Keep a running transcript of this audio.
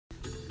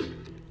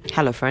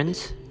Hello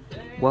friends,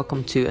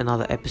 welcome to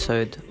another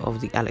episode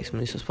of the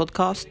Alchemy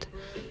podcast.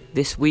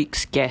 This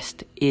week's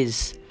guest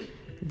is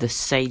the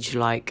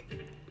sage-like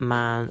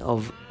man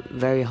of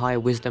very high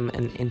wisdom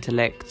and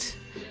intellect,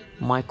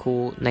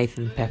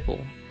 Nathan-Pepple.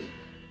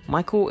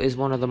 Michael is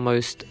one of the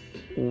most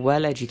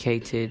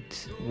well-educated,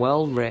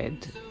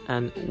 well-read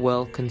and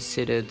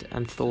well-considered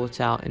and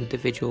thought-out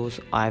individuals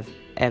I've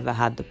ever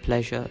had the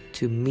pleasure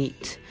to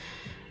meet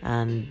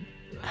and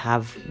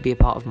be a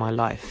part of my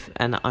life,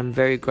 and I'm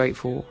very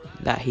grateful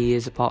that he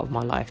is a part of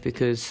my life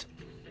because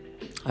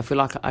I feel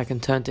like I can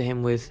turn to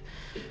him with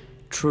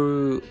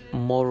true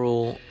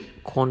moral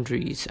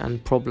quandaries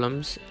and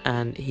problems,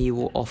 and he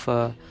will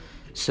offer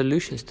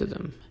solutions to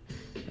them.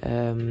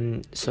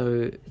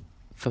 So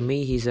for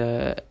me,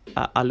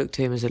 I look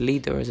to him as a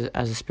leader,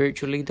 as a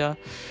spiritual leader.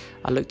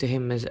 I look to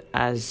him as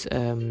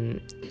a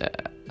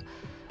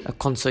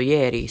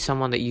consigliere,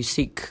 someone that you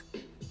seek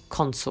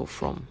counsel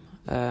from.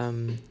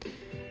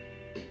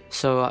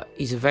 So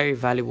he's a very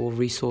valuable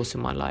resource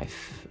in my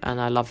life,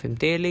 and I love him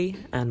dearly,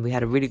 and we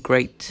had a really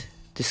great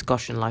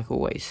discussion like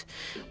always.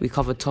 We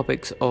covered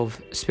topics of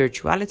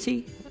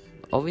spirituality,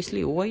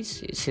 obviously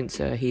always, since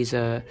he's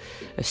a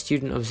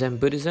student of Zen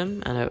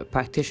Buddhism and a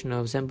practitioner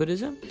of Zen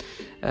Buddhism.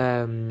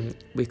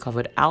 We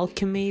covered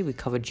alchemy, we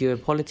covered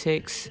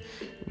geopolitics,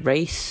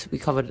 race, we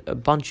covered a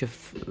bunch of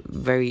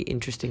very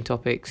interesting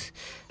topics.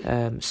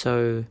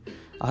 So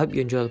I hope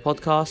you enjoy the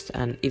podcast,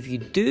 and if you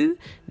do,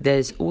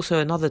 there's also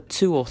another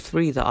 2 or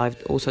 3 that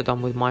I've also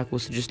done with Michael,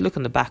 so just look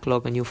in the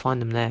backlog and you'll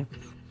find them there.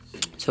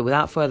 So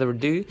without further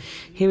ado,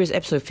 here is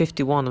episode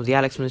 51 of the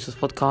Alex Ministers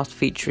podcast,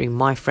 featuring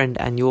my friend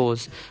and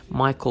yours,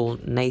 Michael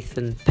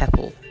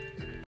Nathan-Pepple.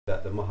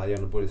 That the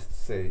Mahayana Buddhists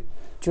say...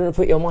 Do you want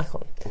to put your mic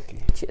on?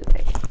 Okay. Cheers,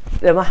 mate.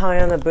 The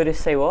Mahayana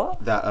Buddhists say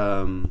what? That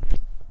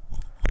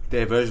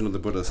their version of the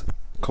Buddhists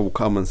will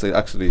come and say,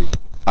 actually,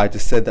 I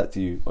just said that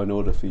to you in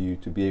order for you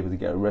to be able to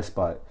get a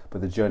respite, but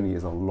the journey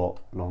is a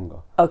lot longer.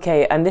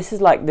 Okay, and this is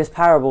like this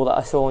parable that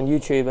I saw on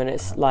YouTube, and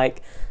it's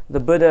like the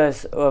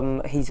Buddha's,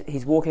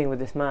 he's walking with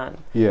this man.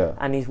 Yeah.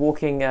 And he's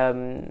walking,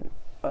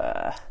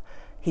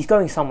 he's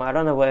going somewhere, I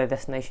don't know where the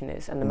destination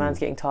is, and the man's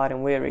getting tired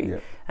and weary. Yeah.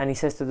 And he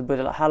says to the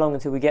Buddha, like, how long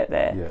until we get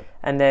there? Yeah.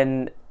 And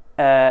then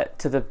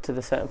to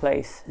the certain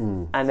place,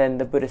 and then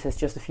the Buddha says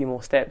just a few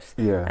more steps,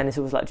 and it's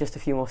always like just a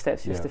few more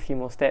steps, just a few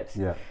more steps,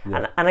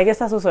 and I guess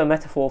that's also a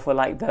metaphor for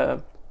like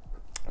the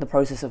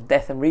process of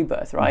death and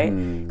rebirth, right?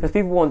 Because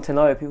people want to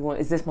know,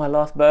 is this my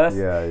last birth?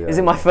 Is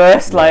it my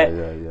first?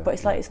 But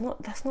it's like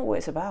that's not what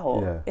it's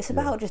about. It's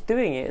about just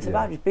doing it. It's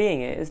about just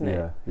being it, isn't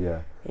it?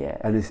 Yeah.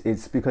 And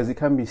it's because it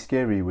can be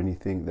scary when you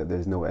think that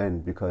there's no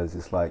end, because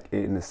it's like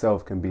it in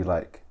itself can be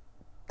like,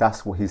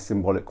 that's what his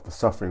symbolic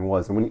suffering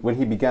was. And when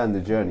he began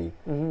the journey,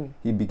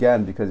 he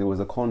began because it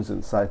was a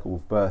constant cycle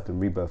of birth and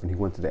rebirth, and he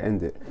wanted to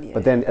end it. Yeah.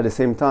 But then at the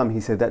same time,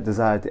 he said that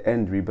desire to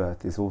end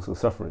rebirth is also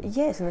suffering.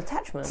 Yeah, it's an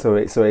attachment. So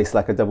it's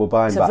like a double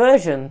bind. It's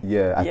aversion.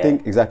 Yeah, I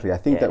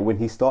think that when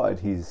he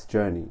started his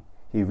journey,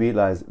 he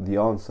realized the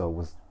answer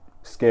was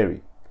scary.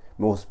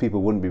 Most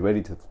people wouldn't be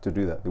ready to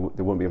do that. They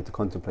wouldn't be able to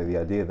contemplate the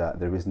idea that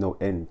there is no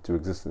end to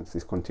existence.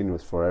 It's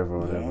continuous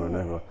forever and ever and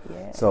ever.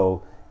 Yeah.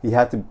 So he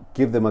had to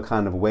give them a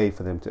kind of way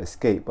for them to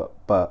escape,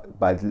 but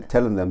by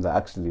telling them that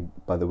actually,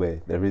 by the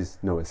way, there is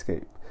no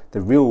escape.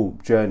 The real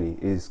journey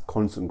is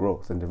constant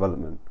growth and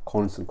development,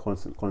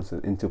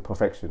 constant into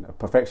perfection. A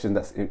perfection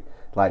that's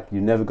like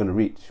you're never going to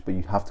reach, but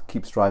you have to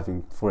keep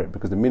striving for it,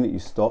 because the minute you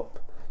stop,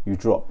 you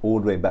drop all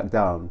the way back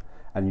down,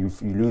 and you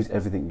lose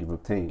everything you've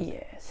obtained.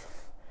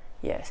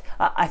 Yes.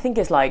 I think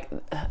it's like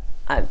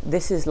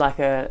this is like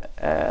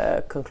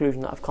a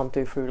conclusion that I've come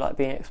to through like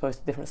being exposed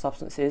to different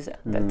substances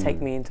that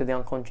take me into the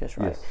unconscious,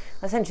 right? Yes.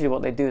 Essentially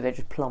what they do, they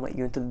just plummet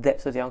you into the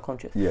depths of the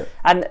unconscious. Yeah.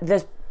 And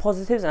there's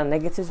positives and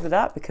negatives with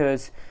that,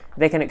 because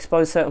they can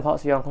expose certain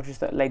parts of your unconscious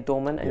that lay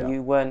dormant and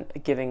you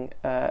weren't giving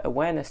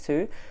awareness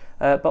to.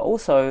 But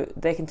also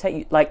they can take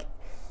you, like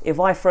if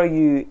I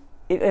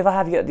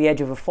have you at the edge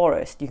of a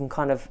forest, you can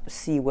kind of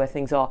see where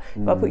things are.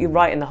 If I put you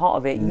right in the heart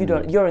of it,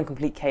 you're in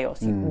complete chaos.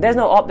 There's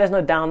no up, there's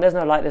no down, there's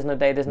no light, there's no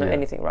day, there's no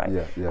anything, right?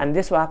 And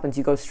this what happens,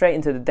 you go straight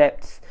into the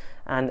depths,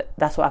 and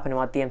that's what happened in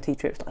my DMT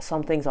trips. Like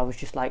some things I was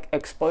just like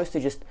exposed to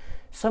just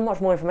so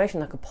much more information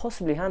than I could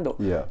possibly handle.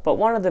 Yeah. But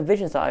one of the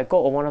visions that I got,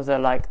 or one of the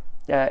like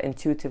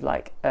intuitive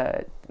like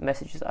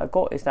messages that I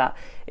got, is that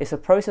it's a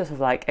process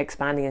of like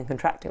expanding and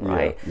contracting,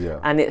 right?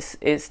 And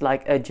it's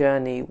like a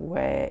journey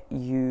where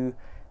you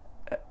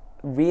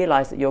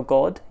realize that you're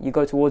God. You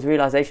go towards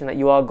realization that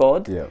you are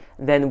God.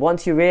 Then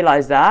once you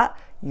realize that,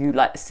 you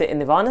like sit in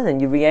nirvana,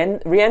 and you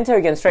re-enter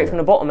again straight from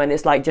the bottom, and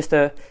it's like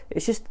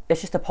it's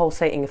just a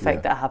pulsating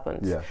effect that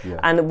happens.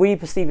 And we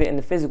perceive it in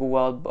the physical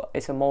world, but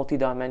it's a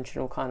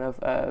multi-dimensional kind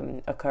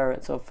of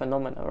occurrence of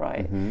phenomena,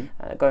 right?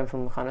 Going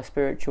from kind of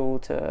spiritual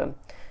to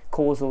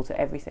causal to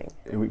everything.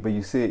 But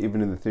you see it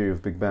even in the theory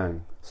of Big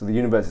Bang. So the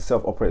universe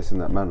itself operates in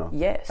that manner.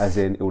 Yes. As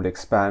in, it will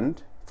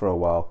expand for a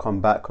while,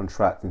 come back,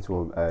 contract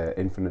into an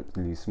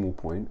infinitely small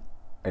point,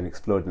 and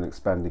explode and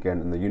expand again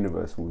in the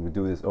universe. We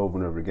do this over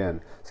and over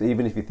again. So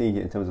even if you think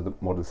it in terms of the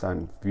modern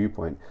science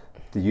viewpoint,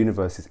 the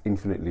universe is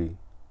infinitely,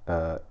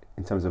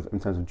 in terms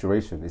of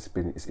duration,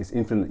 it's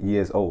infinite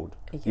years old.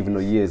 Yes. Even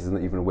though years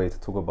isn't even a way to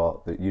talk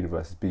about the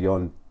universe, it's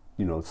beyond,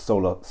 you know,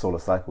 solar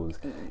cycles.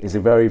 It's a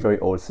very, very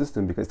old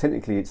system, because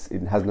technically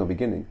it has no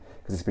beginning,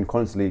 because it's been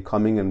constantly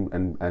coming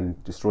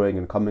and destroying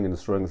and coming and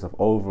destroying itself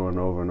over and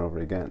over and over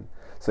again.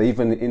 So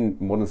even in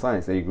modern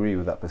science, they agree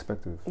with that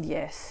perspective.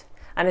 Yes.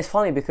 And it's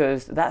funny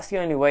because that's the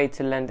only way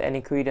to lend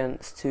any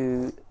credence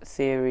to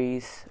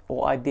theories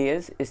or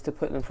ideas, is to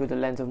put them through the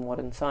lens of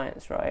modern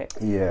science, right?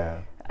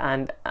 Yeah.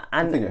 And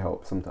I think it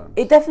helps sometimes.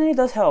 It definitely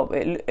does help.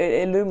 It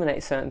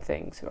illuminates certain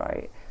things,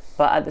 right?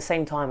 But at the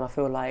same time, I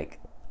feel like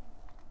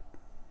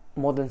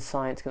modern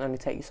science can only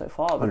take you so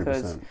far,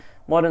 because 100%.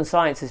 Modern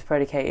science is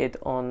predicated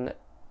on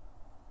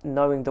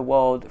knowing the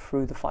world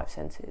through the five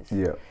senses.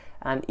 Yeah.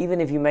 And even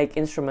if you make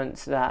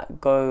instruments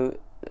that go,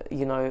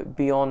 you know,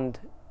 beyond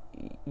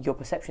your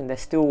perception, they're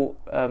still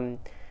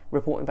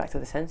reporting back to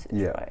the senses,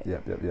 right?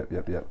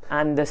 Yep.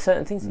 And there's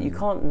certain things that you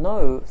can't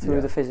know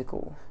through the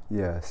physical.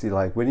 Yeah. See,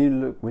 like when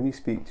you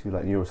speak to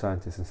like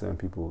neuroscientists and certain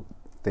people,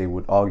 they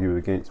would argue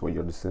against what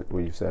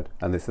you said,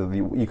 and they said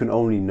you can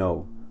only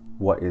know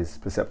what is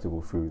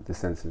perceptible through the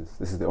senses.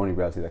 This is the only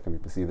reality that can be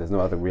perceived. There's no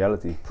other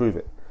reality. Prove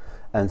it.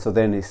 And so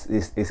then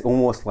it's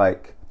almost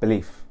like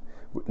belief.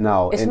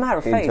 Now, it's a matter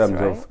of faith,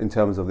 right? In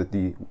terms of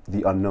the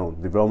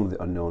unknown, the realm of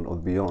the unknown or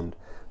the beyond.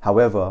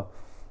 However,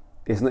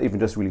 it's not even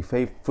just really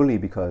faith fully,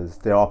 because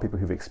there are people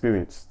who've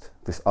experienced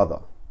this other.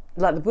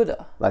 Like the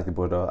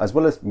Buddha, as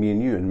well as me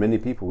and you and many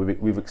people.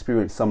 We've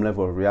experienced some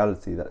level of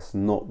reality that's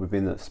not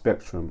within the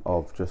spectrum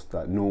of just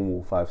that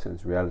normal five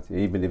sense reality.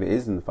 Even if it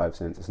is in the five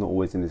sense, it's not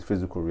always in this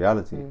physical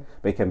reality,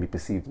 but it can be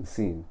perceived and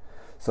seen.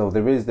 So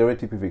there are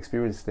people who've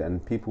experienced it,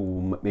 and people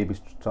will maybe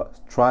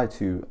try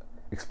to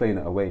explain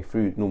it away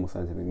through normal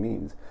scientific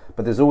means.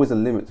 But there's always a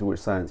limit to which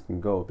science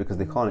can go, because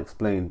they can't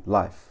explain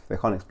life. They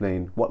can't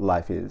explain what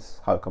life is,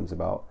 how it comes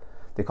about.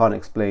 They can't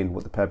explain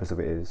what the purpose of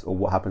it is, or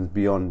what happens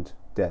beyond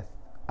death,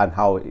 and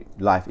how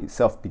life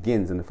itself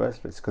begins in the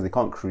first place, because they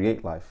can't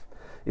create life.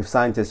 If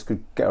scientists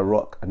could get a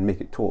rock and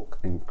make it talk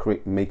and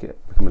make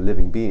it become a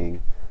living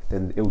being,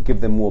 then it would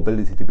give them more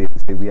ability to be able to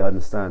say, we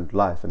understand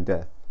life and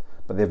death.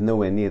 But they're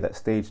nowhere near that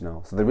stage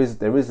now. So there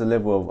is a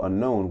level of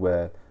unknown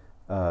where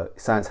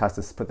science has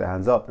to put their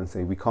hands up and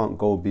say, we can't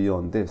go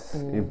beyond this.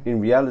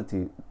 In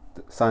reality,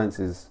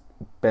 science's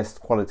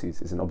best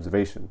qualities is an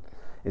observation.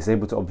 It's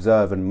able to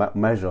observe and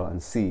measure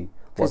and see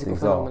what physical things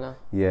phenomena are.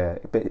 Yeah,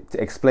 but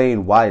to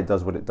explain why it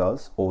does what it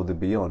does, or the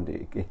beyond,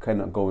 it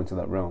cannot go into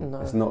that realm.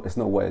 No. It's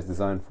not what it's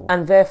designed for.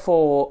 And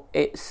therefore,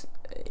 it's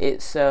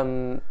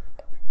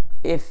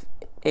if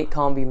it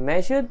can't be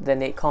measured,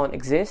 then it can't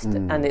exist,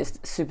 and it's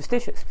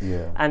superstitious.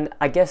 Yeah. And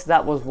I guess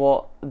that was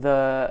what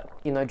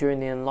during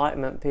the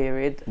Enlightenment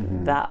period,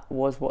 that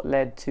was what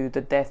led to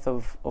the death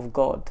of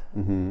God,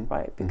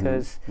 right?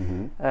 Because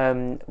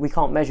we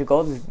can't measure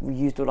God. We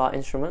used all our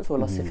instruments,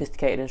 all our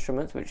sophisticated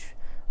instruments, which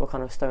were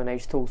kind of Stone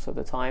Age tools at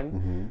the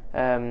time.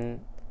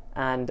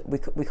 And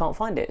we can't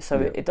find it, so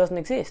it doesn't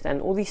exist.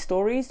 And all these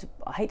stories,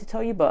 I hate to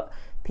tell you, but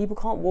people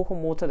can't walk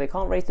on water, they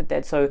can't raise the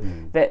dead, so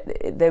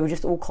they were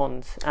just all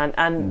cons.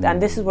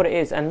 And this is what it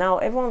is. And now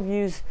everyone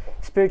views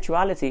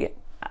spirituality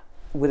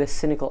with a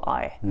cynical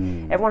eye.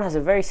 Everyone has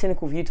a very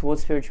cynical view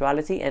towards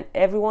spirituality, and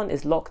everyone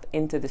is locked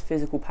into this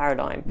physical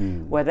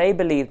paradigm where they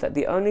believe that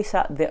the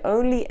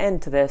only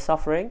end to their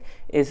suffering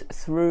is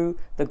through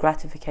the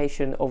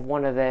gratification of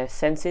one of their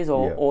senses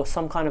or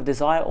some kind of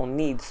desire or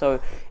need. So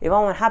if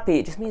I'm unhappy,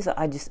 it just means that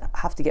I just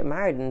have to get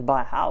married and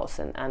buy a house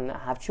and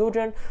have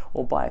children,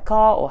 or buy a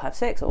car, or have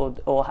sex,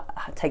 or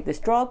take this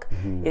drug.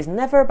 It's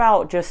never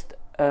about just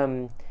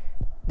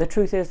the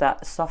truth is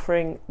that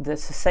suffering, the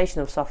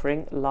cessation of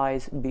suffering,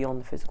 lies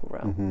beyond the physical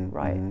realm,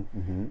 right?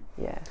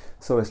 Yeah.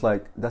 So it's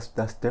like there's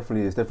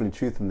definitely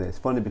truth in there. It's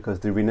funny because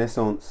the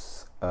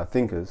Renaissance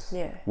thinkers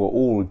were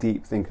all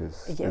deep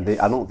thinkers, and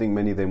I don't think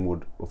many of them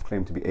would have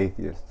claimed to be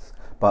atheists.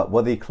 But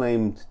what they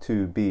claimed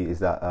to be is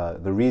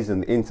that the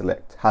reason, the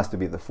intellect, has to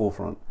be at the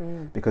forefront,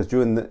 because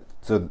during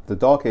the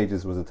Dark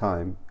Ages was a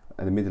time,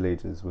 and the Middle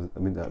Ages was the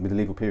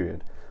medieval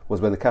period, was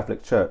when the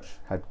Catholic Church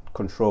had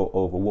control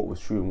over what was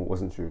true and what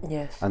wasn't true.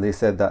 Yes. And they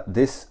said that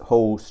this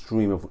whole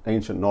stream of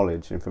ancient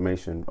knowledge,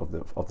 information of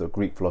the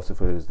Greek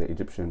philosophers, the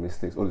Egyptian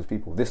mystics, all these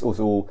people, this was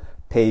all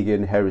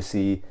pagan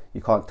heresy.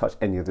 You can't touch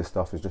any of this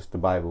stuff. It's just the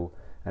Bible,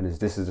 and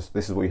this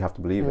is what you have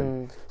to believe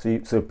in.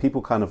 So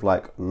people kind of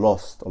like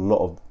lost a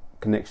lot of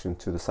connection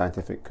to the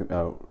scientific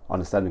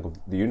understanding of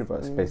the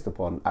universe based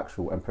upon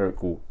actual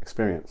empirical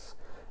experience.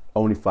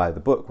 Only via the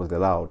book was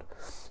allowed.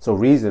 So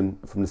reason,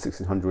 from the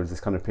 1600s, this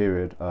kind of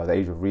period, the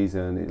age of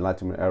reason, the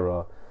Enlightenment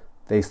era,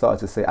 they started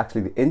to say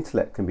actually the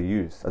intellect can be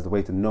used as a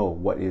way to know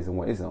what is and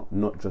what isn't,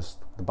 not just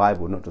the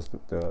Bible, not just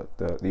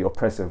the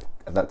oppressive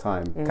at that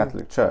time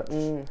Catholic Church.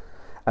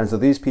 And so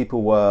these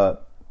people were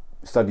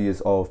studiers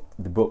of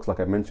the books,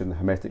 like I mentioned, the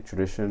Hermetic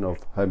tradition of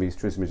Hermes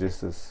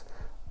Trismegistus,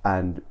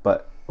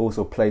 but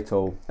also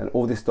Plato and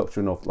all this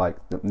doctrine of like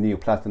the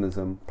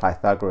Neoplatonism,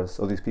 Pythagoras,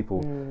 all these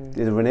people.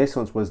 The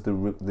Renaissance was the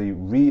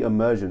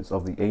re-emergence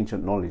of the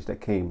ancient knowledge that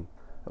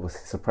was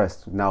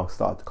suppressed, now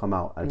started to come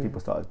out, and people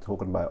started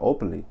talking about it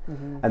openly.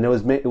 And it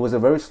was a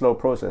very slow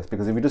process,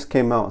 because if you just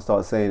came out and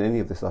started saying any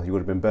of this stuff, you would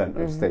have been burnt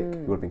at stake,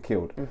 you would have been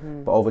killed.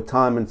 But over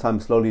time,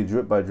 slowly,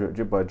 drip by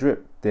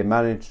drip, they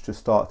managed to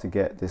start to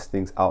get these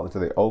things out into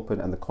the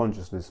open, and the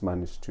consciousness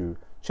managed to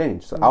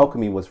change. So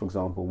alchemy was, for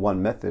example,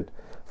 one method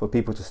for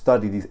people to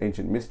study these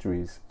ancient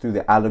mysteries through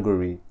the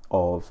allegory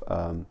of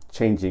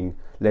changing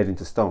lead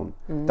into stone.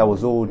 That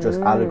was all just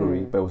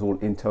allegory, but it was all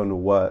internal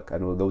work,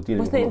 and they were dealing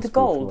Wasn't it into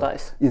gold?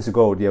 Into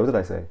gold, yeah. What did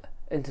I say?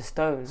 Into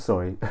stone.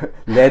 Sorry,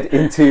 lead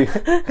into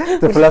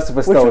the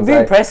philosopher's stone. Which would be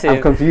impressive.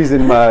 I'm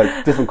confusing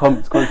my different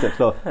concepts.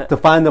 To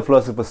find the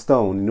philosopher's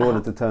stone in order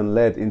to turn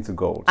lead into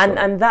gold.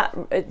 And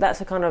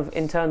that's a kind of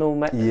internal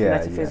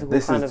metaphysical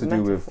This kind is of to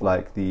do metaphor. with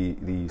like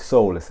the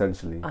soul,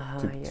 essentially,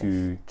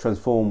 to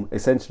transform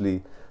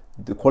essentially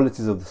the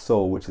qualities of the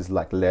soul, which is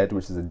like lead,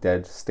 which is a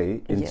dead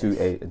state, into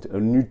a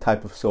new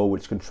type of soul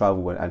which can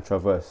travel and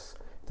traverse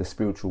the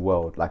spiritual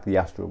world, like the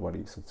astral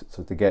body.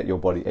 So to get your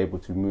body able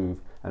to move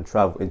and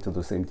travel into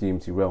the same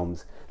DMT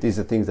realms, these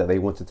are things that they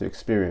wanted to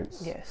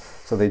experience.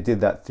 Yes. So they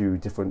did that through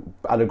different,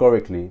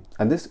 allegorically,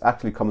 and this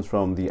actually comes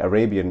from the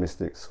Arabian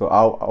mystics. So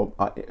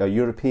our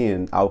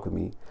European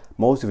alchemy,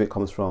 most of it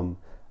comes from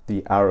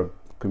the Arab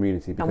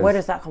community. And where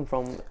does that come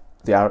from?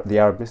 The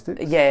Arab mystics?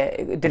 Yeah,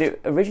 did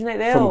it originate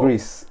there? From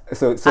Greece.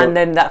 So and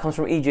then that comes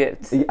from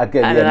Egypt.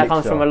 Again, and then that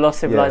comes from a lost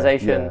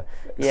civilization.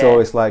 Yeah. So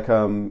it's like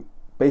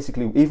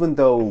basically, even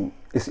though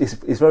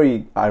it's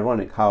very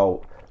ironic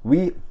how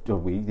the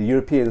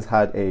Europeans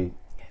had a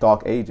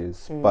dark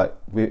ages,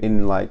 but we're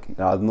in like,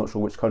 I'm not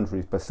sure which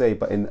countries per se,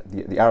 but in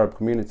the Arab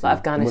community, like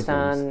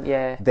Afghanistan,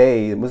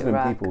 the Muslim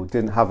Iraq. people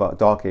didn't have a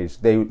dark age.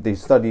 They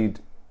studied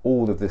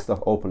all of this stuff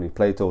openly,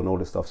 Plato and all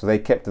this stuff. So they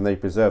kept and they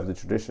preserved the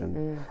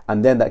tradition.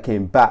 And then that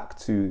came back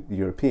to the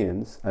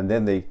Europeans, and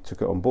then they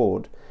took it on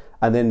board.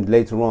 And then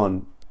later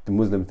on, the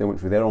Muslims, they went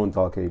through their own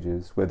dark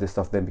ages, where this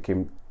stuff then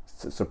became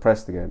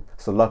suppressed again.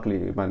 So luckily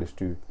it managed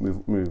to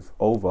move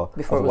over.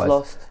 Before it was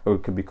lost. Or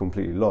it could be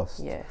completely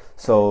lost. Yeah.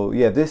 So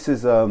yeah, this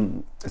is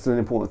it's an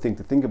important thing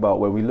to think about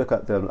when we look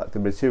at the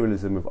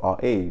materialism of our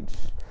age,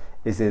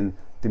 is in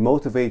the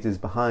motivators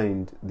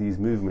behind these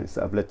movements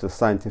that have led to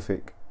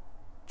scientific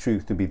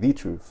truth to be the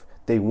truth.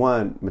 They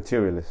weren't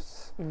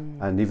materialists,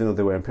 and even though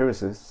they were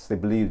empiricists, they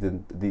believed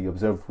in the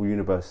observable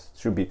universe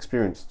should be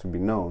experienced to be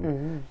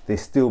known. They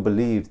still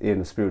believed in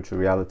a spiritual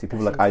reality.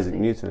 People like Isaac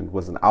Newton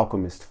was an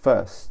alchemist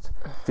first,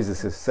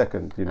 physicist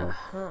second. You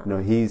know,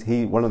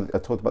 he one of I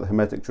talked about the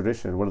Hermetic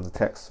tradition. One of the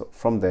texts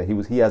from there,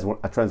 he has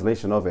a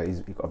translation of it. He's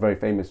got a very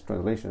famous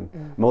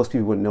translation. Most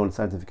people wouldn't know in the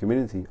scientific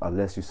community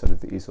unless you studied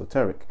the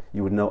esoteric.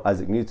 You would know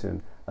Isaac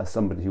Newton as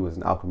somebody who was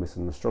an alchemist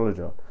and an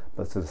astrologer,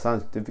 but to the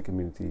scientific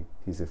community,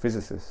 he's a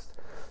physicist.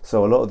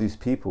 So a lot of these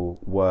people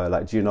were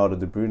like Leonardo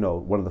de Bruno,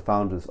 one of the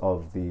founders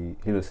of the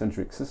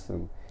heliocentric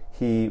system.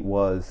 He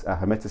was a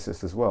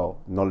hermeticist as well,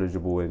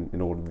 knowledgeable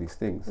in all of these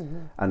things.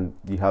 And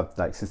you have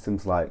like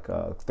systems like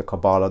the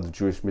Kabbalah, the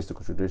Jewish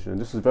mystical tradition.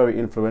 This was very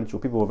influential.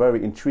 People were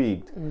very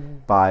intrigued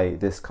by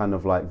this kind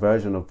of like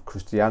version of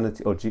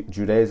Christianity or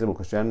Judaism or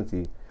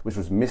Christianity, which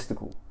was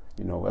mystical.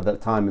 You know, at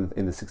that time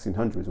in the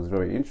 1600s, was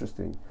very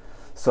interesting.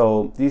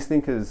 So these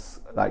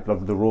thinkers, like the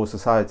Royal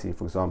Society,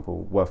 for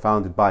example, were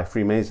founded by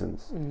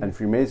Freemasons, and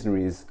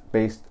Freemasonry is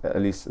based,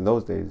 at least in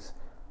those days,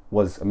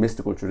 was a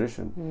mystical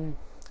tradition.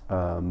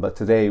 But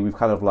today we've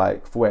kind of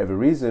like, for whatever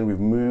reason, we've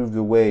moved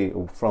away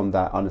from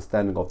that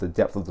understanding of the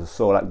depth of the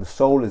soul. Like the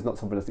soul is not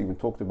something that's even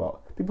talked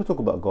about. People talk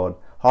about God,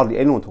 hardly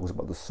anyone talks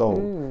about the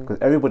soul, because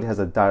everybody has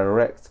a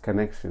direct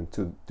connection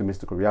to the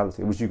mystical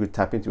reality, which you could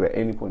tap into at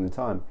any point in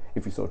time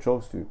if you so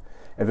chose to.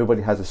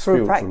 Everybody has a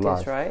spiritual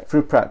life. Right?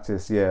 Through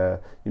practice, yeah.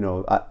 You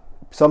know,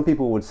 some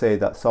people would say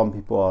that some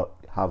people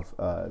have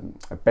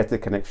a better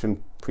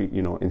connection,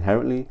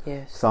 inherently.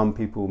 Yes. Some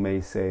people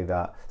may say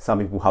that some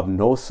people have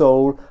no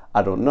soul.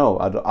 I don't know.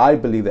 I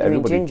believe that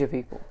everybody. Ginger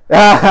people.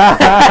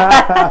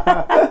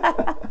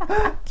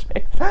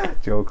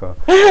 Joker.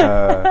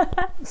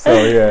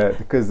 So yeah,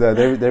 because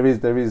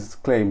there is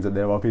claims that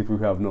there are people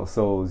who have no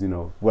souls.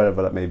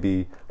 Whatever that may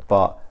be,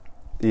 but.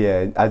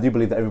 Yeah, I do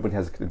believe that everybody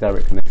has a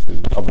direct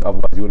connection.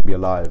 Otherwise, you wouldn't be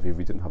alive if you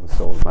didn't have a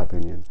soul, in my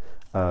opinion.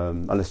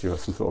 Unless you're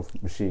some sort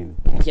of machine.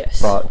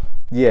 Yes. But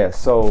yeah,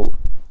 so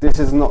this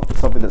is not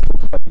something that's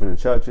talked about even in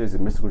churches,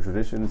 in mystical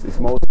traditions. It's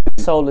mostly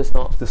soul is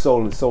not the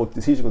soul,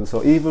 the teaching of the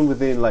soul. Even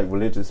within like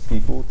religious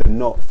people, they're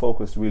not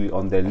focused really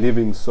on their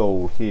living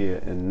soul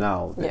here and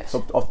now. Yes.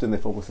 Often they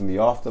focus on the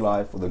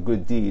afterlife or the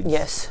good deeds.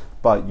 Yes.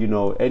 But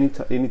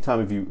any time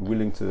if you're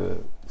willing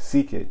to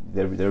seek it,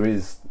 there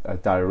is a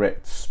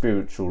direct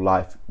spiritual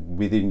life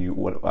within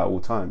you at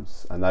all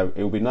times. And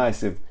it would be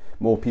nice if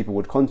more people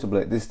would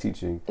contemplate this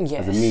teaching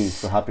as a means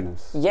for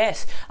happiness.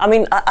 Yes. I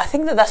mean, I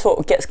think that's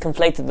what gets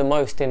conflated the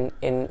most in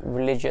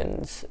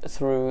religions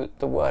through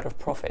the word of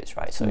prophets,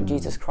 right? So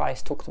Jesus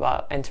Christ talked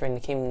about entering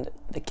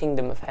the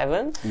kingdom of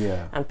heaven,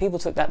 and people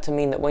took that to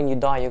mean that when you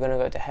die, you're going to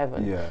go to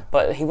heaven. Yeah.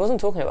 But he wasn't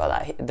talking about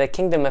that. The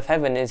kingdom of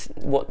heaven is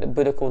what the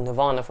Buddha called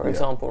nirvana, for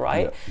example,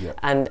 right?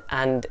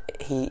 And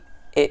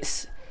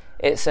it's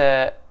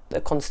a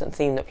constant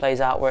theme that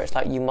plays out where it's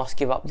like you must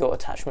give up your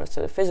attachments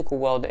to the physical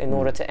world in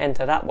order to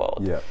enter that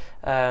world.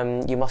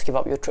 You must give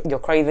up your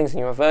cravings and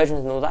your aversions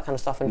and all that kind of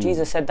stuff. And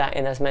Jesus said that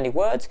in as many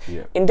words,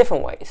 in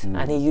different ways.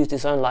 And he used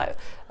his own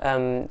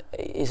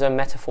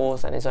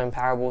metaphors and his own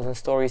parables and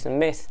stories and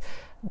myths.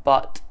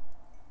 But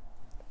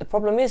the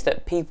problem is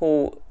that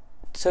people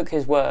took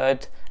his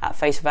word at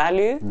face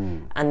value,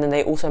 and then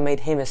they also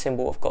made him a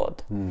symbol of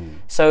God.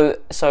 So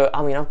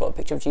I mean, I've got a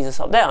picture of Jesus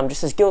up there. I'm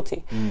just as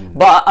guilty.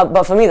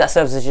 But for me, that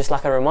serves as just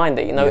like a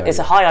reminder. You know, it's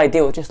a high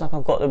ideal, just like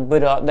I've got the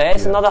Buddha up there.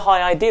 It's another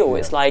high ideal.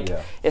 It's like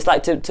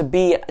to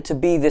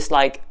be this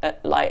like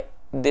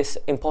this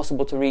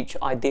impossible to reach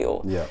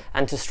ideal,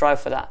 and to strive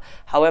for that.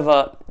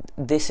 However,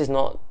 this is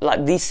not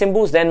like these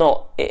symbols. They're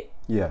not it.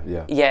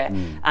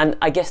 And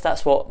I guess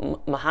that's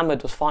what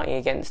Muhammad was fighting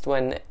against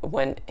when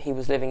he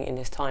was living in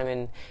his time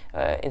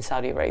in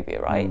Saudi Arabia,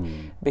 right?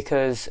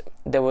 Because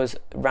there was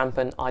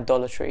rampant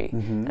idolatry,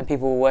 and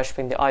people were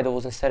worshipping the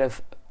idols instead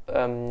of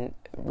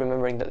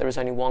remembering that there was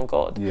only one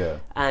God.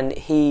 And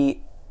he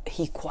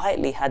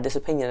quietly had this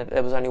opinion that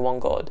there was only one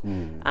God,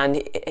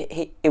 and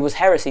it was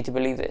heresy to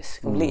believe this,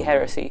 complete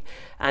heresy.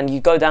 And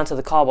you go down to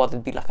the Kaaba,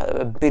 there'd be like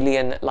a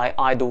billion like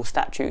idol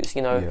statues,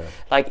 you know,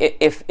 like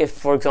if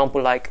for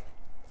example like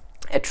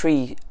a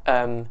tree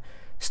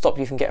stopped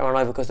you from getting run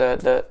over because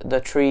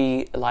the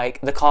tree,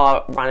 like the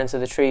car ran into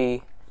the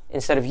tree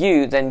instead of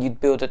you, then you'd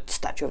build a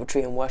statue of a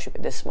tree and worship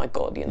it. This is my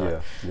God, you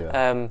know.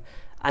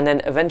 And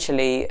then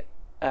eventually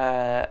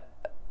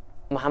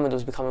Muhammad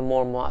was becoming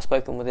more and more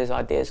outspoken with his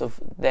ideas of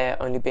there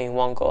only being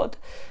one God.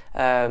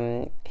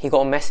 He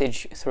got a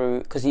message through,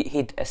 because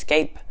he'd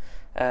escape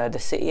the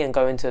city and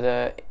go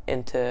into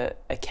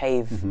a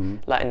cave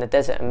like in the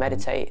desert and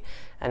meditate,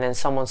 and then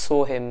someone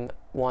saw him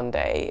one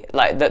day,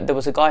 like there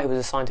was a guy who was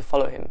assigned to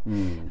follow him,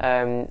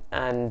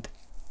 and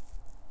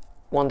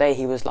one day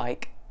he was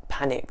like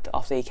panicked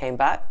after he came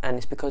back, and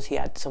it's because he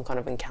had some kind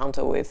of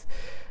encounter with,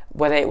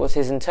 whether it was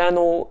his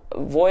internal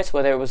voice,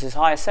 whether it was his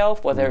higher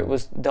self, whether it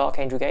was the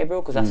Archangel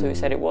Gabriel, because that's who he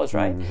said it was,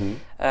 right?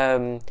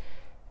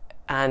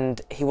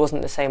 And he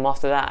wasn't the same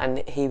after that,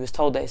 and he was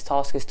told that his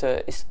task is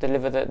to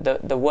deliver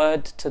the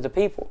word to the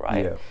people,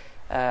 right?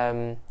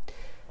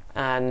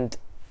 And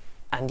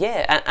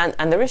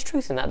there is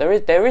truth in that.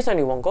 There is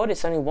only one God.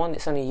 It's only one.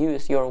 It's only you.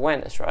 It's your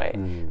awareness, right?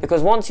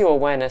 Because once your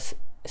awareness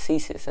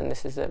ceases, and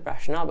this is the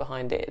rationale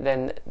behind it,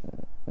 then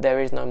there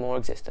is no more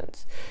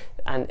existence.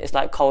 And it's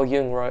like Carl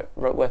Jung wrote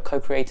we're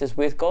co-creators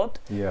with God.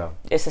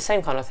 It's the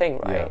same kind of thing,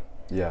 right?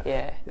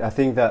 I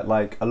think that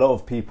like a lot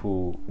of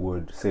people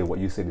would say what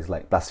you said is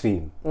like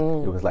blaspheme.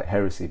 It was like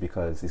heresy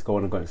because it's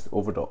going against the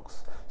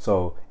orthodox.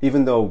 So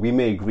even though we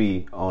may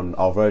agree on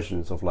our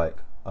versions of like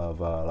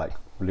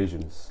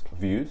religions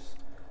views,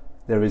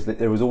 there is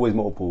always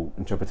multiple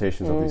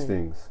interpretations of these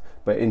things.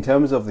 But in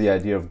terms of the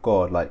idea of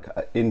God, like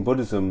in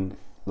Buddhism,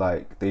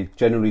 like they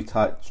generally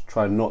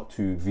try not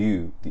to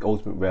view the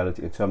ultimate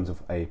reality in terms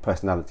of a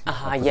personality,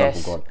 for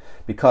example, God,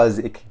 because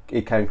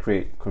it can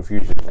create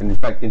confusion. And in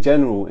fact, in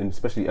general, and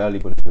especially early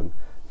Buddhism,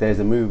 there's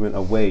a movement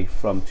away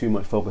from too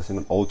much focusing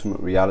on ultimate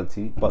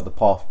reality, but the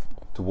path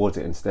towards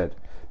it instead.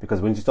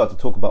 Because when you start to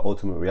talk about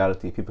ultimate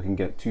reality, people can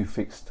get too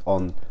fixed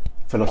on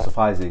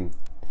philosophizing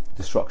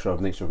the structure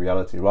of nature of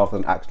reality, rather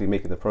than actually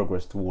making the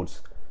progress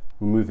towards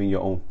removing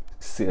your own,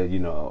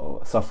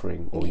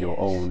 suffering or your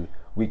own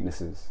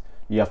weaknesses.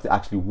 You have to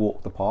actually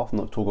walk the path,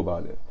 not talk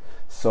about it.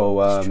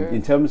 So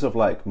in terms of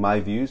like my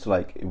views,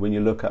 like when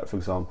you look at, for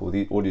example,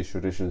 all these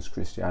traditions,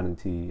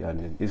 Christianity and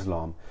in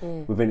Islam,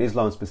 within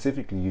Islam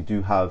specifically, you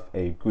do have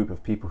a group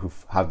of people who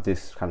have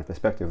this kind of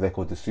perspective. They're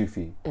called the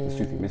Sufi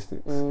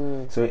mystics.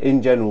 So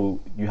in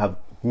general, you have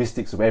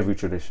mystics of every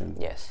tradition.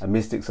 And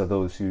mystics are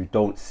those who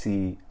don't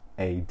see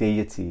a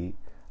deity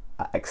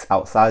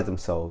outside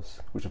themselves,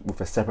 with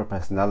a separate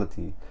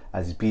personality,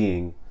 as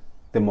being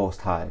the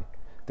Most High.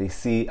 They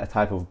see a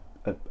type of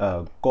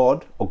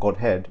God or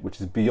Godhead which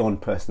is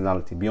beyond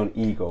personality, beyond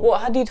ego. Well,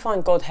 how do you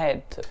define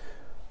Godhead?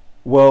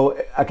 Well,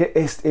 I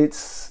guess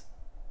it's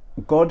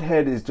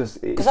Godhead is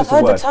just, because I've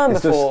heard the term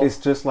before. It's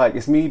just like,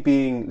 it's me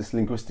being just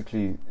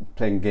linguistically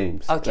playing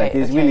games.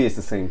 Really is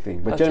the same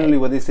thing. But generally,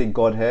 when they say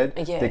Godhead,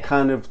 they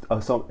kind of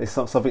it's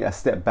something a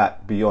step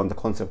back beyond the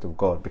concept of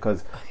God,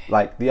 because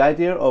like the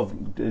idea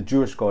of the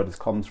Jewish God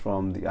comes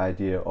from the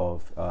idea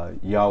of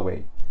Yahweh.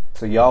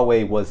 So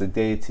Yahweh was a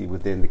deity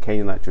within the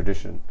Canaanite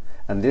tradition,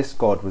 and this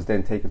God was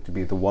then taken to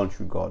be the one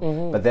true God.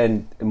 But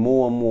then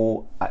more and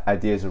more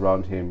ideas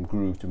around him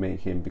grew to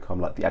make him become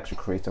like the actual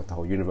creator of the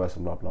whole universe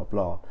and blah blah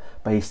blah.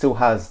 But he still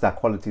has that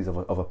qualities of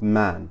a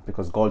man,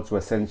 because gods were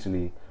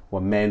essentially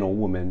were men or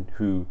women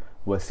who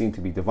were seen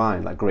to be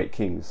divine, like great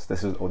kings.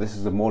 This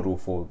is a model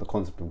for the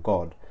concept of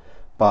God,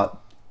 but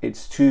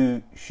it's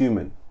too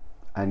human,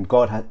 and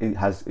God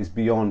is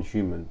beyond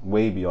human,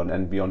 way beyond,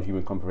 and beyond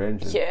human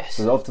comprehension. Yes.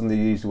 So often they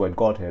use the word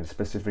Godhead,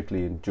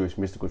 specifically in Jewish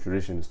mystical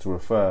traditions, to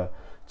refer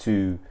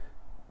to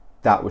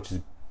that which is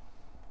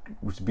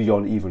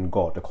beyond even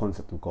God, the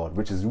concept of God,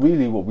 which is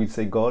really what we'd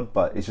say God,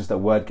 but it's just that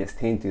word gets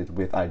tainted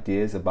with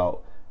ideas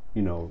about,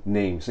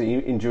 names. So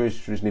in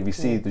Jewish tradition, if you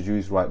see the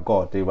Jews write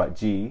God, they write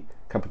G,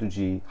 capital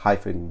G,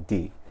 hyphen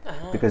D,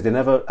 because they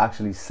never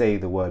actually say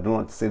the word, they don't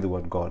like to say the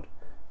word God.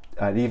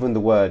 And even the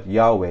word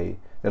Yahweh,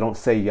 they don't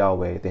say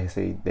Yahweh,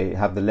 they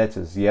have the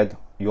letters Yod,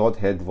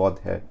 Hed, Vod,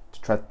 Het,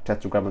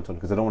 Tetragrammaton,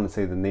 because they don't want to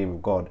say the name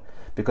of God.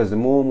 Because the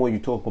more and more you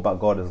talk about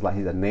God as like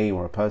he's a name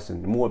or a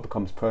person, the more it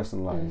becomes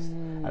personalized.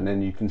 And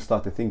then you can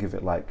start to think of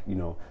it like,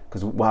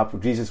 because what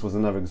happened, Jesus was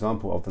another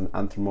example of the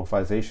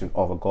anthropomorphization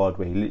of a God,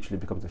 where he literally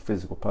becomes a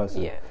physical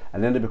person. Yeah.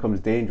 And then it becomes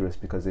dangerous,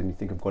 because then you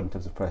think of God in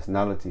terms of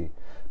personality.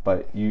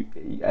 But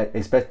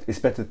it's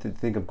better to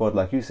think of God,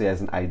 like you say, as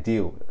an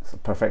ideal, it's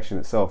perfection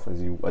itself,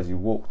 as you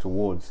walk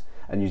towards.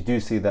 And you do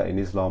see that in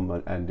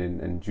Islam and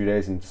in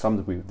Judaism to some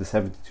degree, the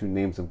 72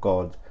 names of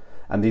God.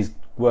 And these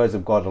words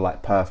of God are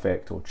like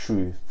perfect or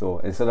truth,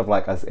 or instead of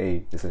like as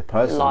a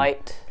person,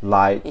 light.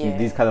 Yeah.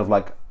 These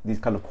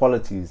kind of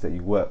qualities that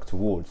you work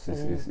towards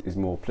is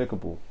more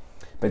applicable.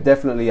 But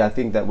definitely, I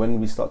think that when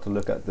we start to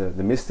look at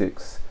the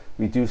mystics,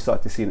 we do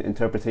start to see an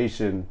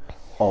interpretation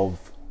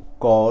of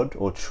God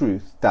or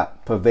truth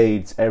that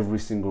pervades every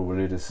single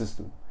religious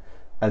system.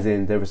 As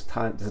in,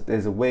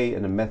 there's a way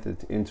and a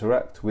method to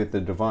interact with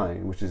the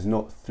divine, which is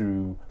not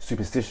through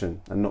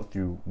superstition and not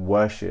through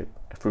worship,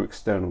 through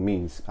external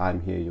means,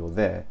 I'm here, you're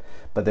there.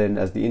 But then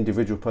as the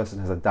individual person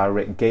has a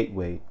direct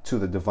gateway to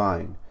the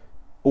divine,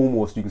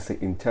 almost you can say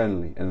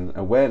internally. And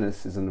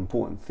awareness is an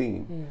important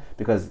theme,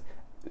 because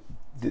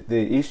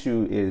the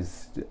issue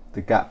is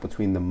the gap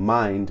between the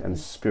mind and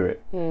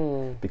spirit.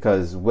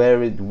 Because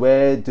where's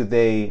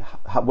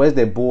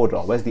their border,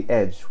 where's the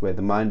edge where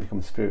the mind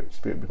becomes spirit,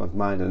 spirit becomes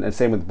mind, and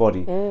same with the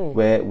body.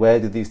 Where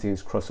do these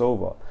things cross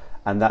over?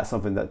 And that's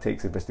something that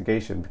takes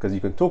investigation, because you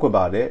can talk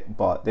about it,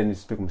 but then it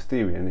just becomes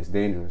theory and it's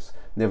dangerous.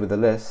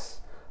 Nevertheless,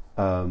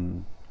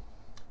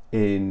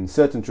 in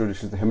certain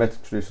traditions, the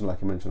Hermetic tradition,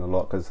 like I mentioned a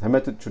lot, because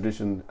Hermetic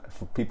tradition,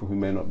 for people who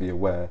may not be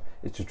aware,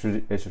 it's a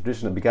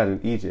tradition that began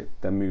in Egypt,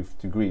 then moved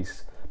to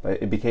Greece, but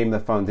it became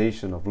the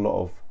foundation of a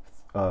lot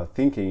of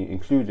thinking,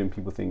 including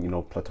people think,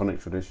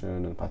 Platonic tradition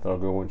and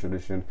Pythagorean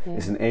tradition.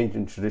 It's an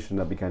ancient tradition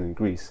that began in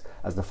Greece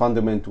as the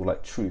fundamental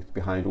truth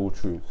behind all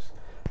truths,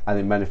 and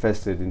it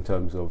manifested in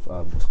terms of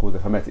what's called the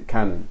Hermetic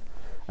canon.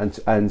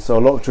 And so a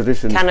lot of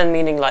traditions... Canon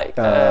meaning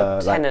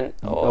tenant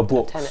or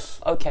books. Tenant.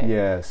 Okay.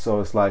 Yeah,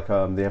 so it's like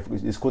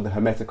it's called the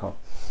Hermetica,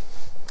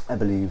 I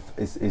believe,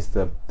 is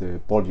the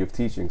body of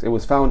teachings. It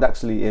was found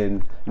actually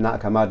in Nag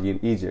Hammadi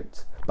in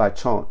Egypt by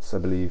chance, I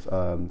believe.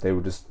 They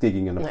were just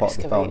digging in a pot.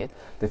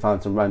 They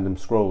found some random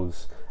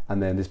scrolls,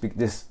 and then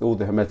all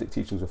the Hermetic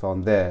teachings were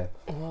found there.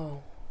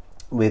 Wow.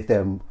 With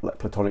them, like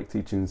Platonic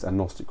teachings and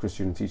Gnostic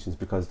Christian teachings,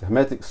 because the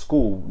Hermetic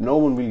school, no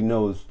one really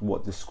knows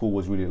what this school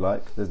was really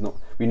like.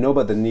 We know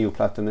about the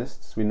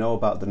Neoplatonists, we know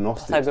about the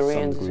Gnostics,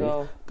 Pythagoreans as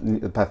well.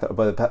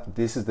 But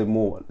this is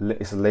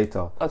it's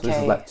later. Okay. So this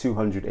is like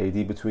 200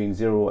 AD, between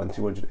 0 and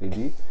 200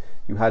 AD.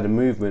 You had a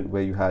movement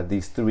where you had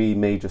these three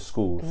major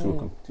schools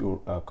who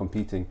were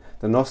competing: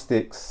 the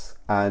Gnostics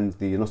and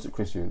the Gnostic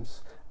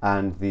Christians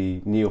and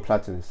the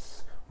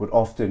Neoplatonists would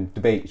often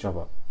debate each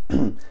other.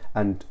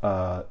 And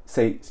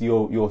say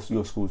your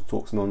school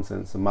talks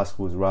nonsense and my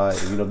school's right,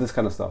 this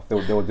kind of stuff. They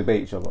would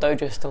debate each other.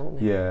 Dojo storm.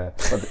 Yeah,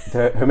 but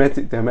the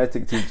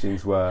Hermetic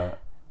teachings were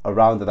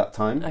around at that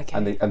time,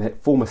 and they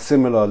form a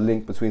similar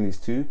link between these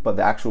two. But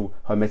the actual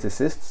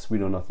Hermeticists we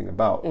know nothing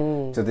about.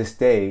 To this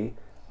day,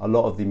 a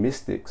lot of the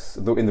mystics,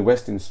 though in the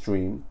Western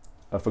stream,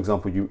 for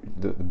example,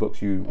 the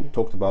books you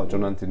talked about,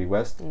 John Anthony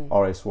West,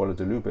 R.A. Swallow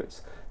de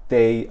Lubitz,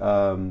 they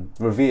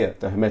revere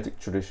the Hermetic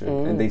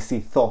tradition, and they see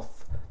Thoth,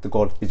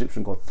 the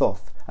Egyptian god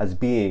Thoth, as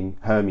being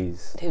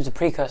Hermes. He was a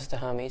precursor to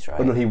Hermes, right?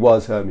 Oh no, he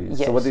was Hermes.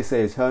 Yes. So what they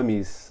say is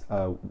Hermes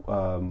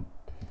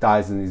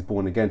dies and is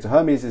born again. So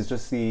Hermes is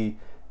just the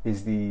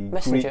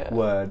Messenger. Greek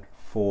word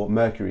for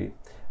Mercury,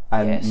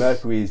 and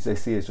Mercury they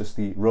see as just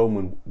the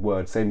Roman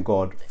word, same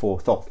god for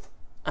Thoth.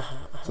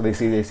 So they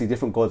see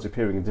different gods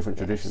appearing in different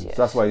traditions. Yes.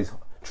 So that's why he's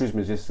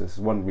Trismegistus.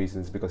 One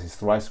reason is because he's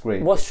thrice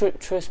great. What's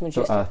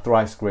Trismegistus? So,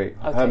 thrice great.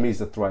 Okay. Hermes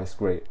the thrice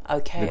great.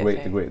 Okay.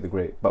 The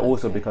great. But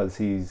also because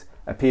he's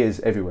appears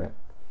everywhere.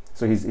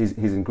 So he's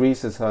in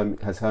Greece as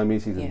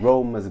Hermes. He's in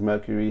Rome as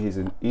Mercury. He's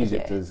in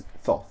Egypt as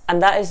Thoth.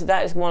 And that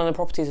is one of the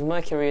properties of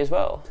Mercury as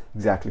well.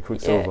 Exactly,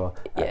 Quicksilver.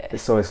 Yeah.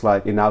 So it's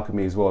like in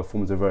alchemy as well. It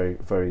forms a very,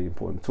 very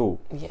important tool.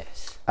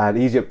 Yes. And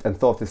Egypt and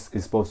Thoth is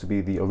supposed to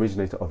be the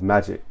originator of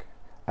magic.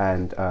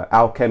 And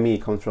alchemy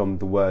comes from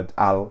the word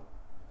al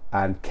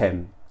and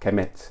chem,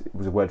 Kemet. It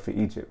was a word for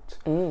Egypt.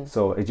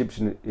 So Egypt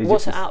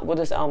what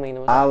does Al mean?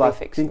 Al, I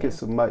think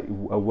it's a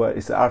word.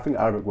 It's I think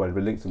Arabic word,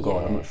 but linked to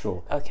God. I'm not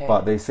sure. Okay.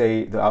 But they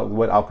say the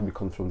word alchemy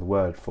comes from the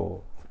word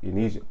for in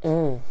Egypt.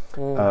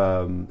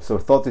 So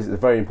Thoth is a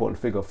very important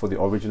figure for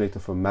the originator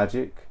for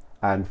magic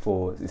and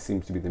for, it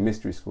seems to be, the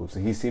mystery school. So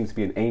he seems to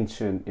be an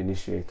ancient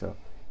initiator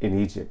in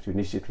Egypt to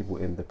initiate people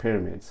in the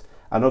pyramids.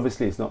 And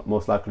obviously it's not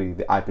most likely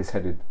the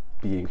ibis-headed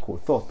being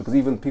called Thoth, because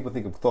even people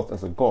think of Thoth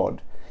as a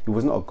god. He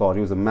was not a god,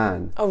 he was a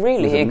man. Oh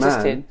really? He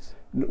existed?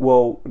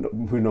 Well,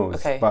 who knows?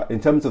 Okay. But in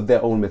terms of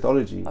their own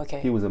mythology,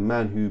 he was a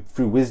man who,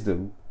 through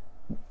wisdom,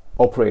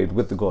 operated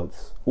with the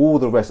gods. All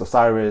the rest,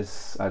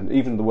 Osiris, and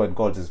even the word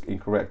gods is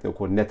incorrect. They were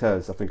called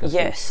netters, I think.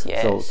 Yes.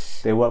 So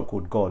they weren't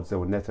called gods, they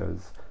were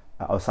netters.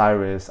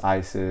 Osiris,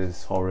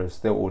 Isis, Horus,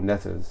 they were all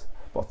netters.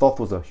 But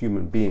Thoth was a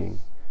human being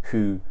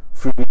who,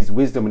 through his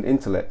wisdom and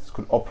intellect,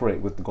 could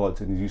operate with the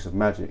gods in the use of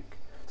magic.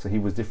 So he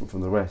was different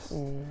from the rest.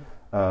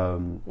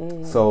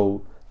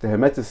 So the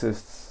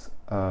Hermeticists,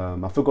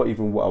 I forgot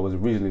even what I was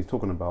originally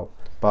talking about,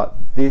 but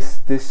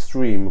this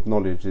stream of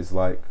knowledge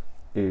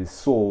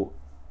saw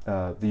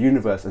the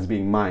universe as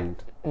being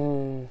mind,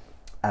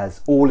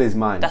 as all is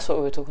mind. That's what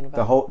we were talking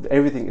about.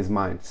 Everything is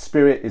mind.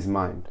 Spirit is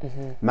mind.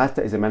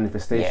 Matter is a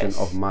manifestation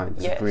of mind.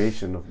 It's a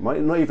creation of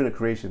mind. Not even a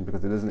creation,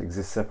 because it doesn't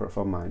exist separate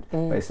from mind,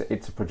 but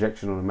it's a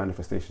projection or a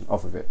manifestation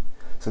off of it.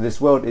 So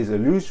this world is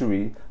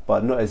illusory,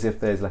 but not as if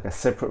there's like a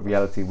separate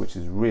reality which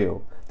is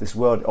real. This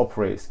world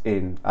operates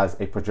as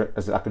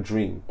like a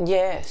dream.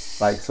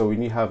 Yes. Like, so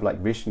when you have like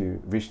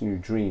Vishnu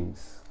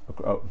dreams.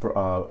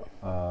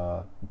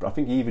 I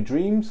think he either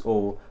dreams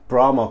or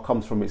Brahma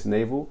comes from its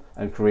navel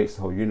and creates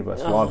the whole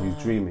universe while he's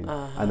dreaming,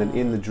 and then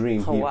in the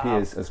dream he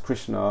appears as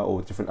Krishna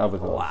or different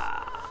avatars.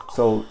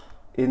 So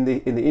in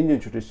the Indian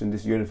tradition,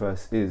 this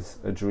universe is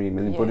a dream,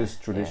 and in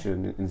Buddhist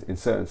tradition, in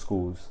certain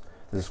schools,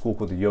 there's a school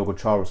called the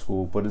Yogacara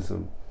school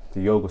Buddhism,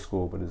 the Yoga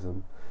school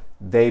Buddhism.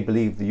 They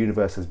believe the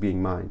universe as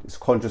being mind. It's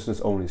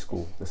consciousness only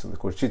school. That's what it's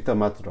called. Chitta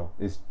Matra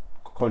is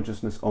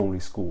consciousness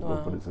only school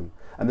of Buddhism,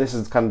 and this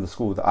is kind of the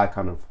school that I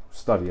kind of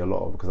study a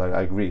lot of, because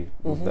I agree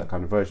with that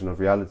kind of version of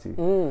reality.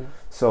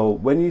 So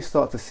when you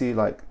start to see,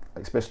 like,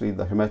 especially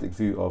the Hermetic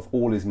view of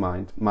all is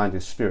mind, mind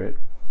is spirit,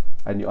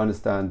 and you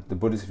understand the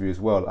Buddhist view as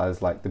well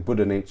as like the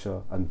Buddha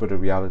nature and Buddha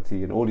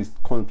reality and all these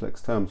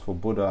complex terms for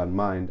Buddha and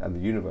mind and the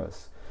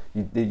universe,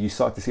 you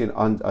start to see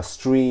a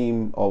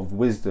stream of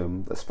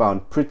wisdom that's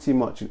found pretty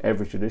much in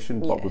every tradition,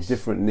 but with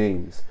different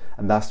names,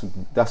 and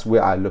that's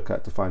where I look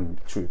at to find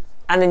truth.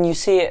 And then you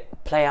see it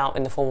play out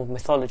in the form of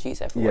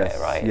mythologies everywhere,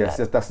 right? Yes,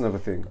 that's another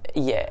thing.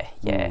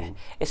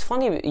 It's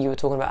funny you were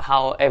talking about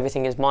how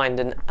everything is mind,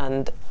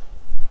 and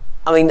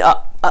I mean,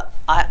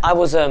 I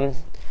was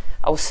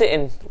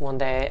sitting one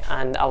day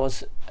and I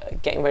was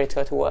getting ready to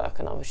go to work,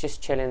 and I was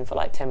just chilling for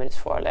like 10 minutes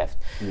before I left,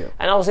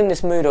 and I was in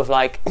this mood of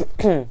like,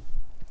 oh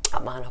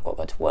man, I've got to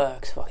go to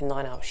work. It's a fucking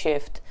 9-hour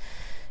shift.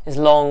 It's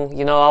long,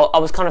 you know. I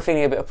was kind of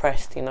feeling a bit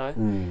oppressed, you know,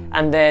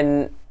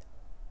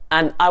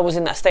 and I was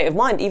in that state of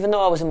mind, even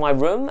though I was in my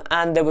room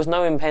and there was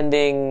no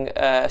impending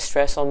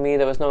stress on me.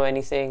 There was no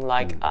anything.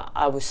 Like,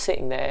 I was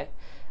sitting there,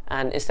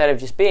 and instead of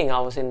just being,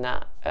 I was in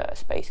that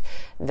space.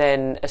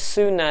 Then as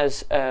soon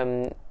as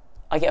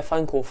I get a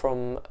phone call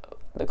from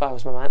the guy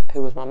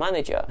who was my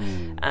manager,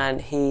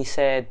 and he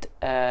said,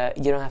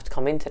 you don't have to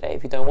come in today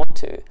if you don't want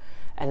to.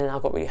 And then I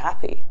got really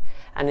happy.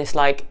 And it's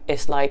like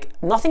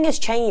nothing has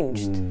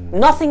changed.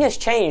 Nothing has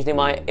changed in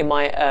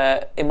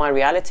my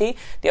reality.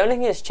 The only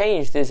thing that's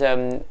changed is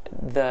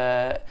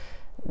the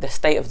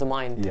state of the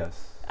mind.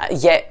 Yes.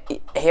 Yet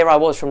here I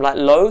was, from like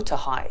low to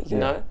high. You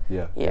know.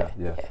 Yeah.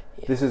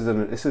 This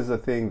is a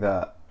thing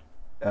that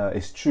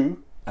is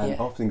true and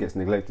often gets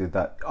neglected.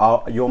 That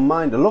your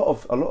mind, a lot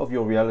of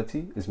your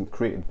reality is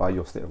created by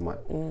your state of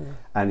mind.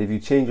 And if you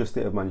change your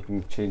state of mind, you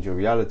can change your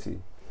reality.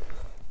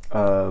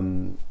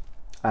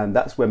 And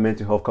that's where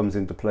mental health comes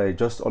into play,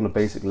 just on a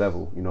basic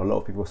level. You know, a lot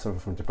of people suffer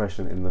from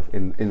depression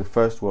in the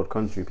first world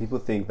country. People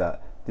think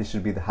that this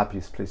should be the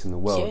happiest place in the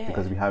world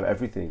because we have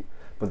everything.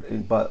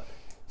 But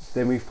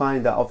then we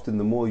find that often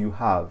the more you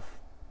have,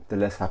 the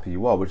less happy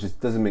you are, which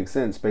doesn't make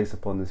sense based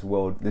upon this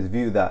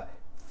view that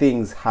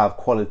things have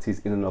qualities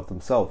in and of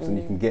themselves, and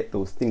you can get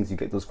those things, you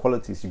get those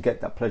qualities, you get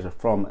that pleasure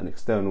from an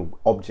external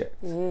object,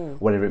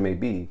 whatever it may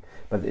be.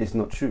 But it's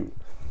not true.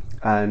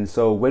 And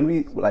so when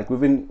we, like,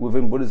 within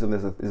Buddhism,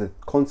 there's a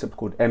concept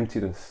called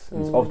emptiness.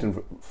 It's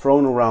often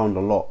thrown around a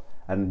lot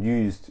and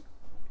used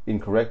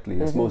incorrectly.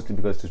 It's mostly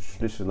because the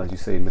tradition, like you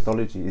say,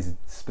 mythology is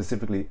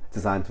specifically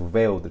designed to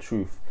veil the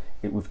truth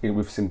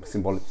with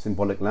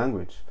symbolic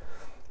language.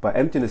 But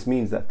emptiness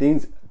means that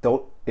things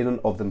don't in and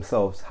of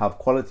themselves have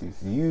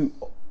qualities. You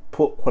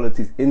put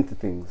qualities into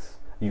things.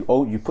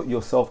 You put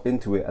yourself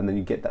into it, and then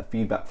you get that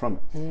feedback from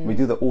it. We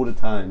do that all the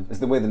time. It's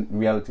the way that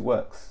reality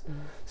works.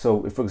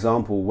 So, if, for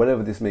example,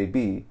 whatever this may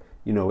be,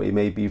 you know, it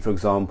may be, for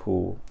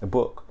example, a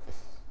book.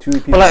 Two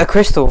people, or like a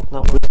crystal.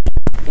 No.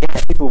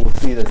 People will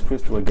see it as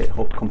crystal and get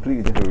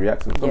completely different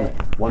reactions from it.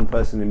 One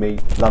person may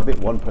love it,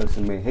 one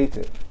person may hate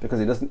it, because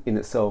it doesn't in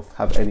itself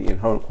have any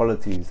inherent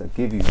qualities that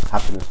give you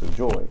happiness or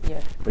joy.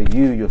 But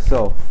you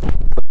yourself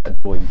get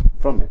that joy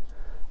from it.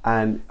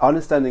 And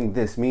understanding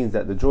this means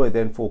that the joy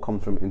therefore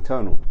comes from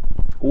internal.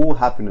 All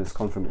happiness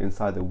comes from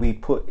inside that we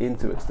put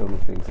into external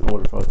things in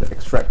order for us to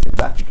extract it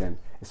back again.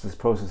 It's this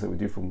process that we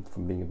do from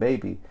being a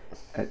baby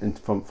and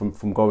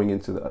from going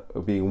into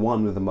being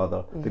one with the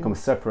mother, become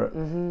separate,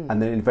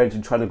 and then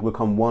eventually trying to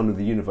become one with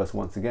the universe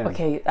once again.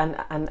 Okay,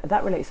 and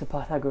that relates to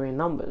Pythagorean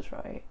numbers,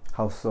 right?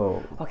 How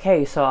so?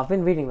 Okay, so I've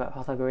been reading about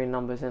Pythagorean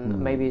numbers, and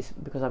maybe it's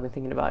because I've been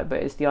thinking about it,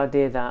 but it's the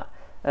idea that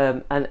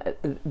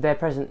they're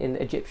present in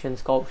Egyptian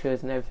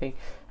sculptures and everything,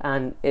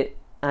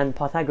 and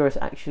Pythagoras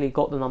actually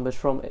got the numbers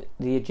from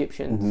the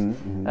Egyptians.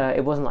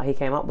 It wasn't like he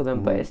came up with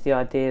them, but it's the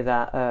idea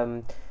that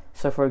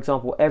so for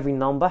example, every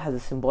number has a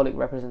symbolic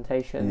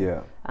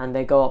representation, and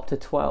they go up to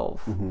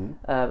 12.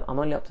 I'm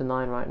only up to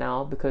 9 right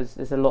now because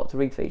there's a lot to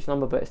read for each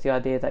number, but it's the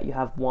idea that you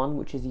have 1,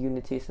 which is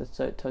unity,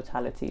 so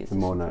totality is the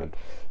monad.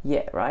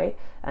 Right?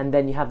 And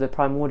then you have the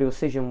primordial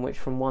scission, which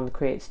from 1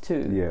 creates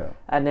 2.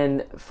 And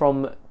then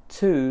from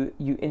 2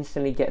 you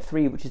instantly get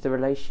 3, which is the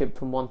relationship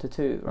from 1 to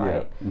 2,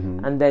 right?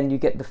 And then you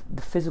get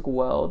the physical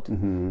world,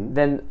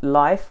 then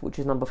life, which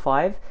is number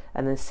 5,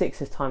 and then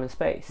 6 is time and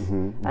space,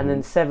 and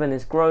then 7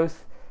 is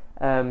growth,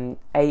 8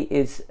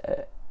 is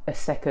a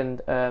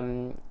second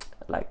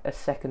like a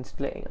second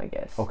splitting, I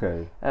guess,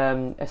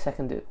 a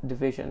second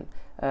division,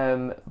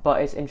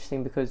 but it's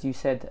interesting because you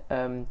said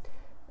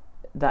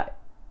that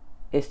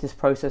it's this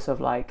process of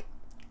like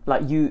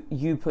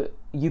you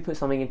put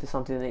something into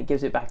something and it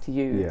gives it back to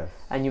you.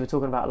 And you were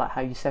talking about like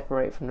how you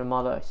separate from the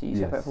mother, so you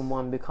separate from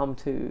 1, become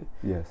 2.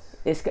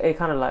 It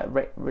kind of like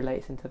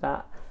relates into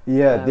that.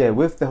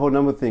 With the whole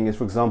number thing is,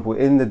 for example,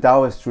 in the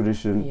Taoist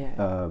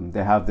tradition,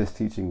 they have this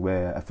teaching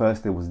where at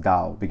first there was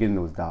Tao, beginning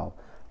there was Tao.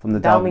 From the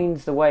Tao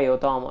means the way or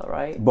Dharma,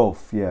 right?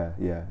 Both,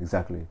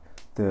 exactly.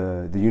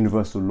 The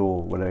universal law,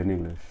 whatever in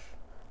English.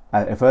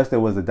 At first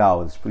there was the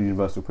Tao, this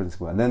universal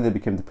principle, and then there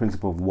became the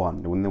principle of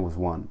 1. When there was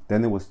 1,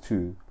 then there was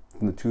 2.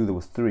 From the 2 there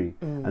was 3,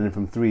 and then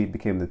from 3 it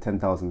became the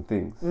 10,000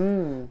 things.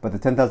 But the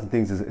 10,000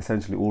 things is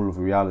essentially all of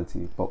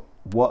reality. But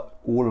what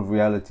all of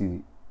reality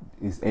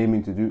is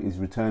aiming to do is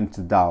return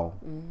to Tao,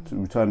 to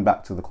return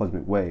back to the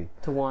cosmic way,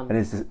 to 1, and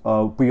it's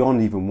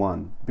beyond even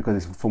 1, because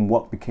it's from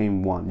what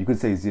became 1. You could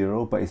say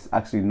 0, but it's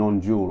actually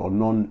non-dual or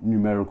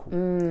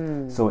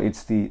non-numerical. So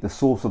it's the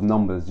source of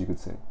numbers, you could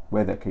say,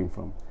 where that came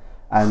from.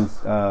 And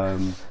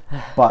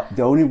but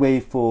the only way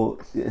for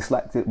it's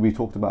like that we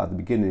talked about at the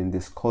beginning,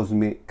 this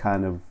cosmic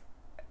kind of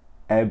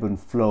ebb and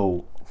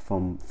flow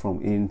from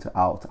in to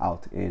out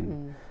to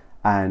in,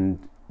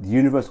 and the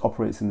universe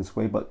operates in this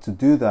way. But to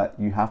do that,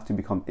 you have to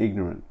become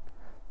ignorant.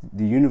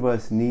 The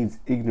universe needs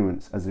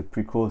ignorance as a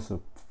precursor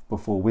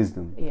before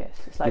wisdom.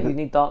 It's like you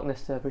need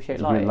darkness to appreciate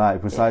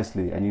light.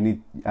 Precisely. And you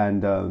need,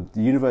 and the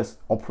universe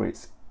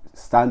operates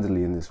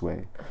standardly in this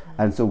way,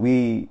 and so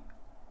we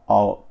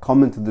are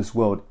come into this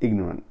world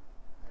ignorant,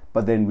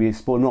 but then we're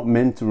not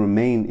meant to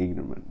remain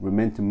ignorant. We're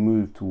meant to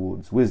move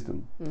towards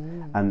wisdom,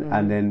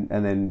 and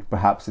then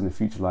perhaps in the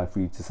future life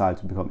we decide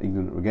to become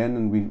ignorant again,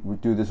 and we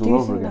do this all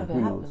over again.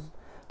 Who knows?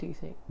 Do you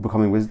think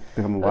becoming wise?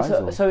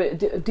 So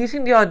do you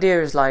think the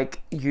idea is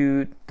like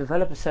you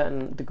develop a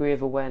certain degree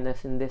of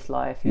awareness in this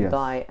life, you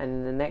die, and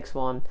in the next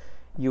one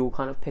you'll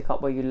kind of pick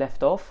up where you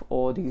left off,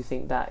 or do you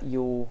think that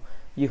you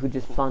could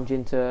just plunge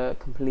into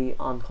complete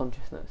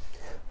unconsciousness?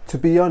 To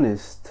be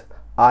honest,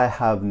 I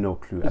have no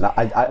clue, and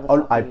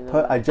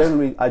I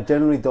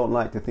generally don't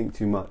like to think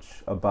too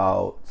much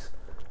about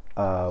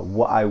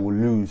what I will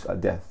lose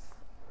at death.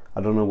 I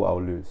don't know what I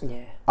will lose.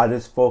 I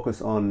just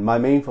focus on my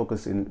main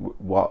focus in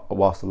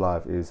whilst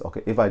alive is,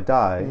 okay, if I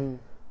die,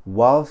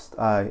 whilst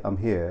I am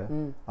here,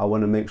 I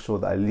want to make sure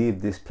that I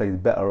leave this place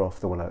better off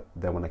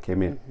than when I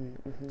came in.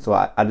 So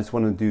I just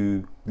want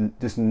to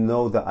just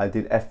know that I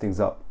did F things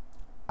up.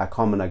 I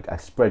come and I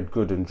spread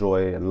good and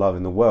joy and love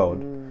in the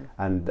world,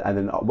 and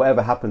then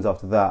whatever happens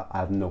after that, I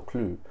have no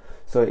clue.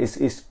 So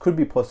it could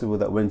be possible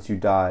that once you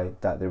die,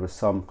 that there is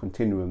some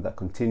continuum that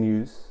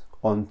continues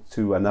on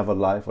to another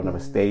life,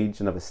 another stage,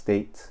 another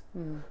state.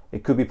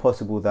 It could be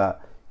possible that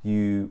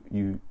you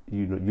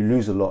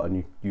lose a lot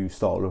and you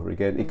start all over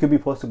again. It could be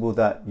possible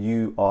that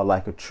you are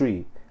like a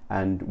tree,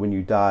 and when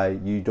you die,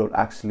 you don't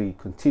actually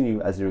continue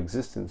as your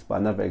existence, but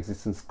another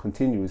existence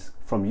continues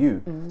from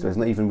you. So it's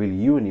not even really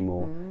you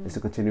anymore. It's a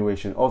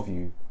continuation of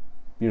you.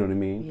 You know what I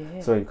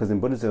mean? So because in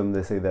Buddhism,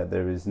 they say that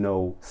there is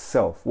no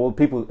self. Well,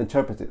 people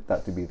interpret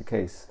that to be the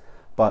case.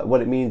 But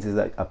what it means is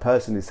that a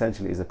person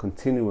essentially is a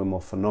continuum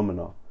of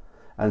phenomena.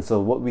 And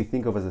so what we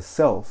think of as a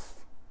self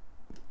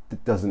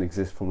doesn't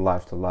exist from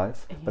life to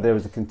life, but there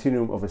is a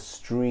continuum of a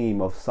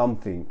stream of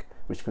something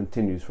which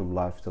continues from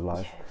life to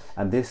life.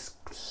 And this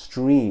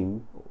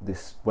stream,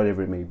 this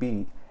whatever it may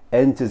be,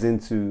 enters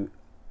into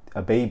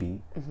a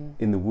baby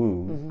in the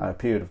womb at a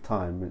period of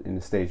time in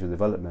the stage of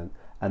development,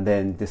 and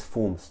then this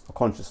forms a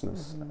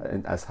consciousness,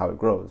 and as how it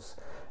grows.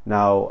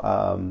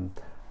 Now,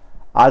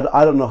 I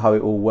don't know how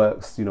it all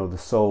works, you know, the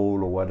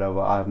soul or whatever.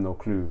 I have no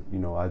clue, you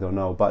know, I don't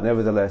know. But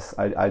nevertheless,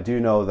 I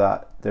do know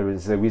that there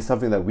is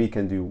something that we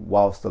can do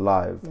whilst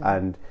alive.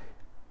 And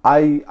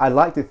I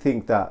like to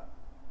think that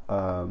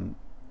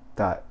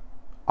that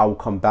I will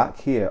come back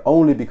here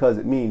only because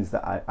it means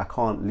that I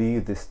can't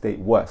leave this state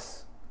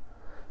worse.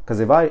 Because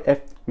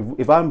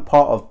if I'm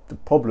part of the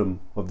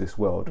problem of this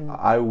world,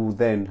 I will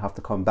then have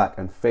to come back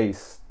and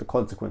face the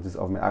consequences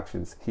of my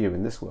actions here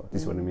in this world. You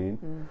see what I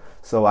mean?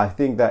 So I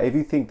think that if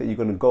you think that you're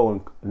going to go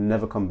and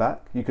never come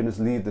back, you can just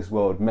leave this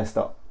world messed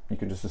up. You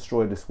can just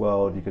destroy this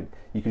world.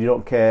 You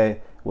don't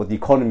care what the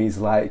economy is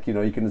like. You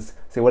know, you can just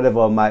say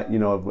whatever my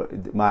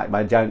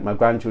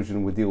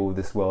grandchildren will deal with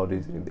this world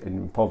is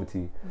in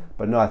poverty.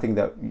 But no, I think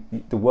that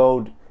the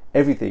world,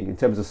 everything in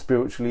terms of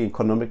spiritually,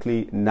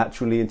 economically,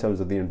 naturally, in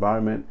terms of the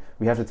environment,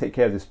 we have to take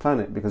care of this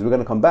planet because we're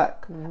going to come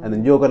back, and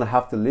then you're going to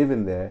have to live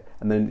in there,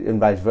 and then and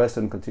vice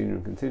versa, and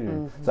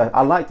continue. So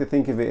I like to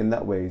think of it in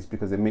that ways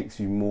because it makes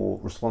you more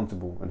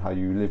responsible in how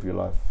you live your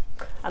life.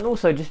 And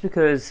also, just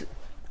because,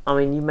 I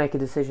mean, you make a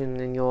decision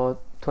in your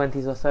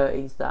 20s or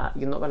 30s that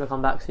you're not going to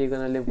come back, so you're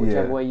going to live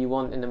whichever way you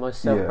want in the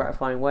most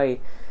self-gratifying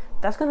way,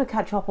 that's going to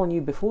catch up on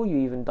you before you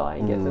even die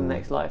and get to the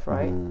next life,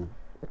 right?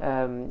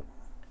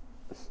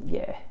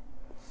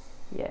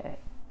 Yeah,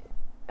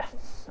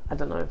 I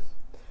don't know.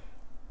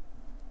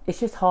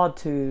 It's just hard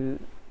to...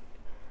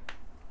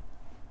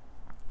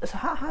 So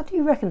how do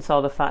you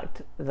reconcile the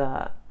fact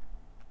that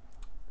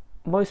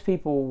most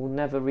people will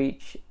never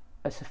reach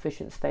a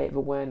sufficient state of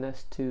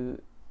awareness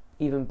to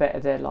even better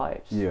their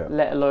lives,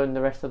 let alone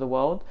the rest of the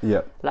world?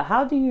 Like,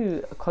 how do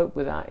you cope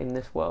with that in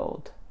this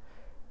world?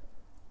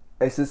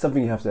 It's just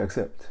something you have to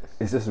accept.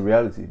 It's just a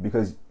reality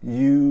because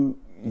you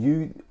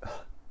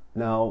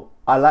now,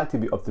 I like to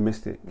be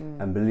optimistic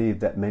and believe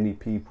that many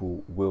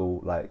people will,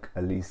 like,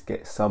 at least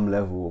get some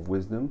level of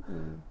wisdom.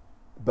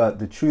 But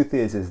the truth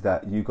is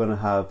that you're going to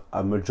have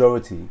a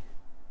majority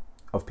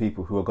of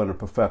people who are going to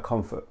prefer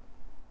comfort.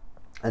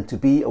 And to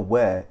be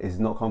aware is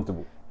not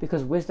comfortable.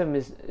 Because wisdom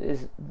is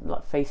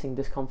like facing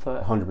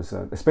discomfort.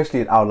 100%, especially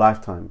in our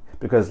lifetime.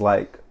 Because,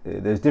 like,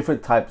 there's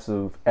different types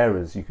of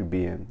eras you could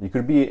be in. You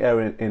could be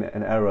in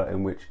an era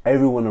in which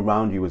everyone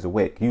around you is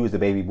awake. You was the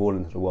baby born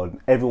into the world,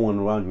 and everyone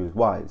around you is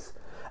wise.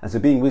 And so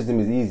being wisdom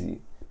is easy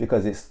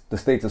because it's the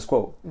status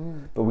quo.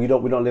 But we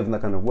don't live in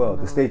that kind of world.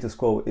 No. The status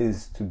quo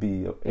is to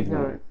be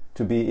ignorant.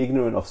 To be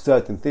ignorant of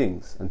certain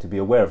things and to be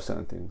aware of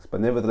certain things.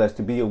 But nevertheless,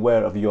 to be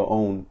aware of your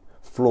own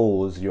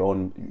flaws, your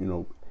own, you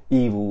know,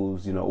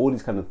 evils, you know, all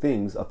these kind of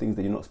things are things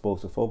that you're not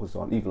supposed to focus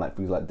on, even like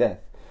things like death.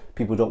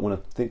 People don't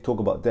want to talk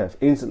about death.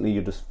 Instantly,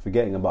 you're just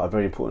forgetting about a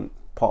very important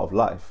part of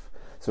life.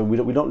 So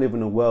we don't live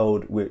in a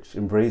world which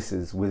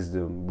embraces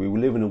wisdom. We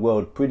live in a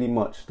world pretty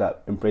much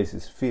that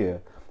embraces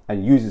fear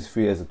and uses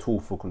fear as a tool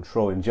for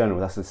control in general.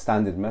 That's the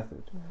standard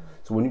method.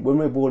 So when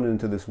we're born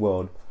into this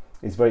world,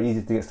 it's very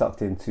easy to get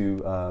sucked into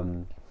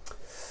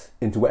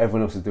what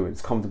everyone else is doing.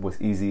 It's comfortable,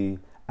 it's easy,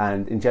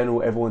 and in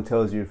general, everyone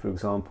tells you, for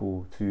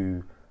example,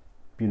 to,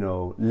 you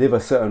know, live a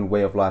certain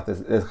way of life.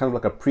 There's kind of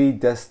like a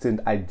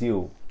predestined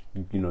ideal.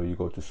 You know, you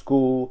go to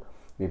school,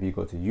 maybe you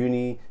go to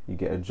uni, you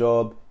get a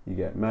job, you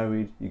get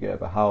married, you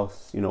get a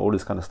house, you know, all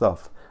this kind of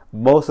stuff.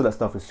 Most of that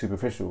stuff is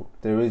superficial.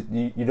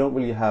 You don't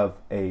really have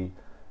a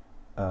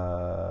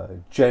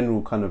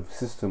general kind of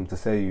system to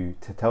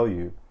tell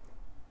you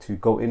to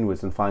go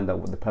inwards and find out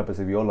what the purpose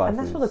of your life is.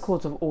 And that's what the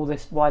cause of all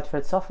this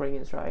widespread suffering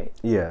is, right?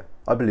 Yeah,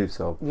 I believe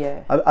so.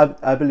 Yeah.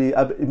 I believe,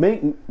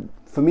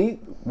 for me,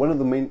 one of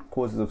the main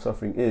causes of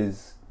suffering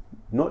is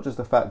not just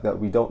the fact that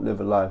we don't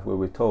live a life where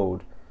we're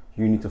told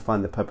you need to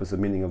find the purpose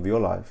and meaning of your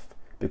life,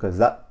 because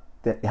that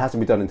it has to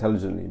be done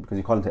intelligently, because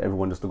you can't tell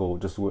everyone just to go,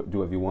 just do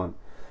whatever you want.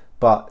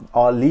 But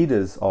our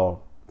leaders are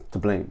to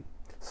blame.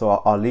 So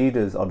our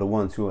leaders are the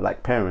ones who are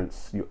like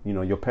parents. You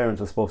know, your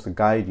parents are supposed to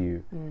guide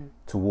you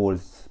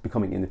towards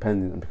becoming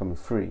independent and becoming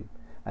free,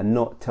 and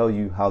not tell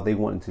you how they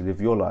want to live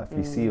your life.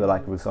 You see,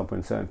 like, for example,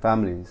 in certain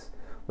families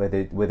where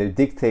they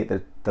dictate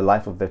the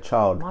life of their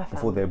child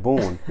before they're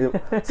born.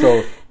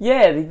 So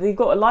yeah, they've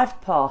got a life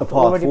path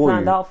already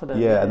planned out for them.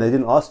 Yeah, and they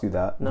didn't ask you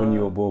that when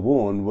you were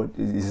born. What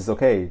is this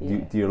okay?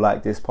 Do you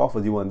like this path, or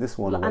do you want this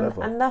one, or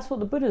whatever? And that's what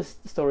the Buddha's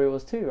story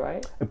was too,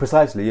 right?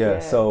 Precisely, yeah.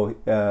 So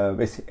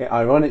it's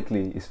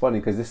ironically, it's funny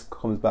because this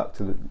comes back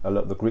to a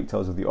lot of the Greek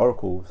tales of the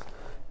oracles,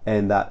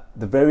 and that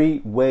the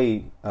very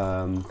way,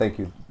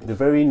 the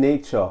very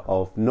nature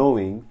of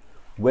knowing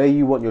where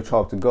you want your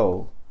child to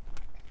go,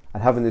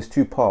 and having these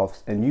two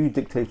paths, and you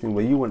dictating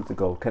where you want to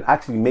go, can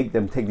actually make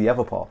them take the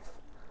other path.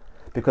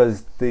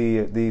 Because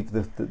the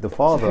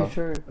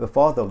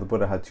father of the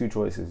Buddha had two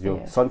choices.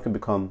 Your son can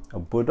become a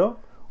Buddha,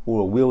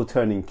 or a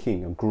wheel-turning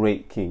king, a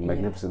great king,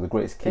 magnificent, the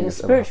greatest king. It's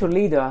a spiritual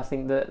leader, I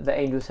think the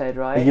angel said,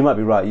 right? You might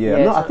be right,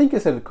 yeah. No, I think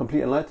it said a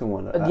complete enlightened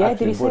one. Yeah,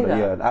 did he say that?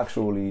 Yeah,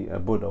 actually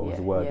Buddha was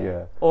the word,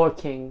 yeah. Or a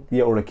king.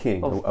 Yeah, or a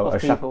king.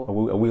 Of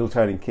people. A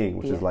wheel-turning king,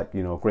 which is like,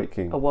 a great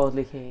king. A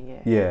worldly king,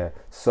 yeah. Yeah.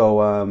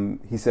 So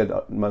he said,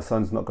 my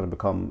son's not going to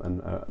become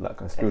like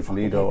a spiritual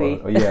leader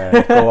or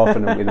go off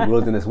in the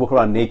wilderness, walk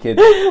around naked.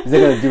 Is he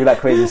going to do that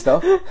crazy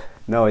stuff?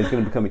 No, he's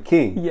going to become a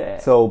king. Yeah.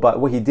 So, but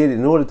what he did,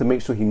 in order to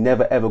make sure he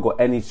never ever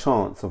got any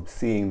chance of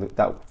seeing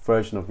that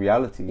version of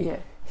reality,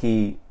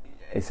 he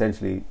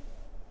essentially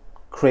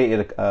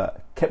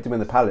kept him in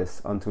the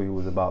palace until he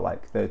was about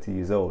like 30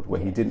 years old,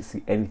 where he didn't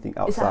see anything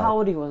outside. Is that how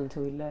old he was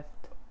until he left?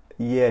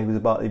 Yeah, he was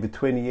about either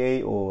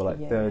 28 or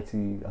like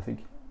 30, I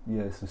think.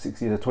 Yeah, so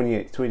 6 years,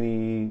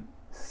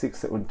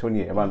 26,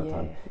 28, around that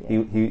time.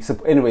 Yeah. So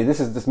anyway, this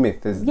is just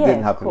myth. This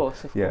didn't happen. Of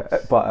course.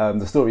 But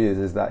the story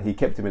is that he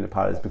kept him in the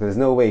palace because there's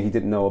no way he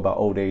didn't know about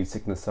old age,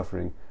 sickness,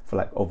 suffering for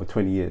like over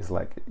 20 years.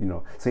 Like,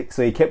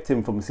 so he kept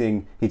him from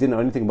seeing. He didn't know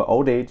anything about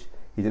old age.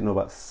 He didn't know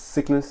about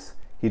sickness.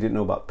 He didn't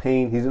know about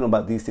pain. He didn't know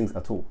about these things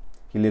at all.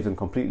 He lived in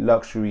complete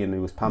luxury and he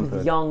was pampered.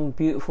 With young,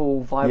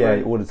 beautiful,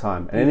 vibrant. Yeah, all the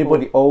time. And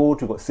anybody old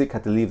who got sick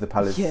had to leave the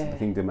palace, the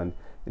kingdom, and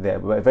there.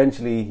 But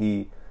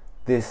eventually,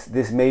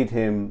 this made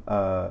him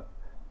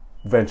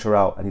venture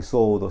out, and he saw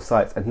all those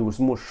sights, and he was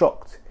more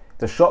shocked.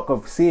 The shock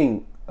of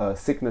seeing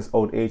sickness,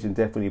 old age, and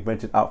death when he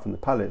ventured out from the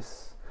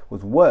palace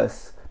was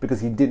worse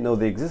because he didn't know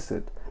they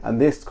existed. And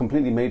this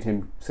completely made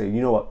him say,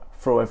 you know what,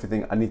 throw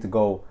everything. I need to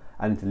go.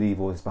 I need to leave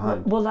all this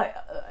behind. Well, like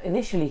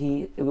initially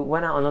he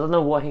went out, and I don't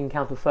know what he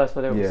encountered first,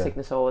 whether it was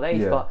sickness or old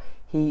age, but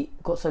he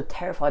got so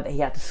terrified that he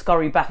had to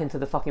scurry back into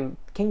the fucking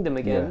kingdom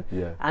again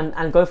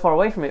and go far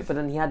away from it. But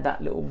then he had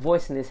that little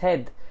voice in his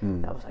head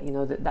that was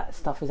like, that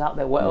stuff is out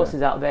there. What else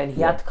is out there? And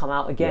he had to come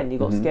out again. He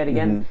got scared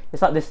again.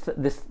 It's like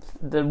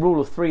the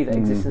rule of three that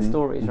exists in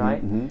stories,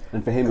 right?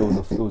 And for him, it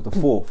was the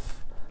fourth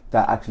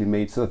that actually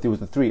made, so that there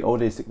was the three: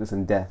 old age, sickness,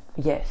 and death.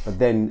 Yes. But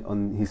then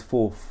on his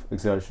fourth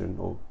exertion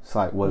or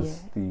sight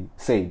was the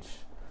sage.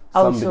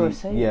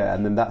 Sage. Yeah,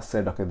 and then that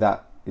said, okay,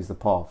 that is the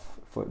path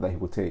that he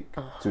will take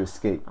to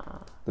escape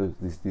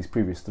these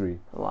previous three.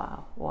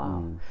 Wow.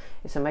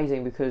 It's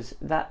amazing because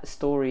that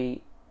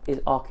story is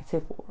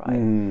archetypal,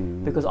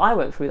 right? Because I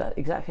went through that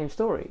exact same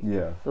story.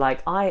 Yeah.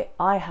 Like I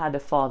had a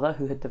father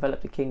who had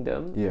developed a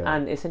kingdom,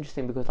 and it's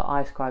interesting because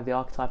I ascribe the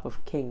archetype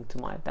of king to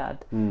my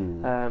dad,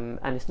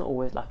 and it's not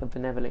always like a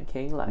benevolent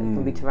king. Like it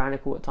can be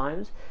tyrannical at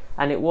times,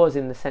 and it was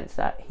in the sense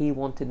that he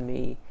wanted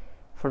me.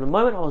 From the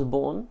moment I was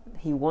born,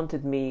 he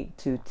wanted me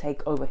to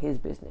take over his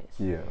business.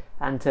 Yeah.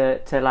 And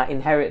to like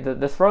inherit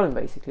the throne,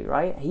 basically,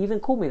 right? He even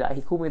called me that.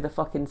 He called me the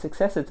fucking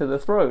successor to the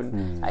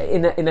throne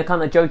in a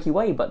kind of jokey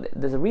way, but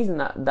there's a reason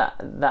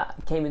that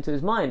came into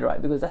his mind,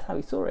 right? Because that's how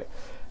he saw it.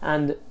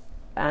 And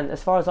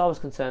as far as I was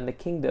concerned, the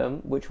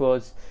kingdom, which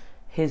was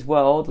his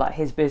world, like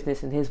his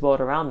business and his world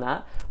around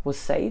that, was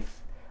safe.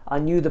 I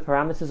knew the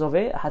parameters of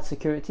it. I had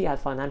security, I had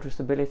financial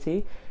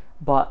stability.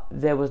 But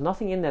there was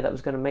nothing in there that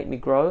was going to make me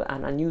grow,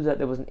 and I knew that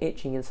there was an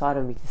itching inside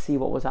of me to see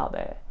what was out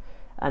there.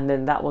 And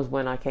then that was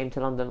when I came to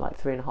London like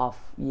 3.5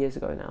 years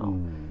ago now,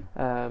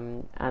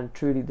 and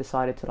truly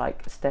decided to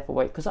like step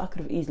away, because I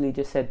could have easily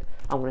just said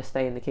I'm going to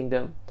stay in the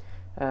kingdom,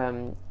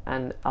 and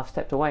I've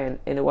stepped away, and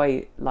in a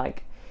way,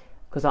 like,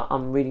 because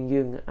I'm reading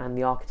Jung and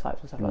the archetypes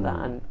and stuff like that,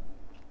 and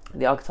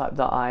the archetype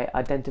that I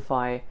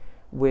identify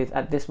with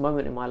at this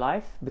moment in my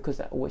life, because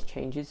that always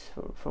changes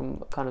from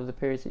kind of the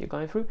periods that you're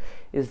going through,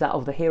 is that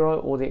of the hero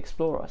or the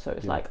explorer. So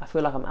it's like I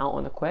feel like I'm out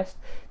on a quest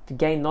to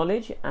gain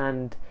knowledge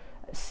and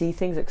see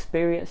things,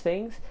 experience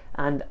things,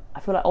 and I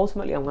feel like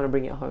ultimately I'm going to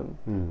bring it home.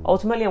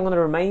 Ultimately I'm going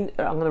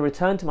to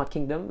return to my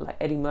kingdom like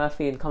Eddie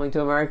Murphy in Coming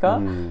to America,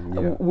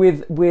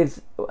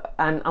 with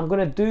and I'm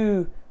going to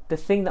do the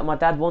thing that my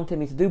dad wanted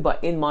me to do,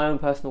 but in my own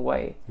personal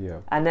way.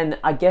 And then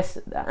I guess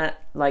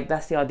like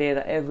that's the idea,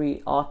 that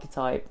every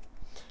archetype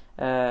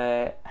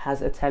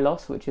has a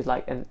telos, which is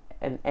like an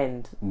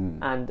end,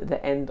 and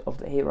the end of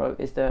the hero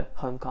is the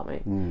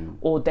homecoming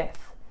or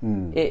death.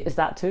 It is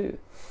that too,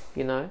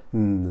 you know.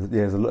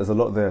 There's a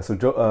lot there. So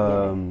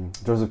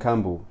Joseph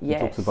Campbell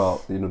talks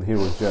about the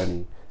hero's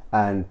journey,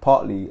 and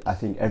partly I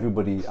think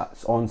everybody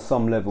on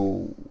some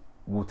level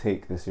will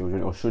take this hero's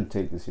journey, or should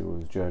take this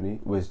hero's journey,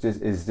 which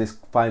is this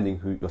finding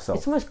yourself.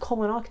 It's the most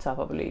common archetype,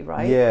 I believe,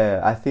 right?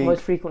 Yeah, I think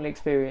most frequently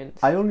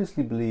experienced. I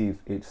honestly believe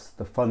it's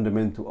the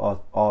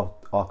fundamental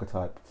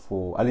archetype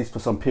for, at least for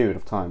some period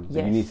of time.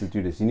 That you need to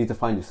do this. You need to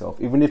find yourself,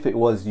 even if it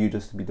was you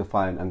just to be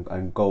defined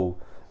and go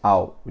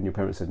out when your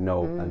parents said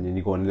no, and then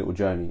you go on a little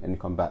journey and you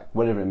come back,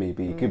 whatever it may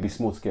be. It could be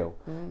small scale,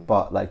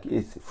 but like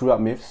it's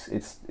throughout myths.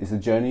 It's a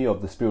journey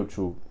of the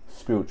spiritual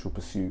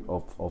pursuit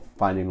of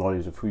finding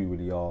knowledge of who you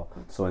really are.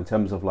 So in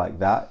terms of like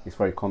that, it's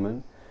very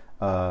common.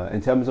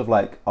 In terms of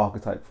like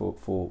archetype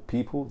for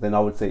people, then I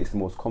would say it's the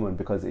most common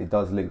because it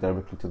does link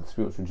directly to the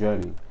spiritual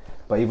journey.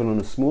 But even on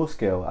a small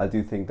scale, I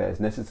do think that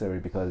it's necessary,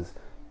 because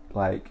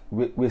like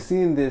we're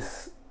seeing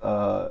this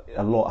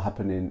a lot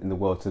happening in the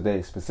world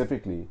today,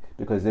 specifically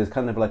because there's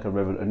kind of like a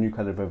new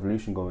kind of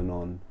revolution going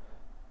on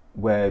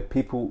where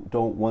people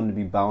don't want to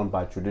be bound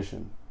by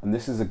tradition. And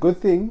this is a good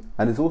thing,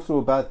 and it's also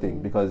a bad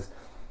thing, because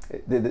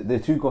the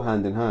two go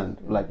hand in hand.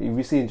 Like, if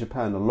you see in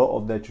Japan, a lot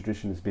of their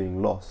tradition is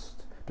being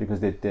lost because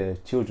their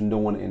children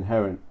don't want to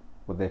inherit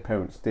what their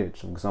parents did.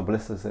 So, for example,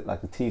 let's say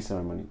like the tea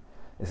ceremony.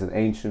 It's an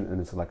ancient,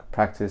 and it's like a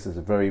practice. It's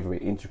a very, very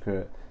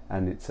intricate,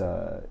 and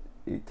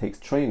it takes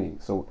training.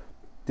 So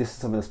this is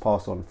something that's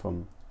passed on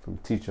from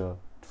teacher,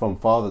 from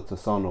father to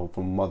son, or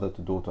from mother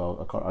to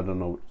daughter. I don't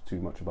know too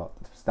much about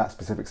that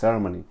specific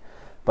ceremony,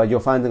 but you're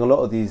finding a lot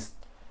of these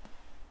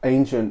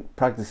ancient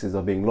practices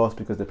are being lost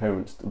because the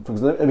parents.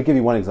 Let me give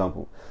you one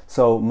example.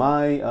 So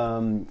my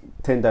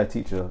Tendai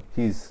teacher,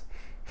 he's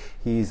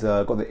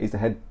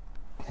the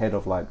head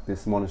of like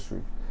this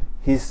monastery.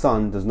 His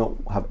son does not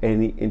have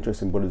any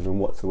interest in Buddhism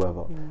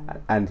whatsoever,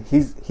 and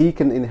he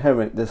can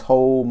inherit this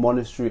whole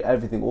monastery,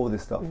 everything, all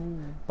this stuff,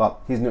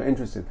 but he's not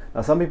interested.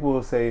 Now, some people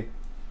will say,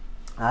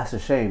 that's a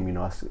shame, you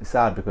know, it's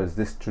sad because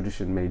this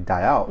tradition may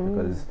die out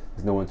because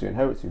there's no one to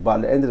inherit to. But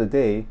at the end of the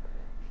day,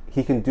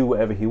 he can do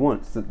whatever he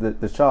wants.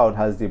 The child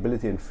has the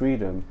ability and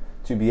freedom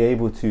to be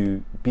able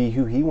to be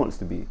who he wants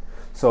to be.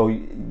 So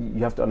you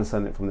have to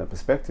understand it from that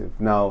perspective.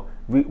 Now,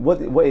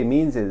 what it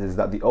means is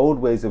that the old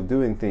ways of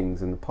doing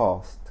things in the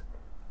past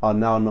are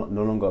now no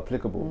longer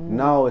applicable.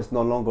 Now it's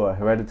no longer a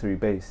hereditary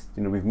based.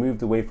 You know, we've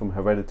moved away from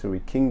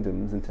hereditary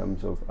kingdoms in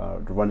terms of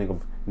the running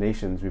of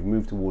nations. We've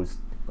moved towards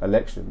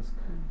elections,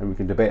 and we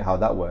can debate how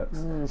that works.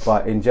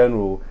 But in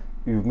general,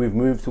 we've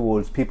moved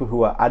towards people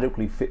who are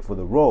adequately fit for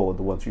the role,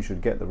 the ones who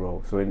should get the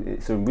role. So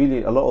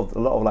really, a lot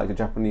of like the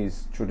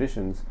Japanese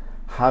traditions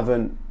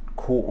haven't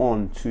caught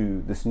on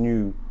to this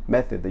new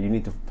method that you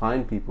need to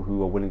find people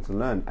who are willing to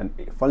learn. And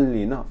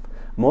funnily enough,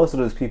 most of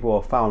those people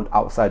are found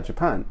outside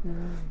Japan.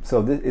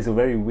 So this is a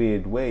very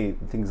weird way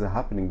things are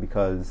happening,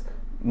 because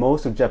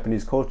most of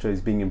Japanese culture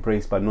is being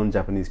embraced by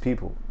non-Japanese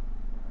people.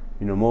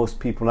 You know, most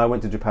people, when I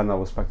went to Japan, I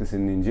was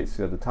practicing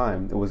ninjutsu at the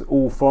time, it was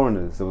all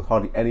foreigners. There was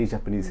hardly any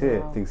Japanese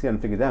here. Things here, and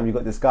I figured, damn, you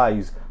got this guy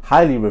who's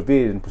highly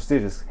revered and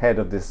prestigious head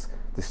of this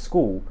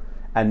school,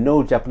 and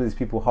no Japanese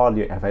people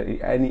hardly have had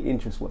any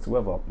interest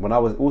whatsoever. When I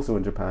was also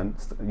in Japan,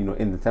 you know,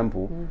 in the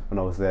temple, when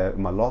I was there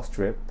in my last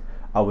trip,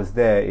 I was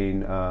there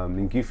in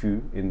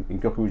Gifu, in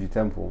Gyokuji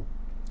Temple.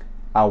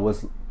 It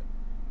was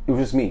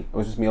just me. I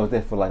was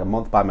there for like a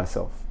month by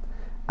myself,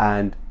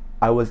 and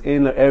I was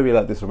in an area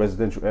like this, a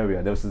residential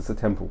area. There was a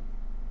temple,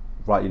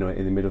 right, you know,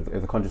 in the middle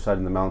of the countryside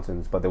in the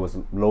mountains, but there was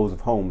loads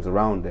of homes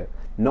around it.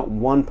 Not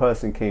one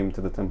person came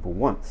to the temple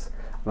once,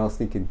 and I was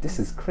thinking, this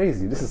is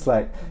crazy. This is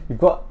like,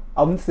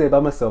 I'm there by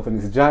myself in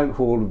this giant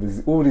hall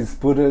with all these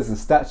Buddhas and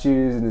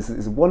statues, and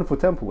it's a wonderful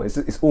temple.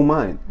 It's all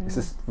mine. It's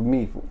just for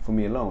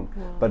me alone.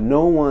 But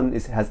no one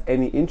has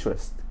any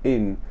interest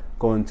in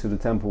going to the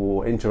temple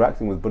or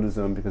interacting with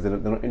Buddhism because they're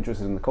not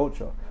interested in the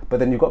culture. But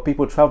then you've got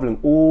people traveling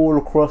all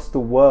across the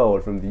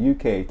world from the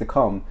UK to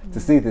come to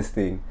see this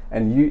thing,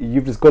 and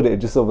you've just got it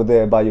just over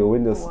there by your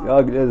windows.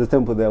 Oh, there's a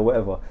temple there,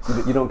 whatever.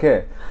 You don't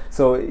care.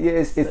 So yeah,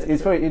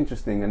 it's very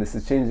interesting, and it's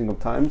a changing of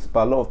times.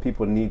 But a lot of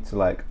people need to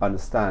like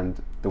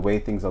understand the way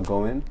things are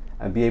going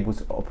and be able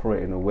to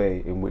operate in a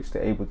way in which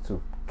they're able to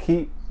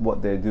keep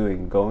what they're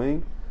doing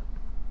going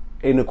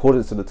in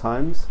accordance to the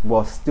times,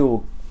 while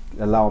still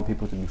allowing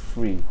people to be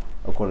free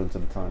according to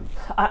the times.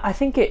 I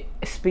think it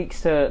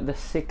speaks to the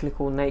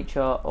cyclical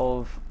nature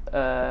of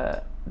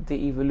the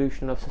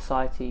evolution of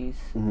societies.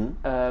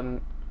 So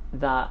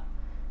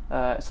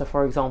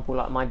for example,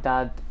 like my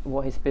dad,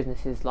 what his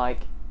business is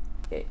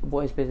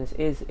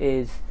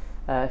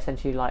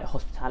essentially like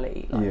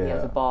hospitality. Like he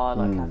has a bar,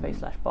 like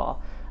cafe/bar,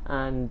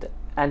 and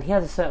he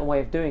has a certain way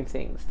of doing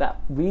things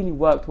that really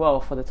worked well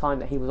for the time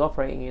that he was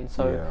operating in.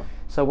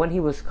 So when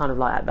he was kind of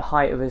like at the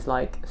height of his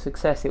like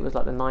success, it was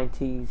like the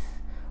 90s,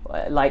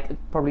 like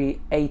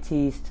probably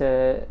 80s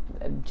to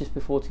just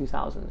before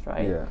 2000s,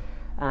 right?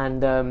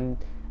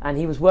 And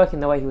he was working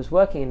the way he was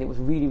working, and it was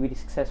really, really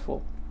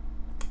successful.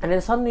 And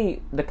then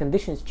suddenly the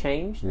conditions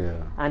changed,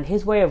 and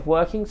his way of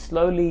working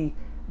slowly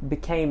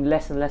became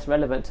less and less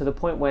relevant, to the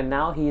point where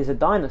now he is a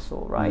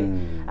dinosaur, right?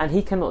 And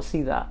he cannot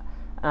see that.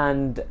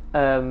 And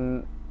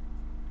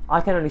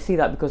I can only see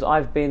that because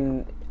I've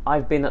been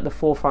at the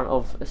forefront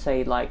of,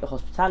 say, like the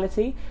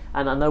hospitality,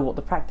 and I know what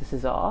the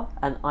practices are,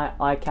 and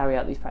I carry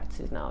out these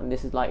practices now, and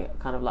this is like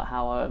kind of like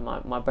how I earn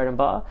my bread and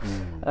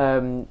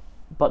butter.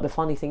 But the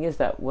funny thing is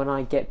that when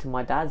I get to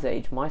my dad's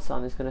age, my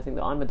son is going to think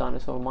that I'm a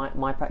dinosaur.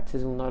 My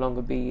practices will no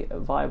longer be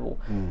viable.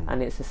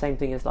 And it's the same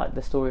thing as like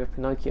the story of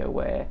Pinocchio,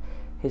 where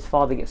his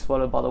father gets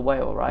swallowed by the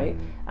whale, right?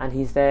 And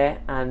he's there,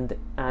 and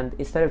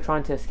instead of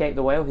trying to escape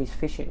the whale, he's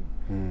fishing.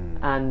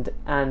 And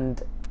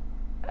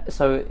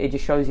so it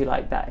just shows you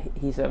like that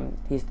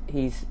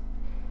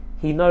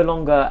he no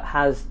longer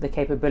has the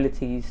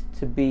capabilities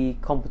to be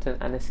competent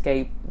and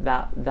escape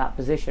that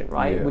position,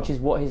 right? Which is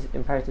what his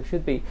imperative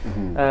should be.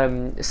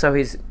 So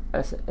his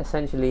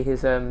essentially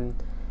his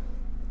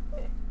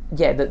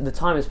the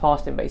time has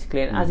passed him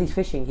basically, and as he's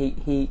fishing,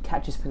 he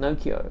catches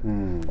Pinocchio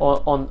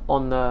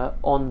on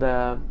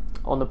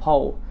the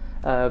pole,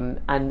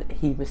 and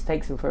he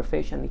mistakes him for a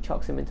fish, and he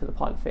chucks him into the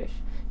pile of fish.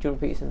 Jordan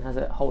Peterson has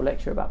a whole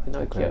lecture about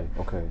Pinocchio.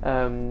 Okay.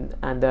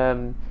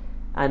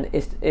 And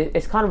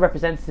it's kind of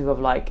representative of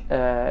like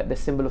the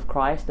symbol of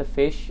Christ, the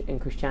fish in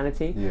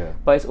Christianity. Yeah.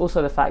 But it's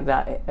also the fact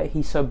that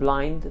he's so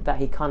blind that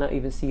he cannot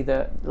even see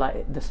the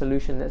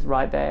solution that's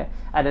right there.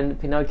 And then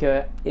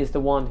Pinocchio is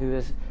the one who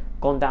has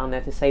gone down there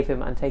to save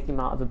him and take him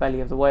out of the belly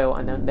of the whale,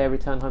 and then they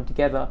return home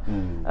together.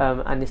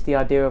 And it's the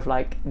idea of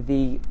like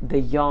the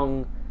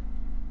young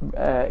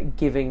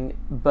giving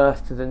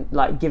birth to the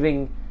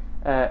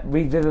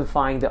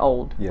revivifying the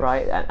old,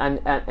 right?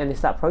 And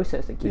it's that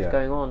process that keeps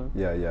going on.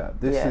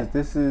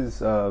 This is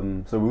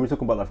so when we're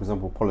talking about, like, for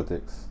example,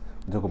 politics,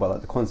 we talk about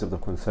like the concept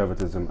of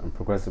conservatism and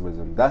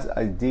progressivism. That's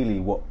ideally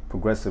what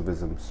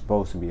progressivism is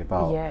supposed to be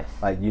about.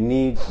 Like, you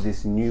need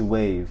this new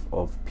wave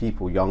of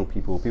people, young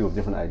people with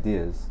different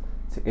ideas,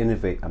 to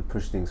innovate and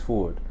push things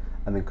forward.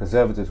 And then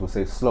conservatives will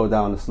say, slow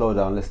down,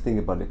 let's think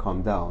about it,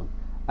 calm down.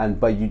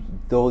 But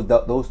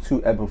those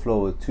two ebb and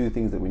flow are two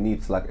things that we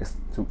need.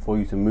 For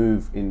you to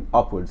move in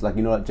upwards, like,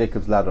 like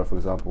Jacob's ladder, for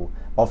example,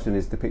 often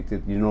is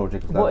depicted.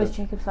 Jacob's ladder. What is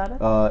Jacob's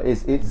ladder?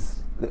 It's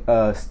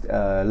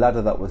a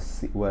ladder that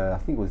was where I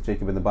think it was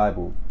Jacob in the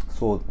Bible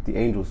saw the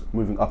angels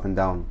moving up and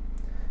down,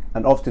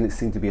 and often it's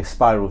seen to be a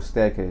spiral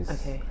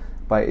staircase.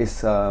 But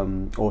it's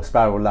or a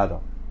spiral ladder.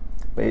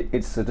 But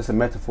it's just a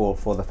metaphor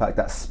for the fact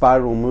that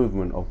spiral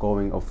movement of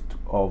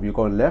you're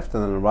going left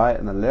and then right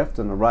and then left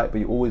and then right, but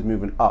you're always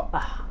moving up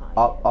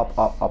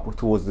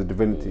towards the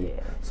divinity.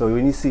 So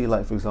when you see,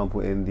 like, for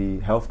example, in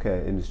the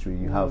healthcare industry,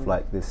 you have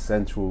like this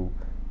central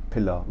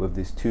pillar with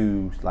these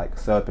two like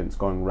serpents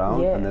going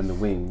round, and then the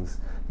wings,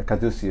 the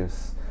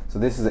caduceus. So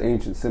this is an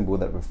ancient symbol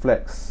that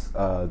reflects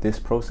this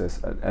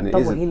process, and it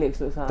is double helix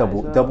looks like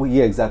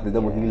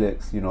double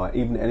helix.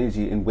 Even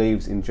energy in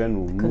waves in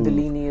general,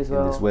 Kundalini as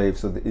well. In this wave,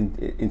 so the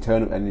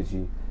internal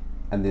energy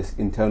and this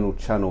internal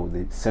channel,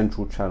 the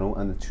central channel,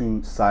 and the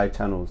two side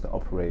channels that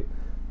operate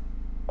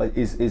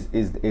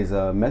is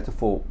a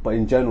metaphor, but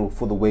in general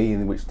for the way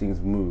in which things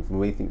move, the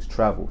way things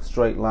travel.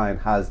 Straight line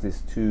has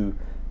these two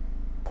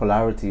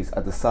polarities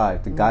at the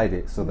side to guide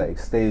it, so that it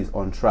stays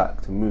on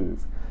track to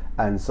move.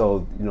 And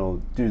so,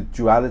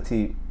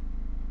 duality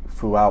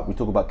throughout, we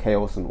talk about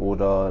chaos and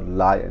order,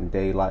 light and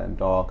day, light and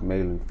dark,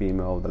 male and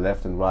female, the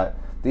left and right.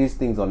 These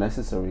things are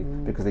necessary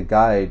because they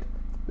guide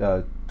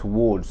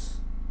towards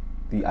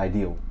the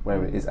ideal,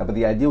 wherever it is. But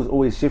the ideal is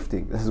always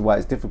shifting. This is why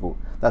it's difficult.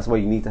 That's why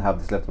you need to have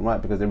this left and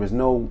right, because there is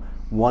no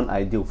one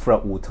ideal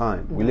throughout all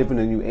time. We live in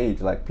a new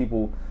age. Like,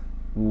 people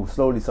will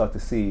slowly start to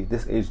see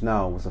this age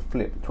now was a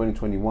flip.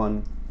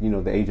 2021,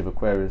 the age of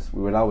Aquarius,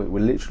 we're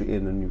literally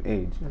in a new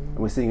age, and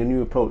we're seeing a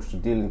new approach to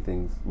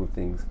dealing with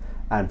things.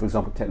 And for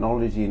example,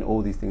 technology and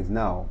all these things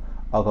now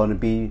are going to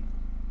be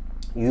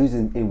used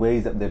in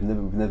ways that they've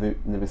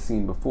never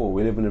seen before.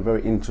 We live in a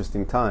very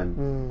interesting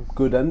time,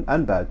 good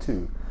and bad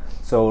too.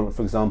 So,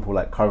 for example,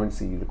 like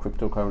currency, the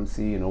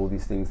cryptocurrency, and all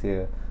these things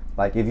here.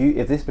 Like,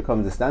 if this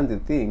becomes a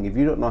standard thing, if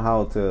you don't know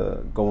how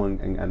to go on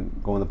and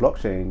go on the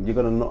blockchain, you're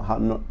gonna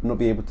not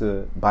be able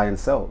to buy and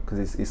sell,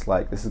 because it's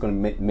like this is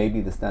gonna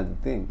maybe the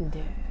standard thing.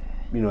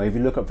 If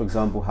you look at, for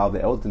example, how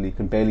the elderly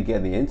can barely get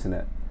on the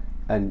internet,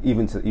 and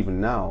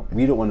even now,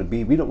 we don't want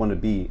to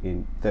be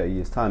in 30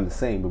 years time the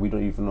same, but we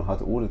don't even know how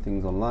to order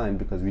things online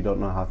because we don't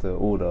know how to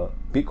order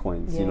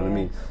bitcoins. You know what I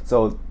mean?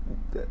 So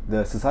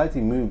the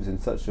society moves in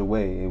such a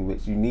way in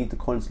which you need to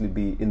constantly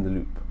be in the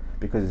loop,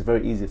 because it's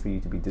very easy for you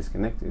to be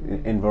disconnected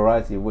in a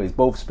variety of ways,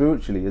 both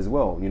spiritually as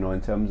well,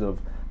 in terms of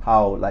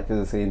how, like, as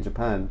I say, in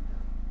Japan,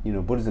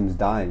 Buddhism is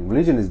dying,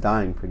 religion is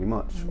dying pretty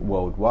much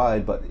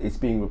worldwide, but it's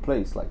being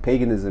replaced. Like,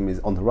 paganism is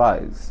on the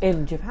rise.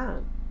 In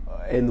Japan?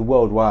 In the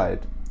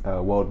worldwide,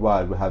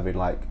 we're having,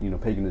 like,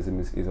 paganism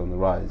is on the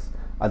rise.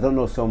 I don't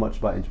know so much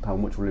about in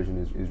Japan which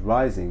religion is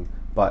rising,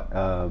 but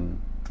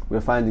we're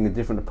finding a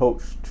different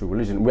approach to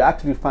religion. We're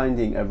actually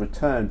finding a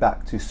return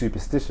back to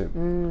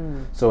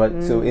superstition. So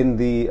in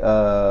the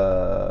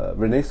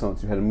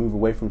Renaissance, you had a move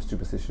away from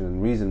superstition,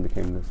 and reason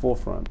became the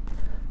forefront.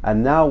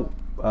 And now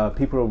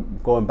people are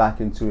going back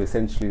into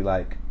essentially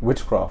like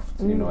witchcraft,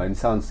 and it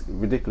sounds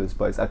ridiculous,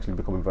 but it's actually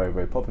becoming very,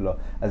 very popular.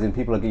 As in,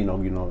 people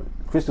are,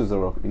 crystals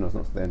are, it's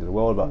not the end of the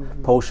world,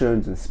 but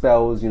potions and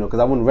spells, because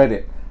I'm on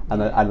Reddit.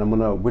 And I'm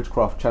on a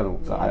witchcraft channel,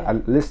 so I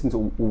listen to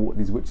what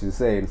these witches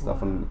say and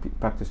stuff, and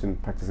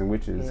practicing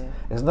witches.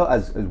 It's not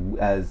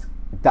as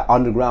that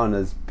underground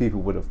as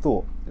people would have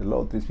thought. A lot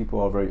of these people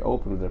are very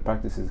open with their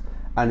practices,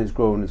 and it's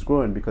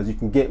growing because you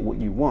can get what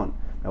you want.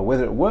 Now,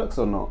 whether it works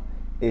or not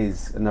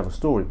is another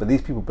story, but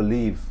these people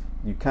believe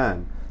you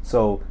can.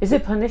 So, is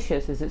it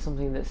pernicious? Is it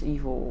something that's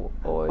evil,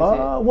 or is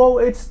well,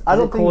 it's. I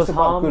don't think it's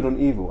about harm? good and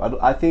evil.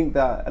 I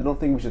don't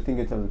think we should think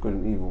in terms of good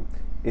and evil.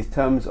 It's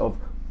terms of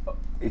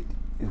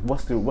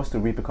what's the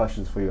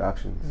repercussions for your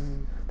actions.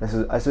 This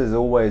is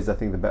always, I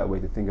think, the better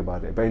way to think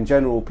about it. But in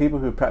general, people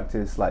who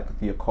practice like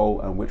the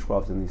occult and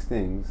witchcraft and these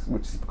things,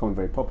 which is becoming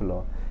very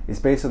popular, is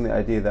based on the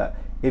idea that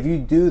if you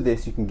do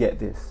this, you can get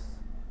this.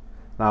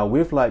 Now,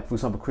 with, like, for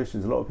example,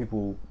 Christians, a lot of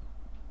people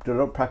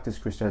don't practice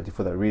Christianity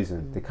for that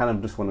reason. They kind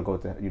of just want to go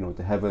to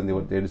to heaven.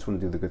 They just want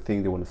to do the good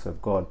thing. They want to serve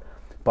God.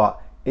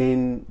 But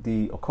in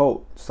the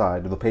occult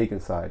side or the pagan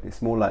side,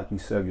 it's more like you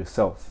serve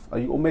yourself,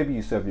 or maybe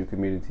you serve your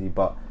community,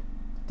 but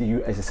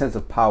it's a sense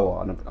of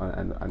power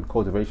and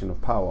cultivation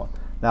of power.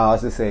 Now,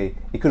 as I say,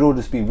 it could all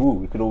just be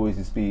woo. It could always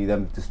just be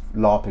them just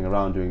larping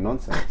around doing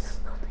nonsense.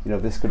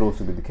 This could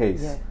also be the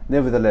case. Yeah.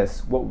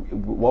 Nevertheless,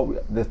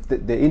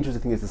 the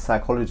interesting thing is the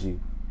psychology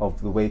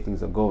of the way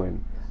things are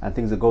going, and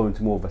things are going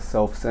to more of a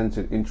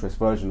self-centered interest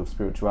version of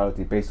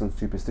spirituality based on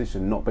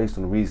superstition, not based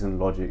on reason,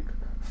 logic,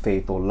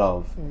 faith or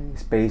love.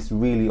 It's based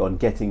really on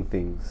getting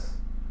things,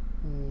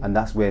 and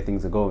that's where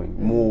things are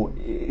going. More,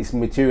 it's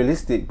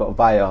materialistic, but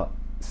via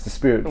the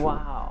spiritual.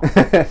 Wow.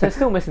 So it's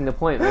still missing the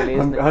point, really,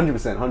 isn't it?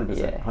 100%,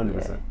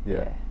 100%.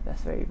 Yeah,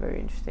 that's very, very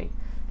interesting.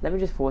 Let me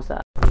just pause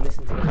that and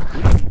listen to it.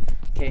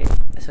 Okay,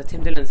 so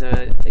Tim Dillon's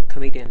a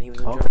comedian. He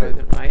was on Joe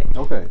Rogan, right?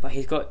 Okay. But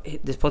he's got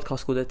this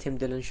podcast called The Tim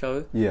Dillon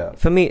Show. Yeah.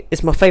 For me,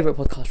 it's my favourite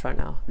podcast right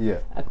now. Yeah.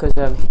 Because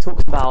he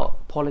talks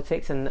about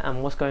politics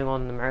and what's going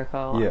on in America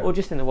or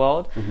just in the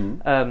world.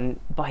 Mm-hmm.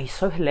 But he's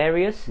so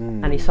hilarious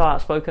and he's so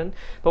outspoken.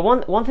 But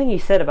one thing he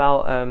said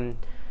about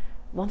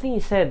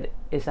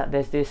is that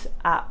there's this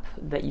app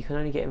that you can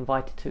only get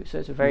invited to. So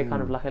it's a very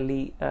kind of like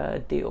elite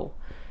deal.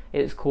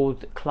 It's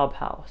called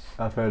Clubhouse.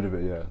 I've heard of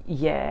it, yeah.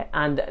 Yeah,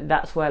 and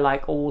that's where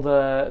like all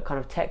the kind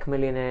of tech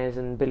millionaires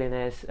and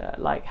billionaires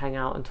like hang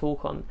out and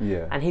talk on.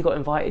 Yeah. And he got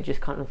invited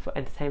just kind of for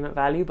entertainment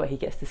value, but he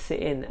gets to sit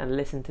in and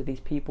listen to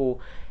these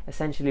people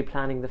essentially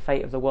planning the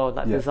fate of the world,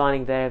 like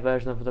designing their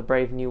version of the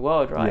Brave New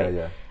World, right?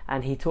 Yeah.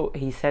 And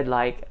he said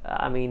like,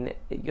 I mean,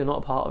 you're not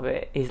a part of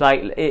it. He's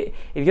like, if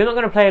you're not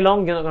going to play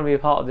along, you're not going to be a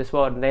part of this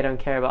world, and they don't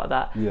care about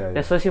that.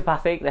 They're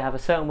sociopathic. They have a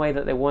certain way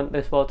that they want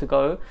this world to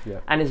go,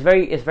 and it's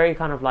very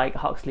kind of like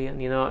Huxleyan.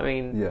 You know what I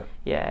mean?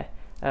 Yeah.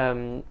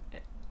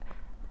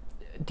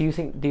 Do you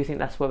think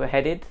that's where we're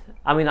headed?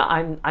 I mean,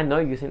 I know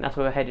you think that's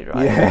where we're headed,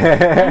 right?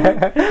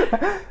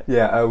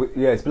 Yeah.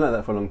 It's been like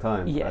that for a long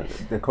time.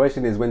 Yes. The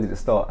question is, when did it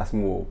start? That's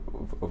more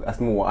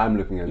what I'm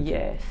looking at.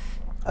 Yes.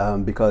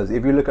 Because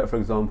if you look at, for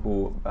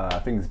example, I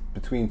think it's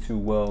Between Two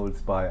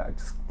Worlds by, I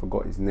just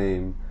forgot his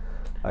name.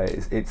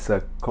 It's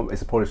a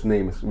Polish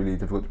name. It's really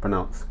difficult to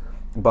pronounce.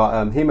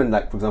 But him and,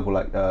 like, for example,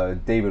 like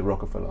David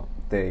Rockefeller,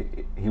 they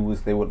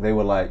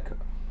were like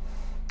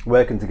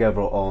working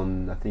together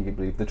on, I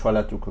believe the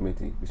Trilateral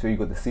Committee. So you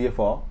got the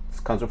CFR, it's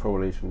Council of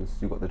Foreign Relations.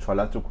 You got the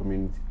Trilateral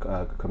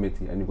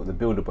Committee, and you got the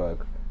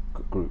Bilderberg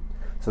group.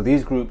 So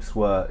these groups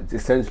were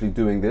essentially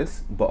doing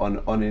this, but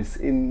on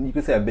you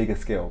could say a bigger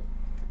scale.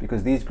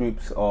 Because these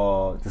groups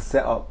are just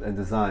set up and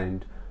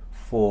designed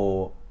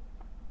for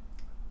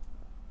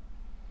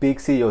big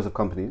CEOs of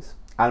companies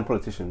and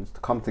politicians to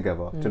come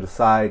together to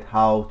decide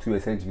how to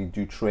essentially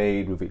do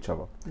trade with each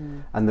other.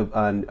 And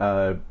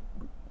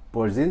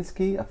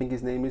Brzezinski, I think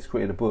his name is,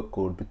 created a book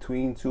called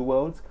Between Two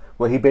Worlds,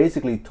 where he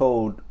basically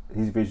told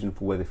his vision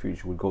for where the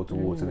future would go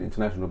towards an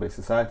international based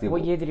society.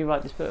 What year did he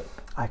write this book?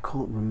 I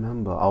can't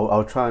remember.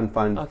 I'll try and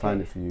find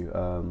it for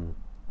you.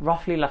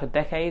 Roughly like a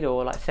decade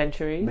or like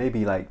century?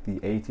 Maybe like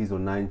the 80s or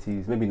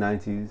 90s, maybe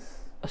 90s.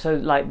 So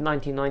like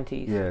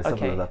 1990s? Yeah,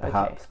 something like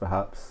that,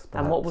 perhaps.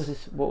 And what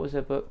was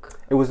the book?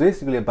 It was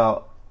basically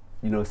about,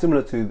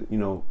 similar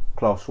to,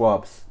 Klaus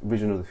Schwab's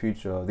vision of the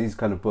future. These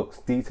kind of books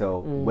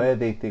detail where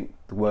they think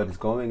the world is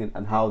going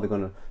and how they're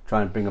going to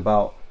try and bring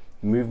about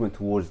movement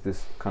towards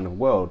this kind of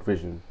world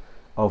vision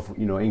of,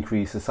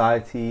 increased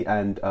society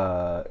and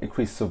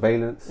increased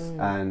surveillance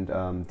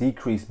and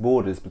decreased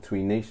borders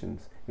between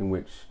nations, in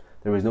which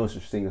there is no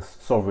such thing as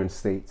sovereign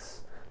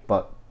states,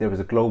 but there is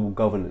a global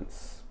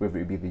governance, whether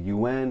it be the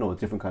UN or a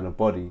different kind of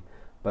body.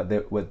 But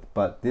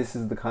this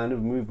is the kind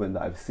of movement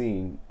that I've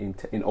seen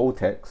in old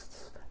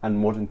texts and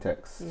modern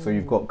texts. So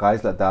you've got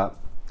guys like that.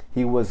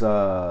 He was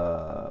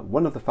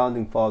one of the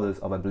founding fathers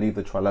of, I believe,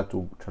 the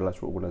Trilateral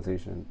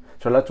Organization.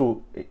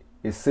 Trilateral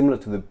is similar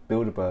to the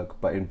Bilderberg,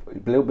 but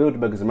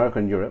Bilderberg is America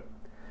and Europe,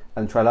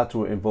 and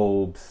Trilateral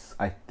involves,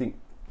 I think,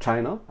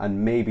 China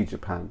and maybe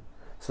Japan.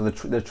 So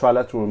the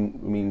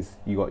Trilateral means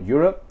you got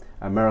Europe,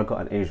 America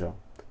and Asia.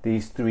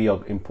 These three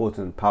are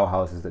important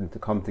powerhouses that need to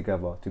come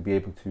together to be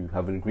able to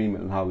have an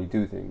agreement on how we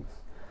do things.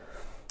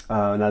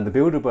 Now the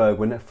Bilderberg,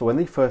 when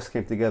they first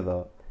came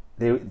together,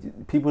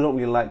 people don't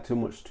really like too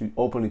much to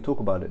openly talk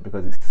about it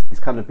because it's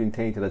kind of been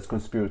tainted as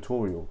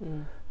conspiratorial.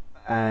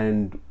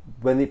 And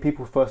when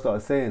people first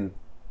started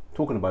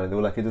talking about it, they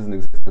were like, it doesn't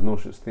exist, there's no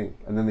such thing.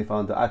 And then they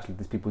found that actually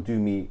these people do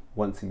meet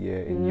once a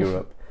year in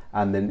Europe,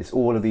 and then it's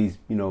all of these,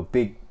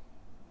 big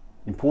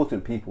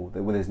important people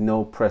where there's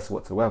no press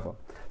whatsoever.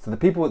 So the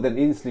people then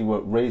instantly were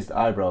raised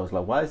eyebrows,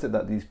 like, why is it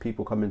that these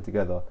people come in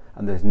together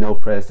and there's no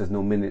press, there's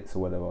no minutes or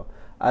whatever?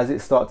 As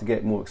it started to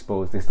get more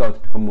exposed, they started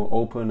to become more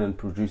open and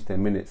produce their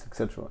minutes,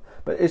 etc.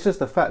 But it's just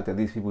the fact that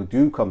these people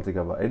do come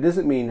together. It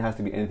doesn't mean it has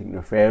to be anything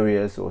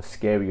nefarious or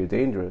scary or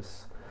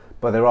dangerous,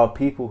 but there are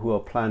people who are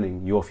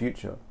planning your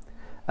future.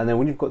 And then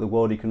when you've got the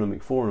World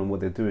Economic Forum, what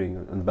they're doing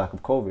on the back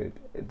of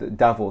COVID,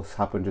 Davos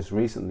happened just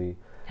recently,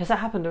 Has that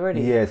happened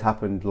already? Yeah, it's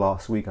happened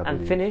last week, I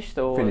believe. And finished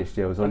or? Finished,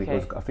 yeah. It was only, I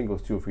think it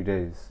was 2 or 3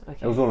 days.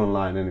 Okay. It was all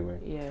online anyway.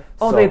 Yeah.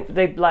 Oh, so,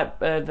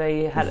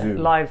 they had Zoom.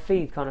 A live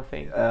feed kind of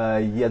thing? Yeah,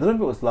 I don't know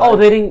if it was live. Oh,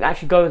 they didn't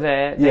actually go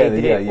there. They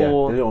did it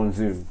or... They did it on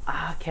Zoom.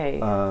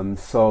 Okay.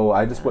 So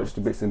I just watched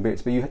the bits and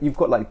bits. But you've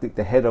got like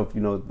the head of,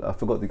 I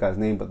forgot the guy's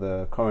name, but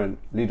the current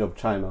leader of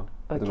China.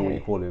 I don't know what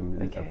you call him.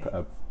 Okay.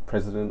 A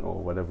president or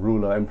whatever,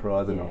 ruler, emperor,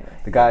 I don't know.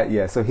 The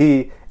guy, so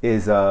he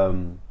is,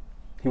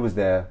 he was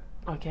there.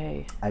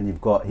 Okay. And you've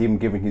got him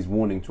giving his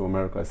warning to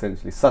America,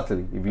 essentially,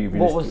 subtly.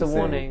 What was the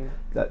warning?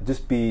 That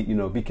just be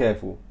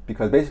careful.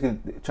 Because basically,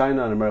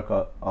 China and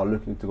America are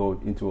looking to go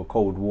into a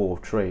cold war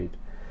of trade.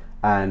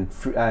 And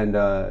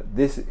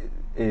this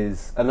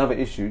is another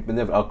issue, but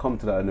I'll come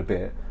to that in a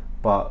bit.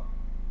 But,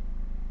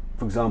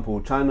 for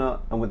example, China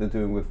and what they're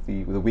doing with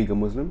the Uyghur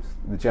Muslims,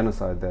 the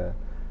genocide there,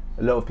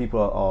 a lot of people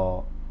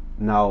are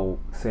now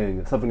saying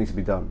that something needs to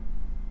be done.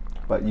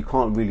 But you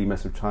can't really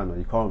mess with China.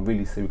 You can't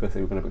really say we're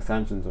going to put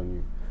sanctions on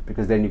you,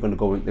 because then you're going to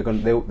go.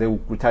 They'll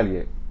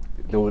retaliate.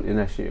 They will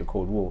initiate a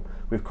cold war.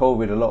 With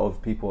COVID, a lot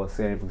of people are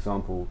saying, for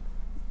example,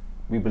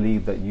 we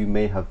believe that you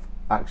may have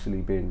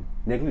actually been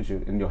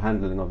negligent in your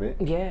handling of it.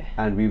 Yeah.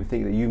 And we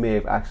think that you may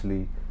have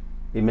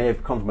it may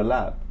have come from a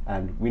lab,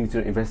 and we need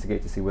to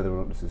investigate to see whether or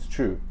not this is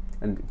true.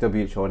 And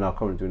WHO are now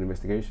currently doing an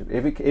investigation.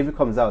 If it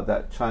comes out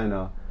that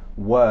China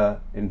were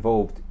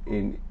involved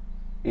in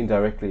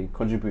indirectly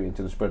contributing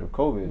to the spread of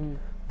COVID,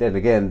 then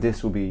again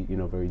this will be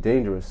very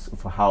dangerous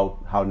for how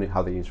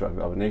they interact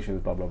with other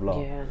nations, blah blah blah.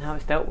 Yeah, and how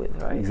it's dealt with,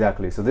 right?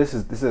 Exactly. So this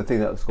is the thing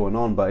that's going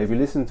on. But if you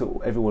listen to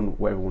what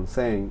everyone's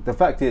saying, the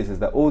fact is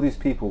that all these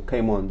people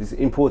came on. These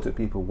imported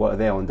people were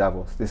there on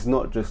Davos. This is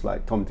not just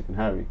like Tom, Dick, and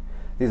Harry.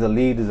 These are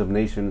leaders of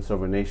nations,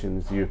 sovereign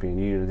nations, the European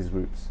Union, these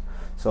groups.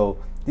 So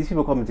these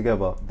people coming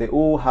together, they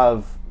all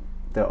have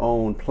their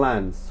own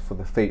plans for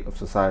the fate of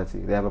society.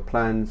 They have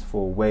plans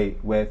for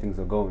where things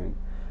are going.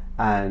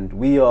 And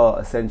we are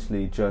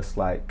essentially just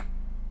like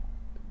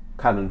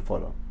cannon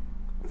fodder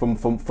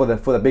for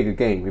the bigger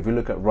game. If you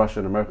look at Russia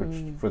and America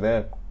for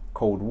their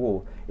Cold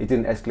War, it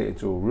didn't escalate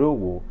into a real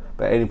war,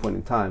 but at any point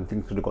in time,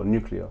 things could have got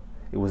nuclear.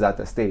 It was at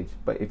that stage.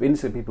 But if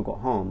innocent people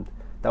got harmed,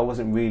 that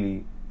wasn't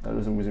really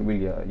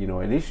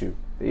an issue.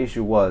 The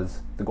issue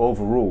was the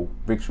overall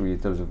victory in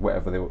terms of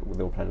whatever they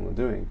were planning on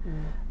doing.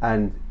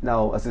 And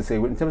now, as I say,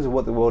 in terms of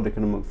what the World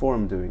Economic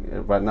Forum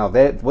doing right now,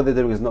 what they're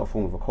doing is not a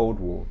form of a Cold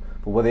War,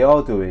 but what they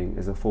are doing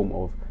is a form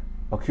of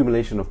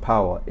accumulation of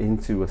power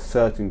into a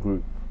certain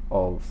group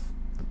of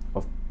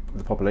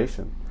the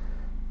population.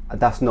 And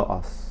that's not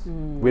us.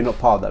 We're not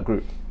part of that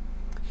group.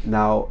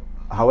 Now,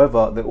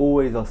 however, they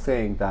always are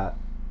saying that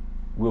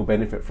we'll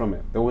benefit from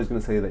it. They're always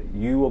going to say that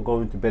you are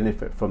going to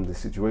benefit from this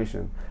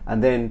situation.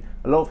 And then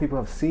a lot of people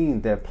have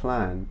seen their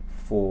plan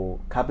for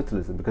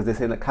capitalism, because they're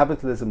saying that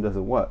capitalism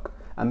doesn't work.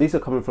 And these are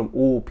coming from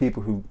all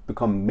people who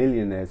become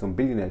millionaires and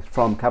billionaires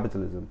from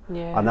capitalism,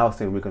 are now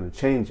saying we're going to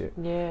change it.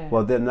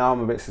 Well, then now I'm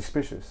a bit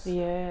suspicious.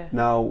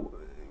 Now,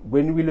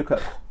 when we look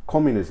at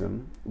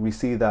communism, we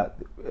see that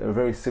a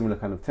very similar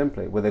kind of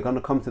template, where they're going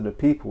to come to the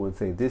people and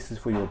say, this is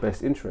for your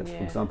best interest.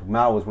 For example,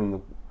 Mao was one of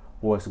the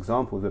worst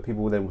examples, where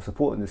people then were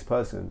supporting this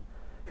person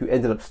who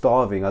ended up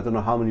starving. I don't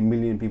know how many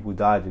million people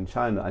died in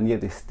China, and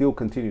yet they still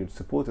continued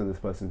supporting this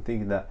person,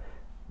 thinking that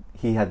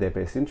he had their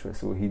best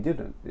interest. Well, he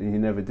didn't. He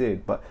never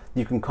did. But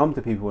you can come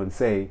to people and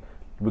say,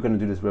 we're going to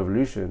do this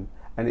revolution,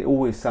 and it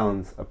always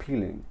sounds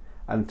appealing.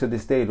 And to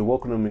this day, the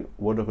World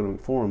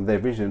Economic Forum, their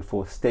vision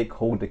for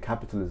stakeholder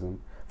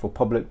capitalism, for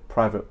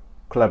public-private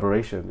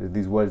collaboration,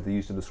 these words they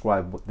use to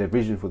describe their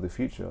vision for the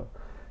future.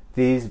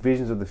 These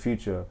visions of the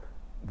future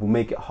will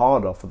make it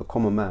harder for the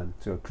common man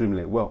to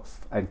accumulate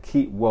wealth and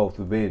keep wealth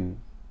within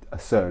a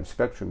certain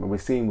spectrum. And we're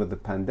seeing with the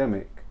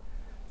pandemic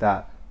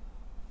that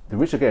the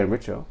rich are getting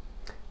richer,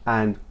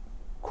 and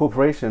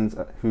corporations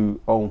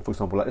who own, for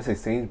example, like let's say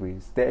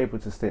Sainsbury's, they're able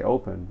to stay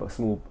open, but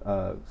small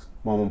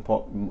mom and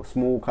pop,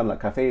 small kind of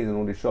like cafes and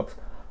all these shops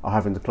are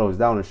having to close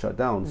down and shut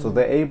down. So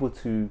they're able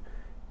to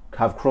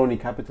have crony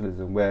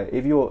capitalism, where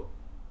if you're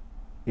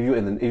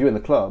in the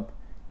club,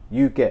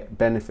 you get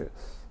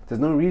benefits. There's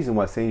no reason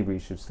why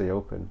Sainsbury's should stay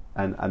open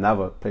and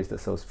another place that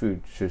sells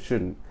food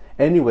shouldn't.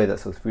 Anywhere that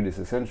sells food is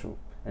essential,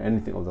 and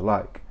anything of the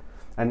like.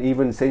 And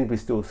even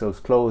Sainsbury's still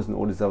sells clothes and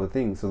all these other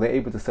things, so they're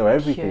able to sell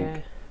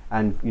everything.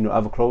 And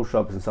other clothes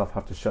shops and stuff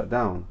have to shut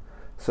down.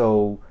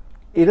 So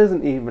it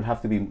doesn't even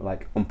have to be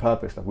like on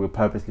purpose, like we're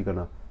purposely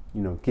gonna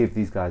give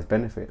these guys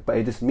benefit. But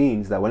it just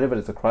means that whenever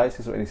there's a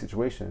crisis or any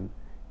situation,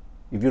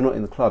 if you're not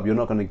in the club, you're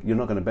not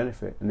gonna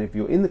benefit. And if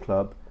you're in the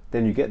club,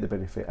 then you get the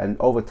benefit. And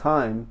over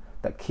time,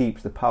 that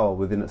keeps the power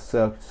within a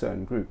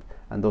certain group,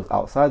 and those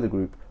outside the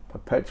group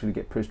perpetually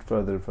get pushed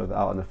further and further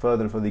out. And the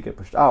further you get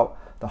pushed out,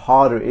 the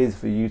harder it is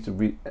for you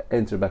to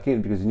enter back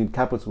in, because you need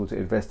capital to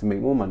invest to make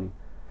more money.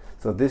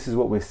 So this is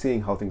what we're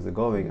seeing, how things are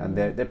going, and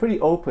they're pretty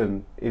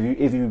open.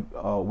 If you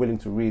are willing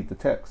to read the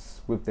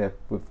texts with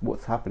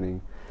what's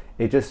happening,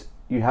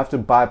 you have to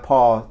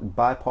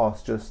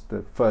bypass just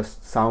the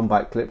first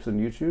soundbite clips on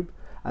YouTube,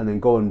 and then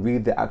go and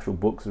read the actual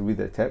books and read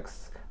their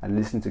texts, and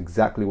listen to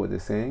exactly what they're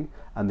saying,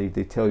 and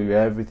they tell you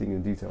everything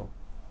in detail.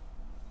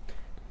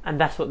 And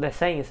that's what they're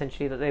saying,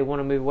 essentially, that they want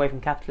to move away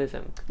from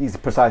capitalism.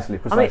 Precisely.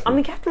 I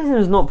mean, capitalism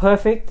is not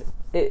perfect.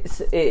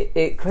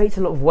 It creates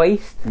a lot of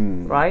waste,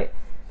 right?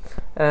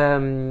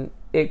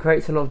 It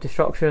creates a lot of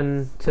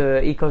destruction to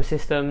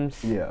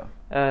ecosystems. Yeah.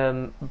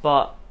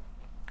 But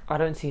I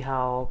don't see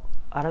how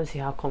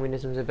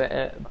communism is a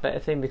better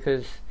thing,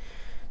 because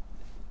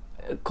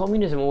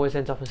communism always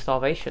ends up in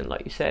starvation,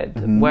 like you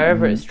said,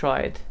 wherever it's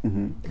tried.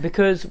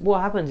 Because what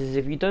happens is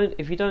if you don't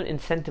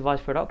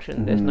incentivize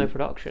production, there's no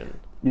production.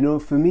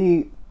 For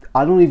me,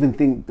 I don't even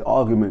think the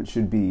argument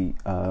should be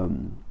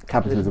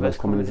capitalism versus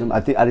communism. I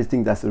just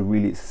think that's a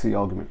really silly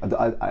argument.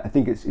 I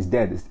think it's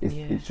dead.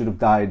 It should have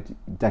died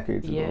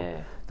decades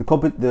ago.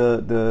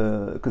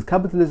 Because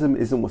capitalism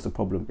isn't what's the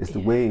problem. It's the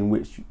way in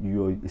which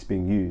it's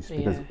being used.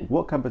 Because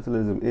what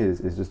capitalism is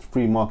just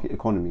free market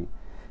economy.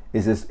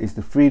 It's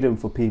the freedom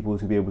for people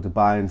to be able to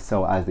buy and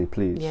sell as they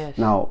please. Yes.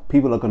 Now,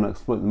 people are going to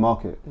exploit the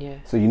market.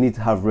 So you need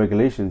to have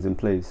regulations in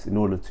place in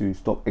order to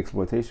stop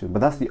exploitation. But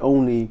that's the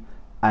only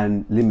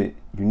limit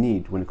you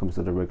need when it comes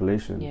to the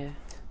regulation.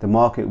 The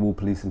market will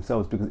police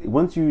themselves, because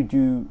once you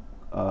do,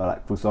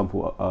 like for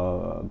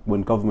example,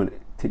 when government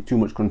take too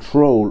much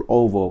control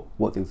over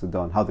what things are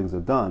done, how things are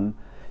done,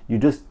 you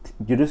just,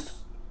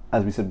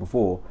 as we said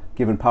before,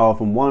 giving power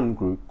from one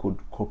group called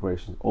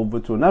corporations over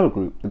to another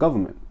group, the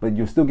government. But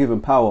you're still giving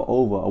power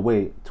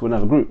away to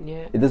another group.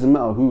 It doesn't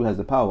matter who has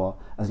the power,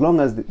 as long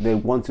as they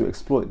want to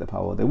exploit the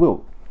power, they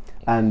will.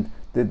 And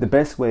the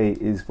best way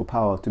is for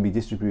power to be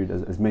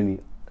distributed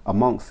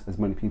amongst as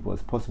many people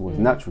as possible,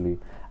 naturally.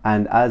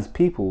 And as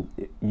people,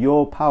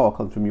 your power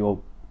comes from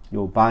your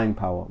buying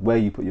power, where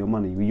you put your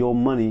money. Your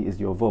money is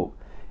your vote.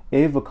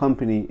 If a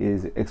company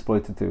is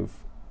exploitative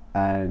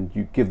and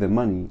you give them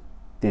money,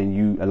 then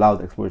you allow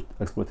the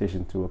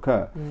exploitation to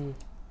occur.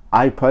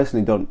 I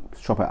personally don't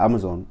shop at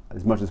Amazon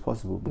as much as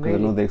possible, because I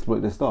know they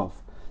exploit their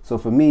staff. So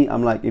for me,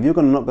 I'm like, if you're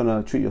not going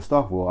to treat your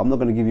staff well, I'm not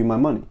going to give you my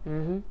money.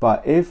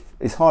 But if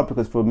it's hard,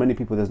 because for many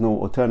people there's no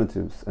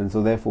alternatives, and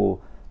so therefore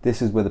this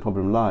is where the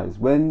problem lies.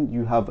 When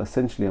you have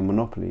essentially a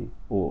monopoly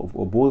or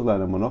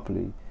borderline a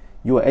monopoly,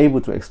 you are able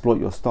to exploit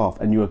your staff,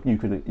 and you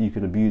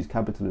can abuse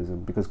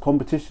capitalism, because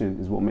competition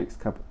is what makes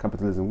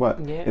capitalism work.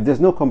 If there's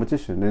no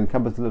competition, then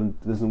capitalism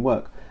doesn't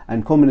work.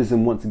 And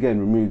communism once again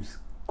removes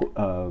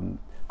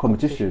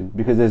competition,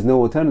 because there's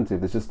no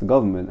alternative. It's just the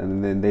government,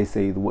 and then they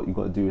say what you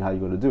got to do and how you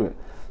got to do it.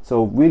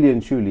 So really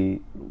and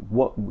truly,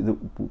 what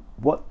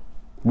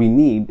we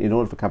need in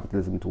order for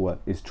capitalism to work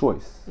is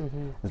choice.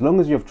 As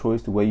long as you have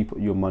choice to where you put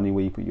your money,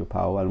 where you put your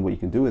power, and what you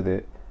can do with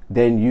it,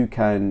 then you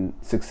can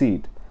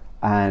succeed.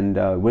 And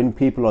when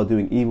people are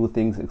doing evil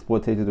things,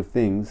 exploitative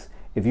things,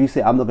 if you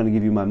say, I'm not going to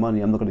give you my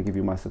money, I'm not going to give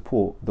you my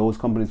support, those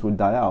companies will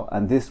die out,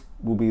 and this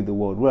will be the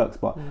world works.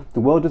 But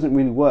the world doesn't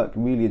really work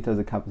in terms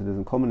of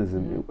capitalism,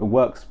 communism. It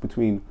works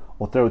between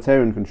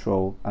authoritarian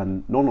control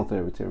and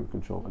non-authoritarian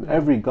control. And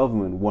every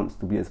government wants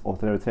to be as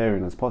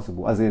authoritarian as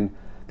possible, as in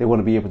they want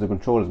to be able to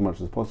control as much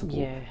as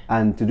possible.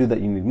 And to do that,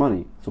 you need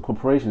money. So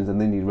corporations,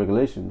 and they need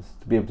regulations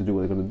to be able to do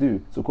what they're going to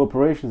do. So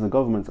corporations and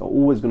governments are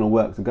always going to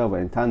work together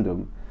in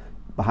tandem,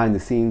 behind the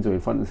scenes or in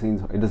front of the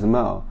scenes, it doesn't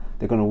matter.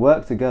 They're going to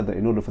work together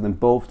in order for them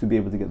both to be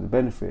able to get the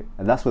benefit.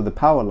 And that's where the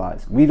power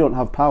lies. We don't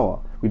have power.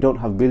 We don't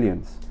have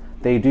billions.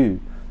 They do.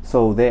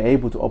 So they're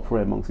able to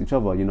operate amongst each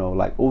other.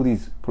 Like all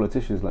these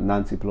politicians, like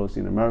Nancy Pelosi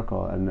in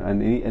America,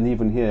 and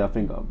even here, I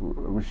think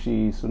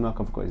Rishi Sunak,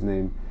 I forgot his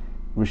name,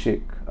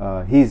 Rishik.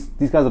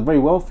 These guys are very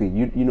wealthy.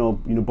 You know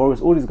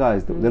Boris. All these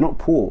guys, they're not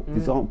poor.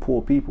 These aren't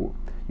poor people.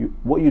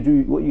 What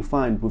you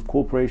find with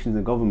corporations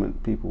and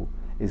government people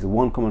is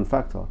one common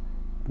factor: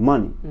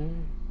 money.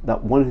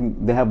 That one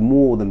thing, they have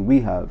more than we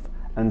have,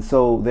 and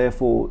so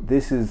therefore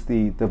this is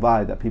the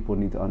divide that people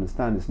need to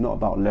understand. It's not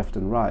about left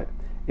and right.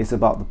 It's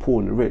about the poor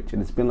and the rich,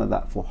 and it's been like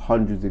that for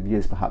hundreds of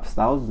years, perhaps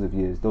thousands of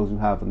years, those who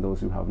have and those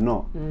who have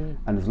not.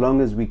 And as long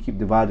as we keep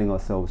dividing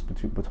ourselves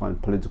between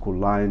political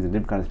lines and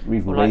different kinds of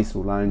even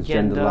racial lines,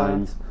 gender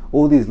lines,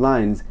 all these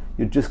lines,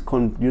 you're just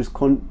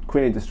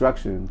creating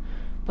distraction.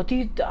 But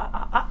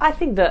I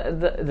think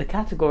that the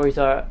categories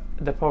are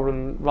the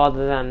problem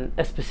rather than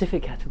a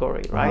specific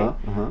category, right?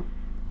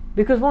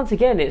 Because once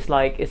again, it's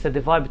like it's a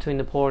divide between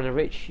the poor and the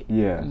rich.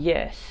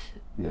 Yes.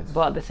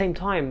 But at the same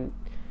time,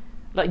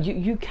 like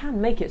you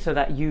can make it so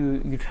that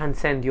you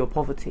transcend your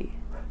poverty.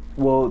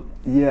 Well,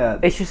 yeah.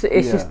 It's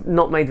just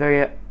not made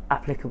very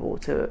applicable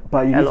to.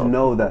 But you need to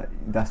know that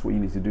that's what you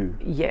need to do.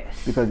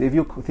 Yes. Because if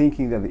you're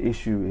thinking that the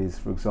issue is,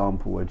 for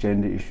example, a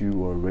gender issue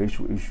or a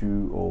racial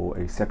issue or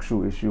a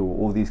sexual issue or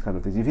all these kind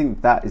of things, you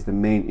think that is the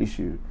main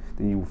issue,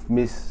 then you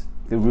miss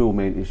the real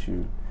main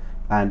issue.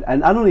 And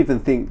I don't even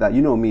think that,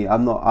 you know me,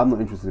 I'm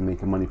not interested in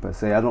making money per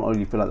se. I don't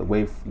really feel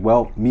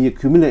like me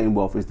accumulating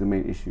wealth is the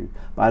main issue.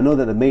 But I know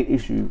that the main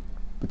issue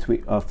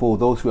for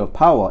those who have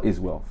power is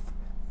wealth.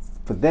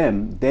 For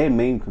them, their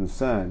main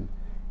concern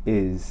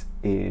is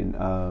in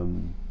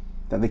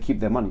that they keep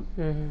their money.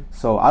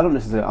 So I don't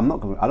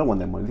want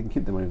their money. They can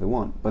keep their money if they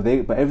want. But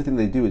everything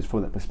they do is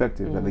from that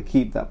perspective, that they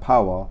keep that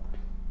power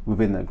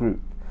within that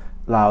group.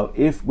 Now,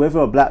 if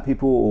whether black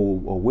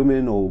people or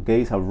women or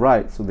gays have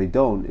rights or they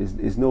don't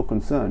is no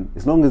concern.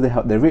 As long as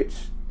they're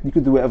rich, you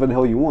can do whatever the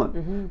hell you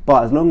want.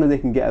 But as long as they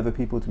can get other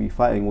people to be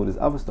fighting all this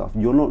other stuff,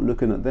 you're not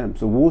looking at them.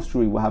 So Wall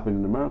Street, what happened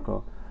in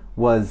America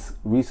was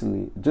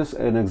recently just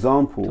an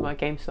example. Like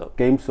GameStop.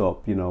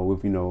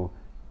 GameStop,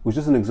 was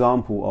just an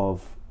example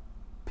of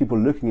people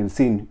looking and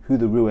seeing who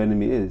the real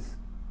enemy is.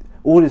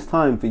 All this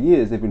time, for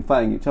years, they've been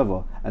fighting each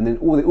other, and then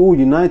they're all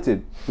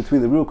united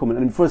between the real common.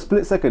 And for a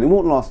split second, it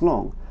won't last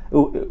long.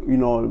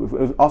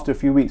 After a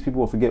few weeks, people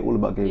will forget all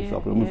about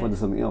GameStop and move on to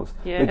something else.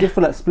 But just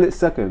for that split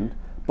second,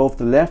 both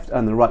the left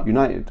and the right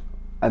united,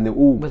 and they're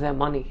all with their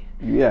money.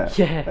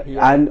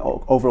 And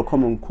over a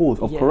common cause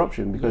of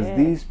corruption, because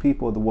these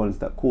people are the ones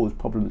that cause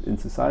problems in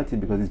society,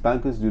 because these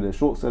bankers do their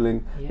short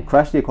selling, they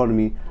crash the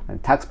economy,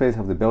 and taxpayers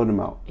have to bail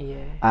them out.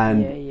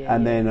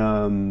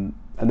 And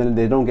then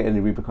they don't get any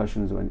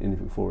repercussions or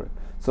anything for it.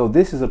 So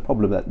this is a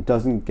problem that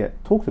doesn't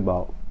get talked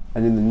about,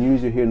 and in the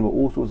news you're hearing about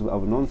all sorts of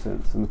other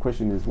nonsense, and the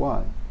question is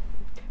why.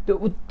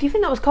 Do you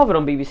think that was covered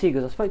on BBC?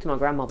 Because I spoke to my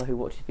grandmother who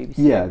watches BBC.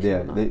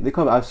 They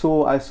covered.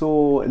 I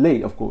saw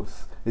late, of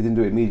course. They didn't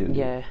do it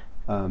immediately.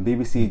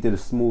 BBC did a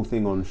small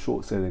thing on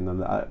short selling, and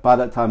by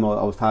that time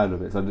I was tired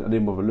of it, so I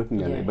didn't bother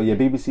looking at it. But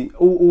BBC,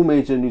 all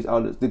major news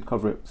outlets did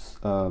cover it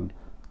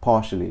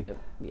partially.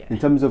 In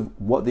terms of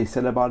what they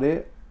said about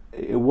it,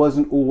 it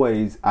wasn't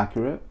always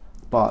accurate,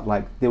 but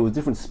like there was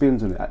different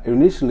spins on it.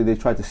 Initially, they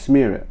tried to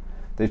smear it.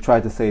 They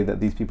tried to say that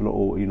these people are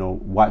all,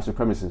 white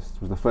supremacists.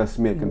 Was the first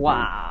smear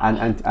campaign,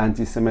 and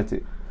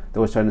anti-Semitic. They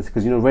were trying to,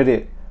 because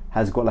Reddit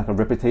has got like a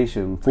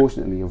reputation,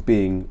 unfortunately, of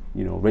being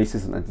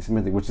racist and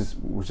anti-Semitic, which is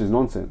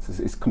nonsense.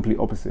 It's complete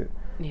opposite.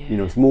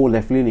 It's more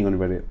left-leaning on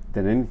Reddit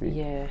than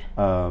anything.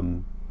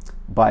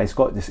 But it's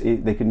got this.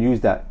 They can use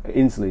that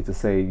instantly to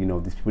say,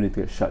 these people need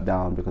to get shut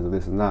down because of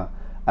this and that.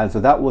 And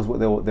so that was what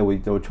they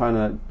were trying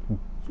to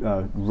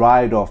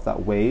ride off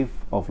that wave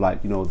of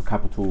the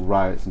Capitol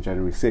riots on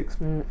January 6th,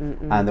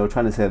 and they were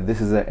trying to say that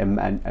this is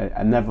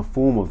another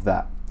form of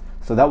that.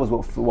 So that was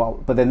what.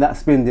 But then that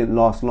spin didn't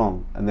last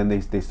long, and then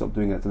they stopped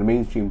doing it. So the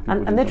mainstream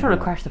people and they're trying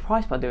to crash the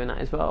price by doing that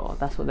as well.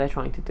 That's what they're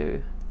trying to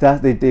do.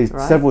 They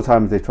several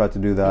times they tried to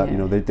do that.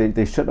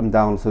 They shut them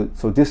down.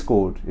 So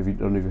Discord, if you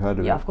don't know if you've heard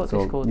of it. Yeah, I've got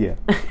Discord. Yeah.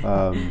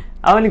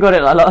 I only got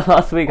it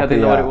last week. I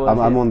didn't know what it was.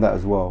 I'm on that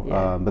as well.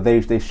 But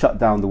they shut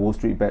down the Wall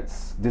Street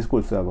Bets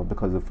Discord server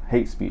because of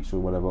hate speech or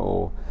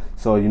whatever.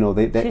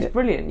 It's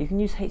brilliant. You can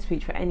use hate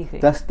speech for anything.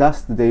 That's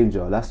the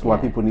danger. That's why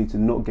people need to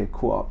not get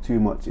caught up too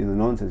much in the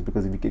nonsense,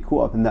 because if you get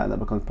caught up in that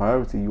becomes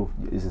priority, you'll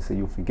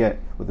forget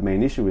what the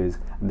main issue is,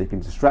 and they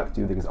can distract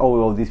you. They can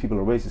say, these people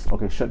are racist.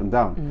 Okay, shut them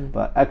down.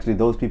 But actually,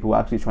 those people were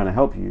actually trying to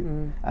help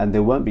you, and they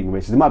weren't being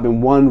racist. There might have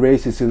been one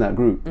racist in that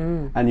group,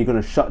 and you're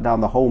going to shut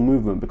down the whole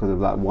movement because of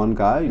that one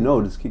guy.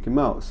 Just kick him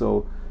out.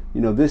 So,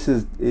 this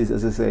is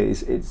as I say,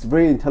 it's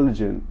very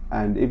intelligent,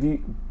 and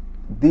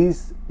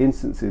these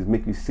instances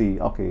make you see,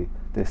 okay,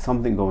 there's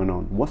something going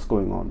on. What's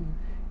going on?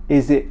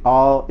 Is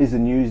the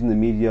news and the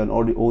media and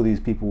all these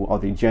people, are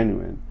they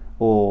genuine,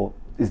 or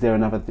is there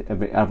another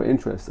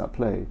interest at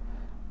play?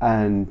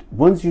 And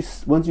once you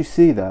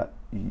see that,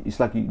 it's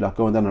like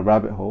going down a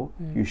rabbit hole.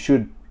 You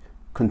should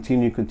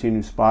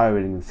continue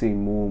spiraling and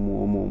seeing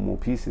more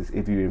pieces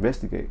if you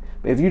investigate.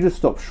 But if you just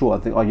stop short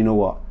and think, oh, you know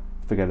what,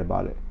 forget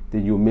about it,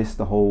 then you'll miss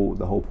the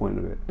whole point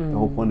of it. The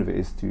whole point of it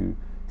is to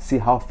see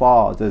how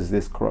far does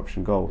this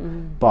corruption go.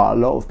 But a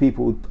lot of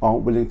people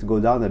aren't willing to go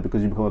down there,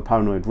 because you become a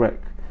paranoid wreck,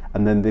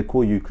 and then they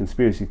call you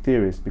conspiracy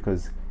theorist,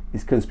 because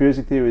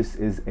conspiracy theorist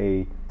is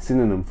a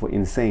synonym for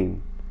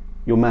insane.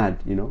 You're mad,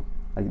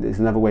 there's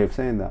another way of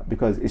saying that,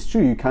 because it's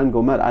true, you can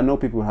go mad. I know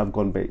people who have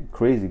gone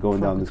crazy going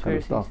down this kind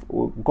of stuff,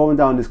 or going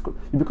down this.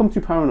 You become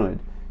too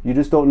paranoid. You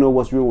just don't know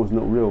what's real, what's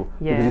not real,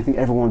 because you think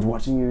everyone's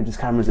watching you. There's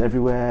cameras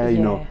everywhere,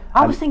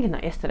 I was thinking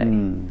that yesterday.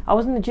 I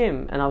was in the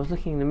gym and I was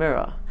looking in the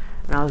mirror,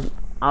 and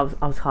I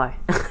was high,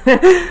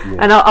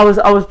 and I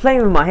was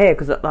playing with my hair,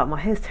 because my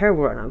hair's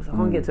terrible right now, because I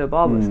can't get to a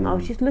barber's, and I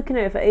was just looking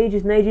at it for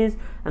ages and ages,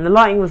 and the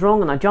lighting was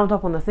wrong, and I jumped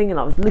up on the thing and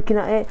I was looking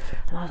at it,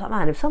 and I was like,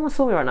 man, if someone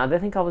saw me right now,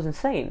 they'd think I was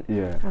insane.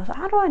 And I was like,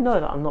 how do I know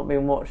that I'm not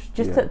being watched?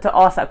 Just to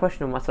ask that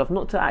question of myself,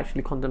 not to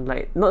actually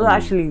contemplate, not to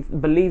actually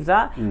believe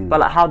that, but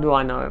like, how do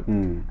I know?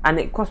 And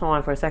it crossed my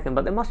mind for a second,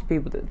 but there must be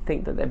people that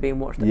think that they're being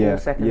watched at all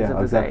seconds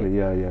of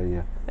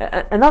the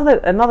day.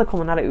 Another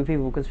commonality with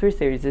people with conspiracy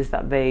theories is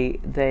that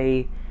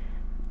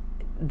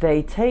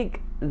they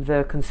take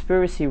the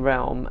conspiracy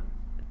realm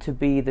to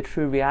be the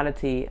true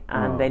reality,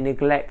 and they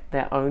neglect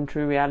their own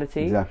true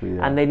reality,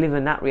 and they live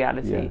in that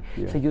reality.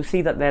 So you'll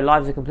see that their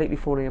lives are completely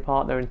falling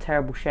apart. They're in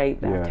terrible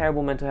shape. They have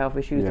terrible mental health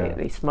issues.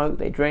 They smoke,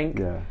 they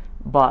drink,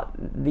 but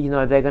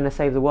they're going to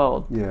save the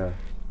world.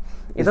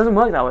 It doesn't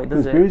work that way,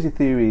 does it? Conspiracy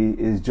theory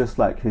is just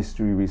like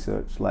history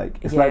research. Like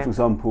it's like, for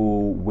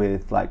example,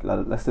 with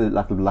let's say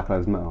like Black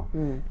Lives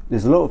Matter.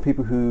 There's a lot of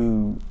people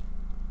who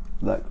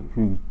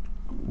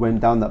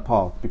went down that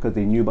path because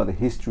they knew about the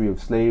history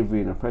of slavery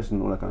and oppression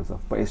and all that kind of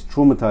stuff, but it's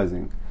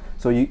traumatizing.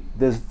 So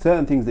there's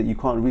certain things that you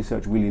can't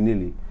research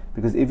willy-nilly,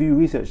 because if you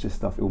research this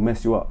stuff, it will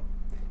mess you up.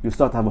 you'll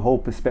start to have a whole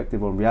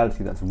perspective on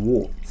reality that's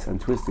warped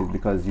and twisted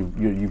because you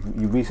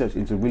research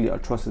into really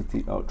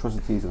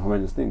atrocities and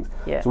horrendous things.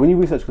 Yeah. So when you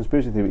research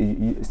conspiracy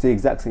theory, it's the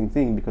exact same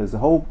thing, because the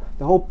whole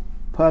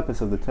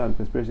purpose of the term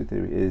conspiracy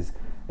theory is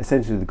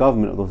essentially the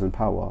government or those in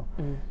power.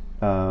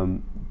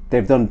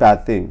 They've done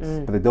bad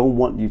things, but they don't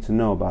want you to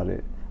know about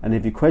it. And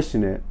if you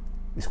question it,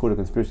 it's called a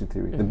conspiracy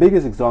theory. The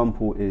biggest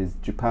example is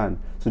Japan.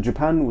 So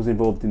Japan was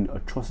involved in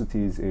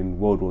atrocities in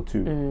World War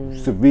II.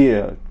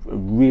 Severe,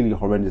 really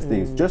horrendous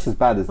things, just as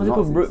bad as the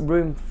Nazis. What's it called?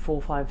 Room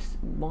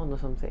 451 or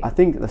something? I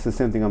think that's the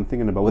same thing I'm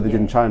thinking about, what they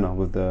did in China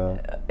with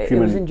the it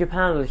was in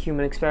Japan with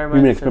human experiments.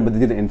 Human experiment, but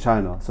they did it in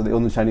China, so they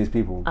owned the Chinese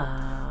people.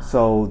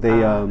 So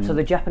they... so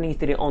the Japanese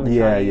did it on the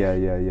Chinese?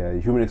 Yeah.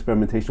 Human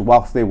experimentation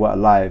whilst they were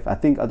alive. I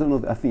think they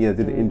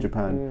did it in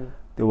Japan.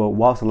 They were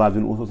whilst alive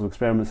doing all sorts of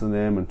experiments on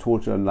them and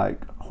torture and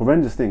like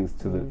horrendous things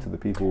to the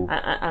people.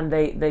 And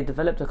they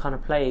developed a kind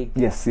of plague.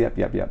 Yes, yep.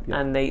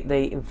 And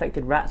they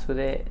infected rats with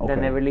it. Okay.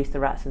 Then they released the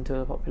rats into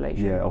the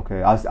population. Yeah,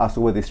 okay. I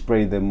saw where they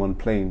sprayed them on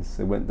planes.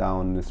 They went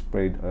down and they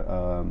sprayed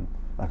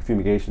like a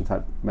fumigation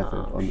type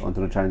method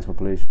onto the Chinese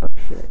population.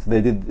 So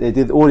they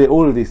did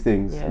all of these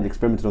things and they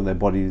experimented on their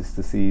bodies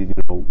to see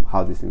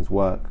how these things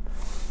work.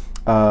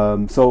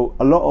 So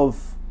a lot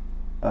of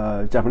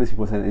Japanese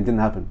people are saying it didn't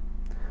happen.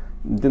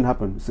 It didn't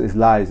happen. So it's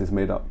lies. It's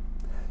made up.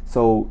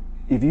 So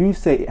if you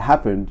say it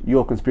happened,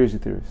 you're a conspiracy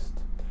theorist.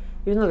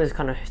 Even though there's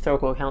kind of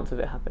historical accounts of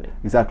it happening.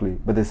 Exactly,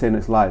 but they're saying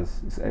it's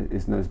lies.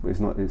 It's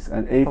not.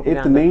 And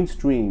if the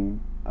mainstream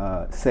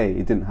say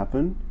it didn't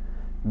happen,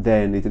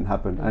 then it didn't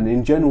happen. And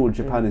in general,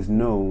 Japan is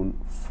known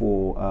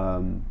for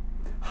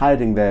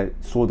hiding their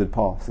sordid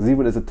past.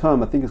 There's a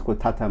term, I think it's called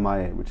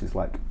tatamae, which is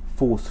like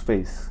false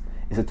face.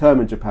 It's a term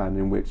in Japan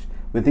in which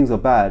when things are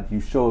bad, you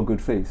show a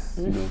good face.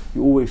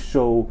 You always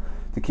show.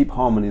 To keep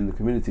harmony in the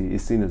community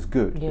is seen as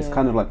good. Yeah. It's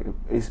kind of like,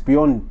 it's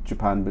beyond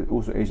Japan, but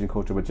also Asian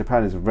culture. But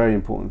Japan is a very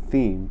important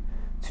theme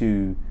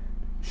to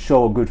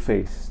show a good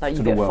face. Like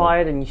you get world.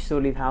 Fired and you still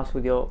leave house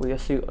with your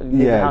suit.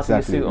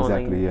 Exactly.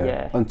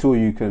 Until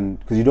you can,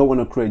 because you don't want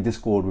to create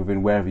discord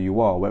within wherever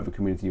you are, whatever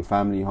community, your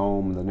family,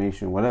 home, the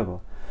nation, whatever.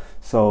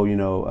 So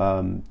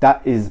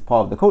that is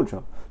part of the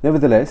culture.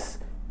 Nevertheless,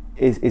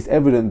 it's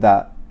evident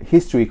that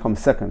history comes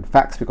second,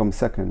 facts become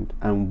second,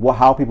 and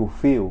how people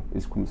feel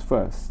comes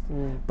first.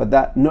 But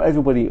that not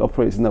everybody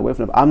operates in that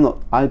wavelength.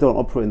 I don't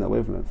operate in that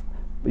wavelength.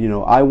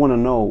 I want to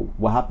know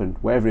what happened,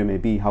 wherever it may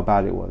be, how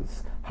bad it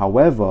was.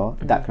 However,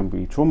 that can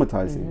be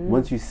traumatizing.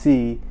 Once you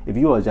see, if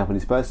you are a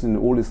Japanese person,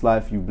 all this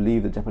life you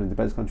believe that Japan is the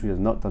best country, has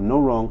not done no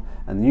wrong,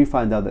 and you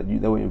find out that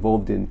they were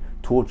involved in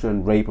torture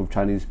and rape of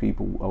Chinese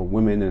people,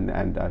 women,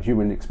 and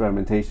human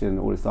experimentation and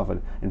all this stuff,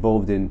 and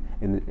involved in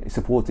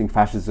supporting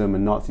fascism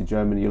and Nazi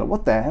Germany, you're like,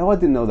 what the hell? I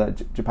didn't know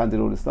that Japan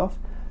did all this stuff.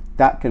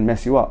 That can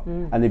mess you up.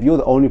 And if you're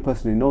the only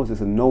person who knows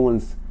this and no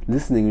one's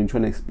listening and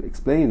trying to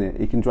explain it,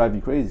 it can drive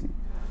you crazy.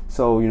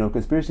 So,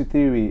 conspiracy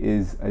theory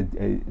is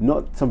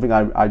not something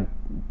I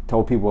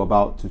tell people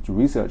about to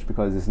research,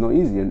 because it's not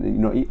easy.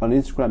 And, on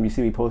Instagram, you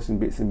see me posting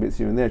bits and bits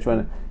here and there,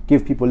 trying to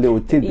give people little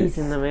tidbits,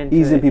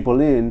 easing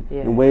people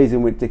in ways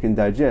in which they can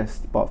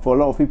digest. But for a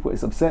lot of people,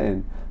 it's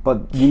upsetting.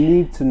 But you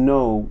need to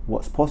know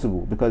what's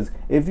possible, because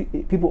if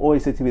people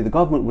always say to me, the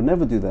government would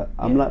never do that.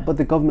 I'm like, but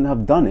the government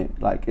have done it.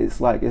 It's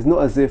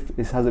not as if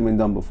it hasn't been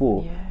done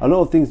before. A lot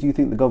of things you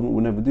think the government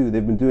will never do,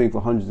 they've been doing for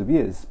hundreds of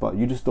years, but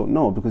you just don't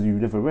know because you've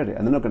never read it,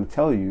 and they're not going to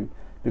tell you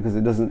because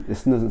it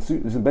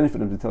doesn't benefit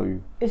them to tell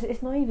you.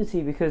 It's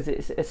naivety, because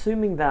it's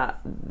assuming that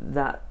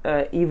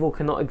evil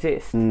cannot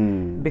exist.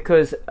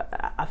 Because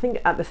I think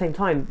at the same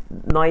time,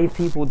 naive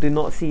people do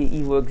not see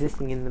evil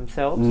existing in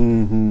themselves,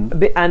 and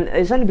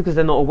it's only because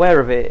they're not aware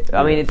of it.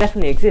 I mean, it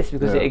definitely exists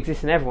because it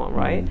exists in everyone,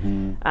 right?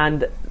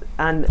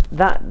 And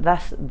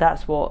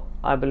that's what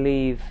I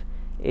believe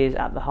is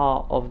at the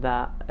heart of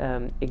that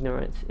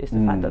ignorance, is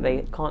the fact that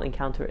they can't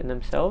encounter it in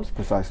themselves.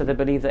 Precisely. So they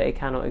believe that it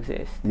cannot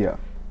exist.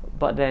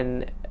 But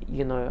then,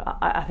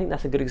 I think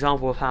that's a good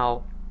example of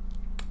how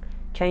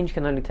change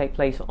can only take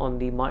place on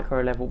the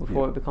micro level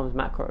before it becomes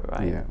macro,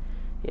 right?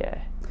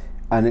 Yeah.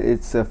 And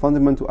it's a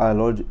fundamental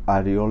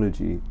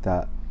ideology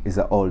that is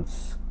at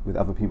odds with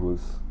other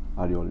people's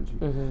ideology.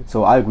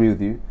 So I agree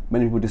with you.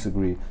 Many people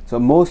disagree. So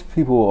most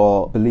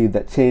people believe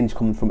that change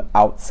comes from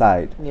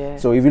outside.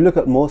 So if you look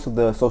at most of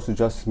the social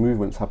justice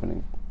movements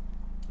happening,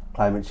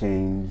 climate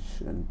change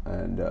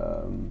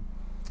and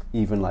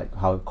even like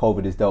how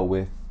COVID is dealt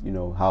with,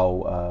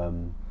 how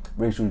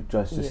racial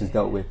justice is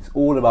dealt with. It's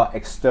all about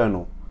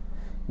external.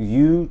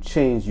 You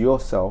change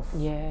yourself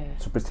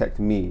to protect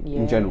me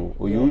in general,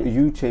 or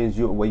you change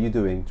what you're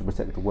doing to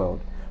protect the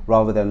world,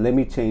 rather than let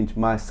me change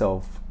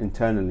myself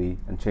internally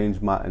and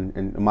change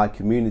my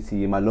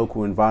community and my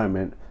local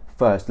environment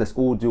first. Let's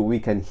all do what we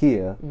can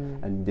here,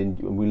 and then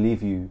we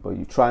leave you, but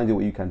you try and do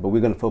what you can, but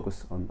we're going to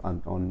focus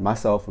on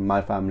myself and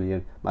my family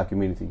and my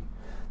community.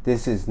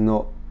 This is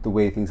not the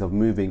way things are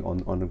moving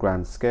on a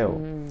grand scale.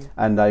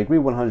 And I agree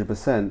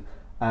 100%.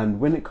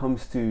 And when it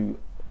comes to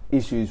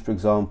issues, for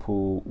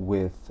example,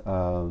 with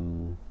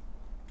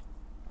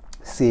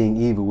seeing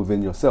evil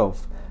within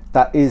yourself,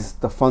 that is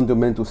the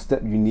fundamental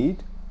step you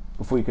need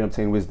before you can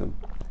obtain wisdom.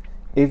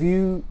 If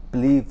you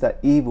believe that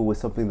evil is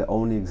something that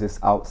only exists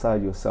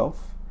outside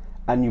yourself,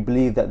 and you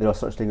believe that there are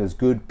such things as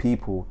good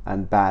people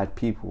and bad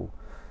people,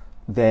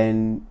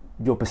 then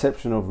your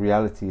perception of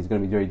reality is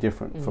going to be very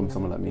different from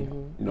someone like me.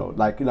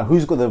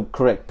 Who's got the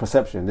correct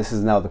perception? This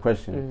is now the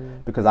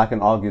question, because I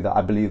can argue that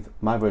I believe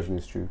my version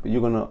is true, but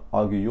you're going to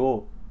argue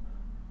your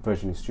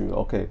version is true.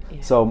 Okay,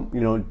 so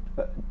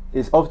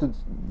it's often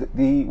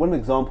the one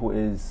example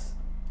is,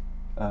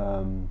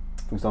 for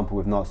example,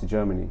 with Nazi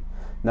Germany.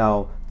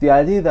 Now, the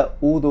idea that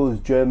all those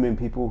German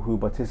people who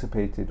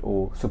participated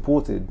or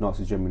supported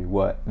Nazi Germany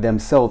were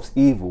themselves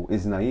evil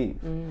is naive.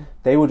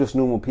 They were just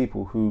normal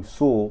people who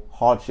saw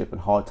hardship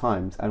and hard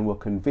times and were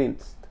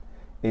convinced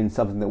in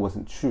something that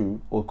wasn't true,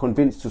 or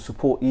convinced to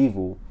support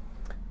evil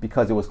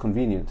because it was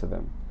convenient to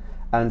them.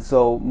 And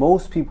so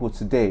most people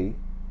today,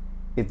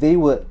 if they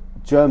were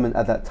German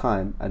at that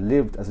time and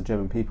lived as a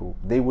German people,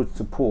 they would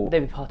support.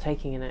 They'd be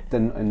partaking in it. The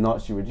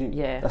Nazi regime.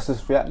 Yeah, that's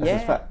just fact.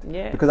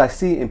 Yeah. Because I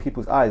see it in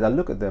people's eyes. I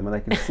look at them and I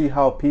can see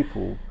how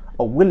people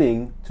are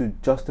willing to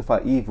justify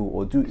evil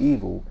or do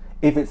evil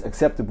if it's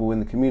acceptable in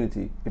the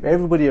community. If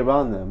everybody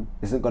around them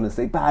isn't going to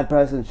say bad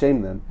person,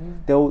 shame them,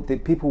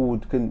 people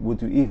would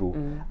do evil,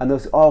 and they'll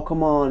say, oh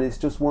come on, it's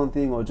just one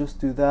thing, or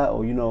just do that,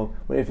 or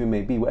whatever it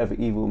may be, whatever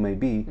evil may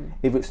be.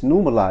 If it's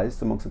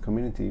normalized amongst the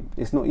community,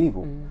 it's not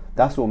evil.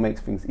 That's what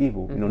makes things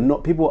evil.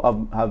 Not people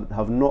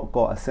have not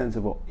got a sense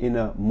of an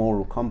inner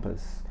moral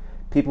compass.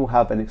 People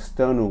have an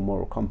external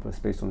moral compass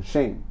based on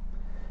shame.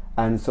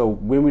 And so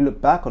when we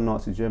look back on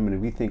Nazi Germany,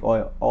 we think,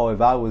 oh,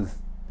 if I was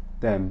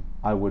them,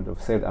 I would have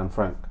saved Anne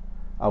Frank.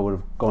 I would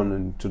have gone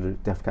into the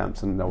death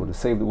camps and I would have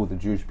saved all the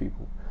Jewish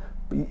people.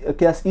 But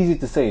okay, that's easy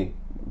to say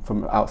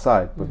from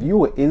outside. But if you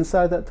were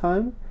inside that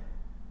time,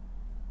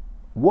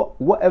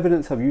 what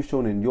evidence have you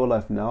shown in your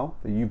life now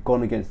that you've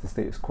gone against the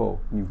status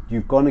quo?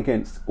 You've gone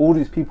against all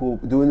these people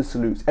doing the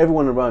salutes,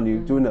 everyone around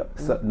you doing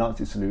the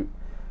Nazi salute,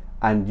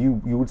 and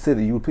you would say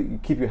that you would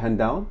keep your hand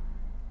down,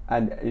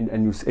 and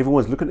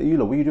everyone's looking at you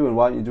like, what are you doing?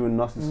 Why aren't you doing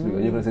Nazi salute?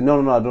 And you're going to say,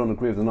 no, I don't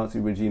agree with the Nazi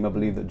regime. I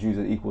believe that Jews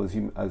are equal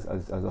as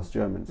us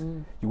Germans.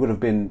 You would have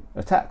been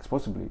attacked,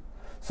 possibly.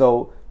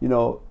 So,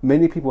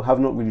 many people have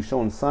not really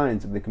shown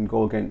signs that they can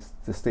go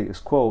against the status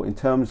quo in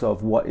terms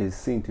of what is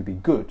seen to be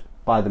good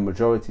by the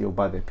majority or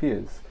by their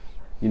peers.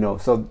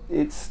 So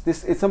it's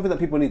something that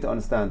people need to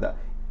understand, that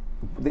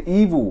the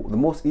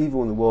most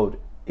evil in the world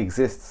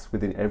exists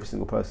within every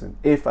single person,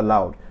 if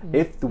allowed.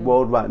 If the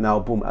world right now,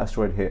 boom,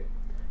 asteroid hit,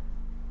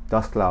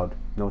 dust cloud,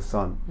 no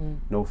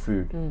sun, no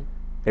food,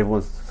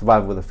 everyone's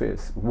survival of the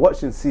fittest.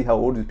 Watch and see how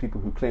all these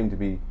people who claim to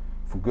be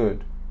for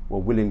good were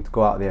willing to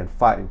go out there and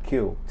fight and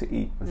kill to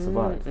eat and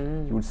survive.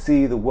 You would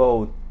see the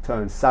world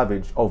turn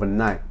savage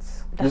overnight.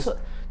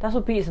 That's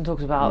what Peterson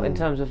talks about in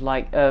terms of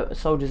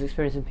soldiers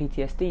experiencing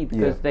PTSD,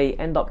 because they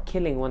end up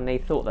killing when they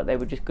thought that they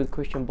were just good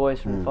Christian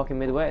boys from the fucking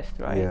Midwest,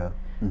 right?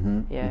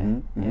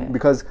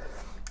 Because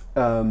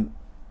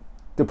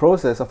the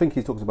process, I think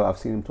he talks about, I've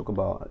seen him talk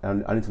about,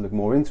 and I need to look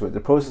more into it, the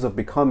process of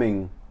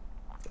becoming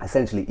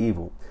essentially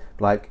evil.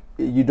 Like,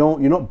 you're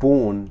not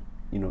born,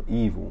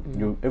 evil.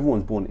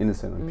 Everyone's born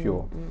innocent and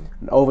pure.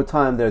 And over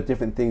time, there are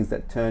different things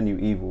that turn you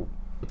evil.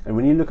 And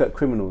when you look at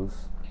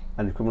criminals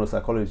and criminal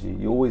psychology,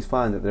 you always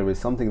find that there is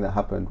something that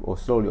happened, or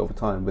slowly over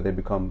time, where they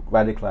become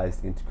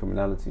radicalized into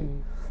criminality.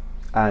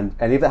 And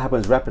if that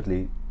happens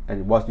rapidly,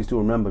 and whilst you still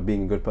remember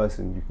being a good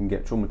person, you can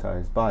get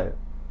traumatized by it.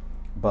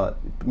 But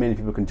many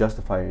people can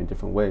justify it in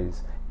different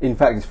ways. In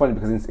fact, it's funny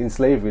because in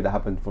slavery, that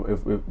happened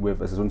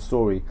with as his own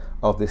story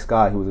of this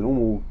guy who was a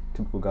normal,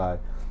 typical guy,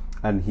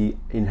 and he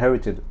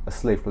inherited a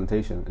slave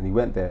plantation, and he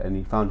went there and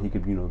he found he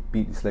could,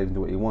 beat the slaves and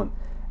do what he want,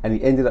 and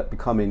he ended up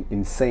becoming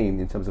insane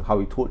in terms of how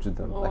he tortured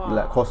them,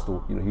 like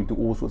Coastal. He'd do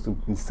all sorts of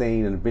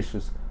insane and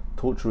vicious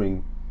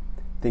torturing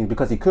things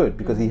because he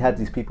had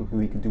these people who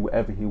he could do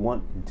whatever he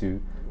wanted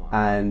to.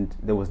 And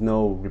there was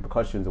no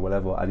repercussions or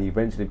whatever, and he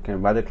eventually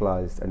became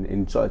radicalized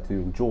and started to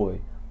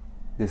enjoy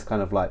this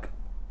kind of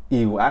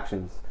evil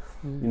actions.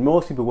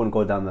 Most people wouldn't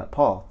go down that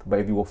path, but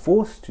if you were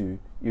forced to,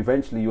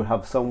 eventually you'll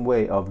have some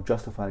way of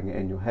justifying it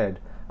in your head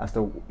as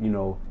to,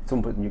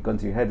 someone put your gun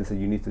to your head and said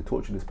you need to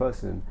torture this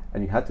person,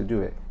 and you had to do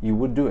it, you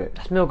would do it.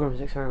 That's Milgram's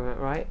experiment,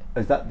 right?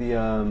 Is that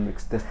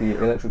that's the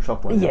electric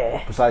shock one?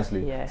 Yeah.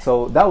 Precisely. Yeah.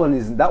 So that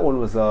one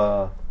was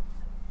a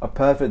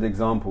perfect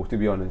example, to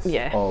be honest,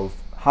 of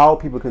how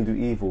people can do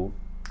evil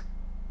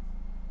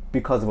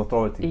because of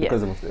authority,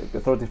 because of the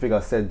authority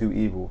figure said do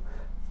evil.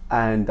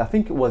 And I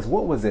think it was,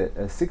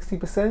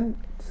 60%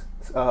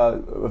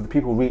 of the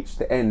people reached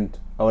the end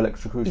of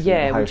electrocution.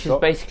 Yeah, which is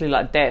basically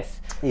like death.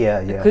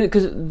 Yeah.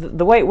 Because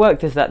the way it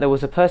worked is that there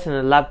was a person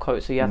in a lab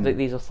coat, so you have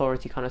these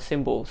authority kind of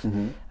symbols.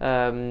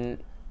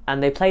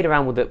 And they played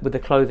around with the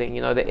clothing.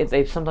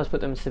 They sometimes put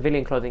them in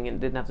civilian clothing and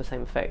it didn't have the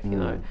same effect.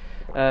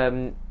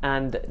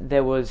 And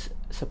there was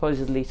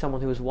supposedly someone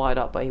who was wired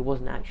up, but he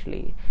wasn't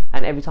actually.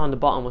 And every time the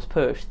button was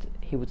pushed,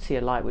 he would see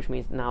a light, which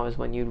means now is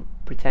when you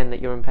pretend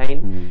that you're in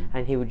pain.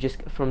 And he would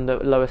just, from the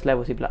lowest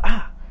levels, he'd be like,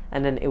 ah,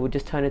 and then it would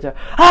just turn into,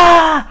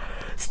 ah,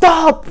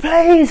 stop,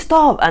 please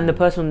stop, and the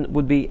person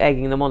would be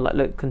egging them on, like,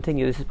 look,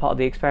 continue, this is part of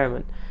the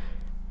experiment.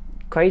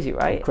 Crazy,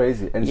 right?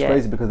 Crazy. And it's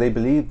crazy because they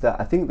believed that,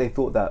 I think they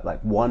thought that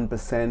like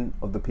 1%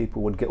 of the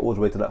people would get all the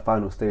way to that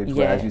final stage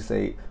where, as you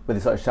say, when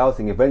they started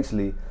shouting,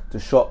 eventually the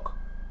shock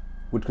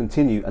would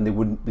continue and they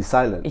wouldn't be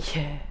silent.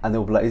 Yeah. And they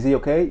would be like, is he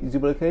okay? Is he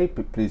okay?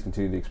 Please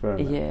continue the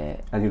experiment. Yeah.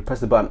 And he'd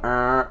press the button,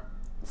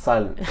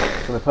 silent.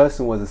 So the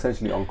person was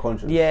essentially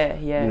unconscious. Yeah.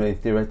 You know,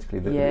 theoretically,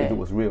 if it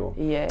was real.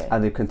 Yeah.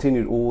 And they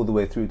continued all the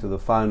way through to the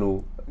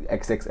final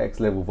XXX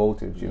level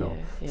voltage, you know.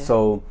 Yeah.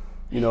 So,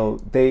 you know,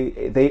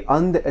 they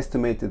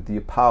underestimated the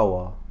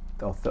power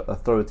of the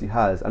authority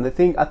has. And I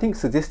think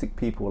sadistic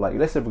people, like,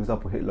 let's say for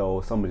example Hitler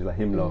or somebody like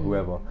Himmler or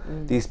whoever,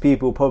 these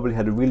people probably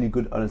had a really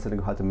good understanding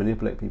of how to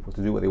manipulate people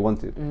to do what they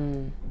wanted.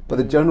 But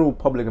the general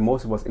public and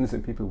most of us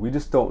innocent people, we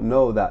just don't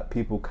know that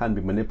people can be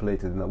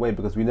manipulated in that way,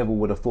 because we never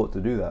would have thought to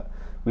do that.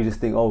 We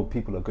just think, oh,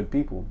 people are good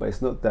people, but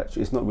it's not that.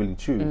 It's not really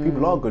true.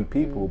 People are good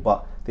people,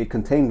 but they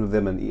contain with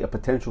them a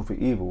potential for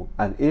evil.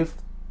 And if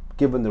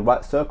given the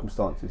right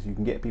circumstances, you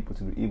can get people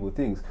to do evil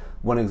things.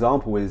 One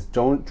example is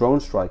drone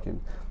striking.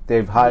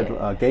 They've hired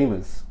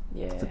gamers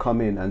to come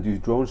in and do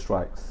drone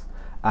strikes,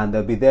 and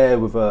they'll be there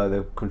with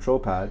the control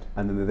pad,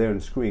 and then they're there on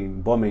the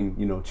screen bombing,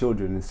 you know,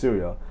 children in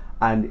Syria.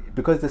 And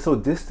because they're so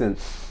distant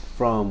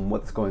from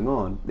what's going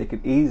on, they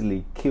could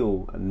easily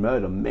kill and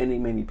murder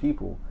many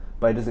people.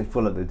 But it doesn't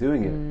feel like they're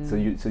doing it. So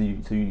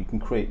you can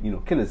create, you know,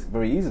 killers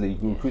very easily. You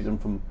can recruit them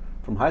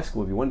from high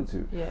school if you wanted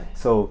to. Yeah.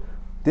 So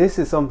this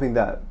is something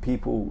that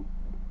people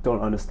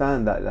don't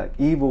understand, that like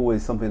evil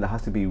is something that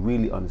has to be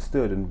really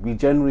understood, and we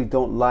generally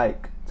don't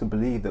like to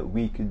believe that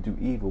we could do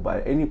evil, but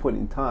at any point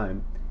in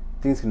time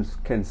things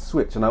can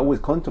switch. And I always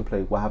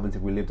contemplate what happens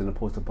if we lived in a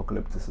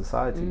post-apocalyptic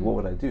society. What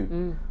would I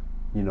do?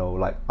 You know,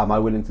 like, am I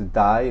willing to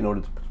die in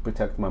order to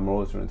protect my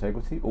morals and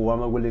integrity, or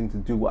am I willing to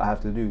do what I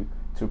have to do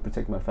to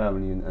protect my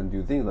family and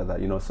do things like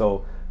that, you know?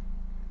 So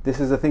this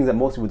is the thing that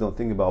most people don't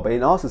think about. But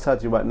in our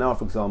society right now,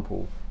 for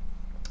example,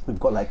 we've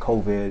got like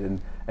COVID,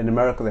 and in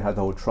America they had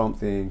the whole Trump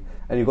thing,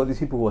 and you've got these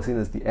people who are seen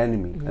as the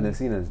enemy and they're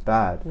seen as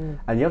bad,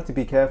 and you have to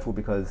be careful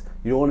because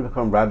you don't want to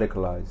become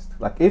radicalized.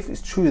 Like, if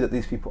it's true that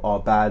these people are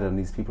bad and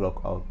these people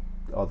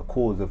are the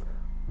cause of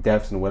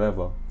deaths and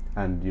whatever,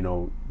 and, you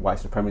know, white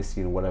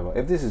supremacy and whatever,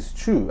 if this is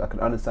true, I can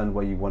understand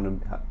why you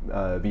want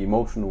to be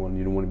emotional and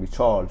you don't want to be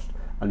charged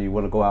and you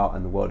want to go out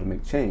in the world and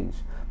make change.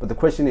 But the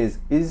question is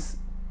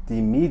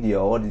the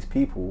media or these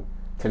people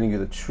telling you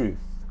the truth?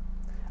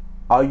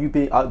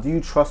 Do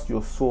you trust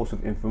your source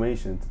of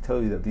information to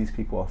tell you that these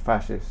people are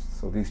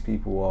fascists, or these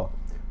people are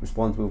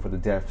responsible for the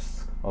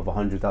deaths of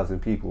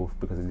 100,000 people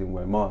because they didn't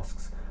wear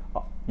masks?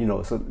 You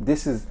know, so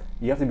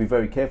you have to be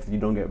very careful that you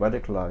don't get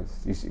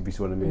radicalized, if you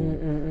see what I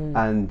mean.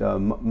 And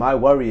my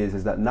worry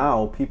is that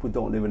now people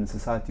don't live in a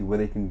society where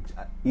they can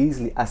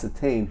easily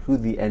ascertain who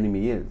the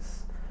enemy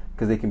is,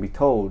 because they can be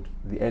told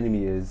the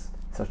enemy is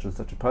such and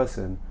such a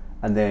person,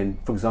 and then,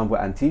 for example,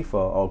 Antifa,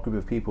 or a group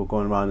of people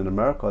going around in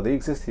America, they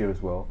exist here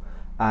as well,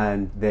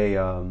 and they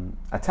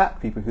attack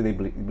people who they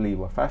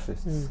believe are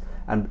fascists.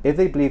 And if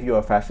they believe you're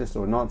a fascist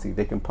or a Nazi,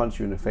 they can punch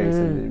you in the face,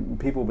 and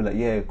people will be like,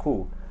 yeah,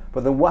 cool.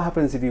 But then what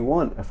happens if you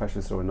want a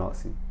fascist or a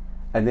Nazi,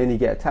 and then you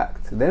get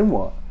attacked? Then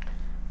what?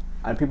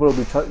 And people will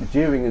be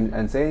jeering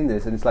and saying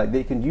this, and it's like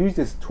they can use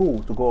this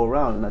tool to go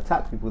around and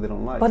attack people they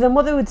don't like. But then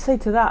what they would say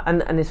to that,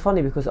 and it's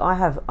funny because I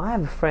have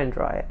a friend,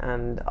 right,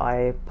 and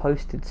I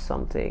posted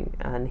something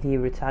and he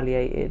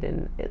retaliated,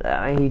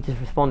 and he just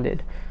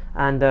responded,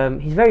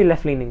 and he's very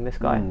left-leaning, this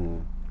guy.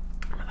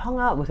 I've hung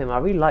out with him, I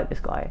really like this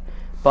guy,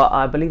 but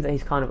I believe that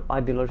he's kind of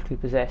ideologically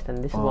possessed,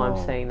 and this is why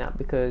I'm saying that,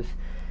 because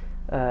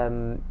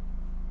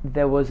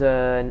there was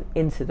an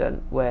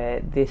incident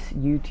where this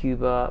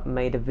YouTuber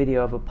made a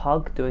video of a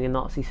pug doing a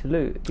Nazi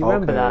salute. Do you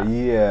remember that?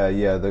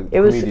 Yeah, the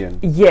comedian.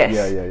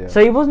 Yes. Yeah.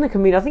 So he wasn't a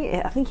comedian.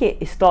 I think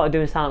he started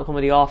doing stand-up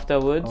comedy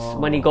afterwards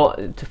when he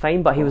got to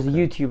fame, but he was a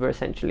YouTuber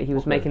essentially. He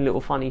was making little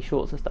funny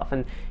shorts and stuff,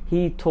 and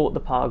he taught the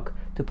pug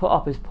to put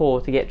up his paw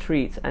to get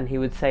treats, and he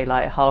would say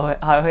like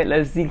how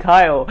Hitler's Sieg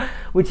Heil,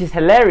 which is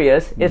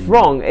hilarious. It's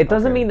wrong. It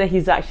doesn't mean that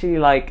he's actually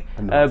like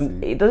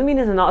it doesn't mean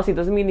he's a Nazi. It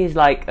doesn't mean he's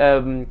like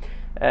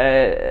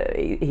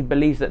he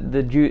believes that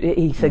the Jew.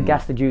 He said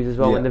gas the Jews as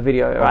well in the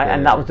video, right?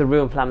 And that was the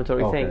real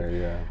inflammatory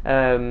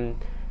thing.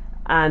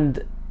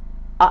 And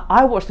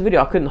I watched the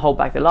video. I couldn't hold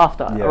back the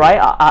laughter, right?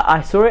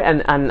 I saw it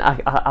and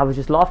I was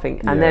just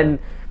laughing. And then,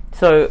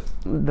 so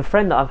the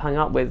friend that I've hung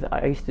out with,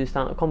 I used to do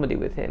stand-up comedy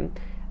with him.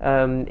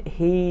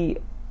 He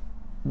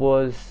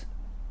was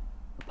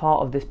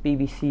part of this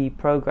BBC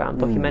program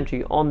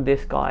documentary on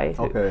this guy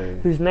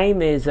whose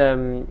name is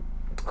I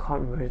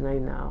can't remember his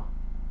name now.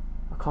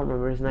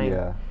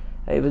 Yeah.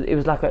 It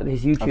was like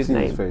his YouTube I've seen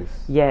name. His face.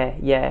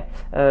 Yeah.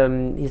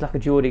 He's like a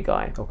Geordie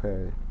guy.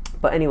 Okay.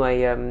 But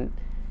anyway,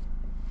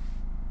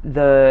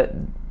 the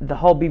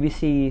whole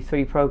BBC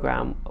Three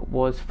program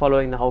was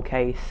following the whole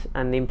case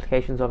and the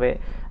implications of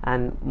it,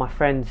 and my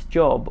friend's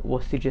job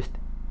was to just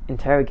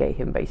interrogate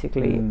him,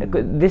 basically.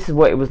 This is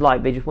what it was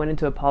like. They just went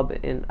into a pub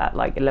at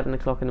like 11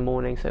 o'clock in the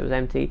morning, so it was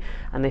empty,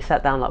 and they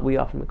sat down like we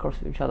are from across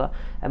from each other,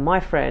 and my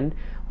friend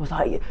was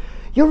like,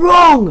 "You're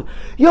wrong,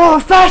 you're a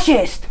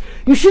fascist,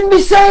 you shouldn't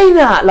be saying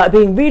that," like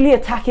being really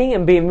attacking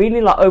and being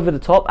really like over the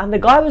top. And the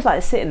guy was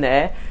like sitting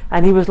there,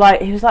 and he was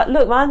like,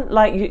 "Look, man,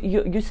 like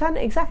you sound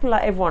exactly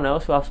like everyone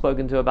else who I've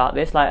spoken to about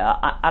this. Like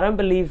I don't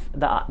believe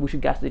that we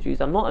should gas the Jews.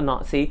 I'm not a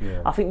Nazi.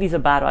 I think these are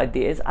bad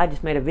ideas. I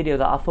just made a video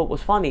that I thought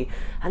was funny."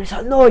 And it's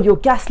like, "No, you're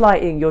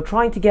gaslighting. You're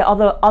trying to get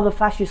other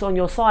fascists on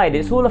your side.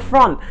 It's all a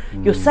front.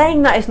 You're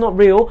saying that it's not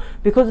real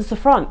because it's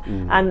a front."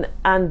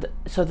 And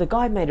so the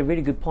guy made a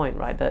really good point,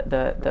 right?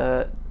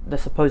 The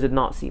supposed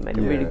Nazi made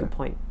a really good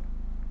point.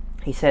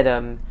 He said,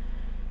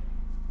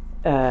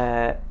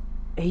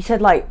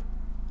 like,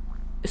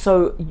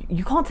 "So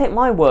you can't take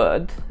my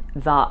word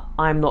that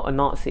I'm not a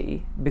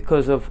Nazi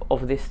because of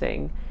this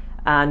thing,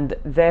 and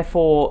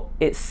therefore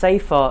it's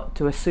safer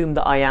to assume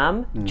that I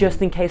am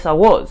just in case I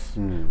was,"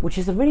 which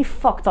is a really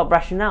fucked up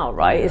rationale,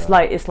 right? It's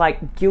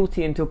like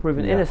guilty until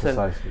proven innocent.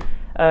 Precisely.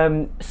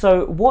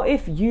 So what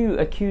if you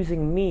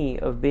accusing me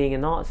of being a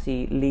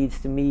Nazi leads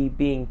to me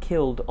being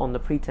killed on the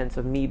pretense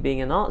of me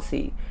being a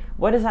Nazi?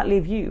 Where does that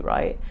leave you,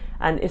 right?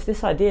 And it's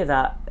this idea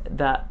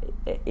that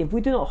if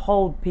we do not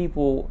hold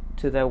people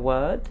to their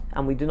word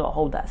and we do not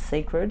hold that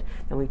sacred,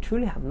 then we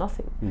truly have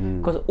nothing.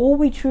 Because all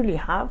we truly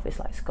have is,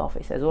 like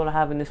Scarface says, "All I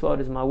have in this world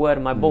is my word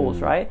and my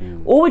balls," right?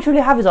 All we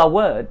truly have is our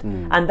word,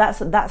 and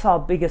that's our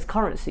biggest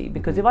currency.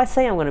 Because if I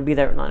say I'm going to be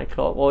there at 9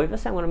 o'clock, or if I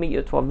say I'm going to meet you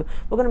at 12,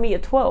 we're going to meet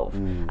at 12.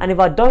 And if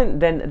I don't,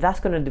 then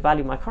that's going to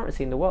devalue my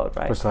currency in the world,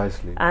 right?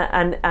 Precisely.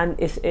 And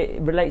it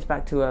relates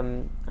back to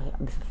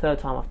this is the third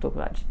time I've talked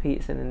about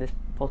Peterson in this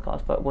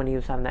podcast, but when he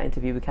was having that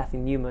interview with Kathy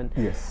Newman,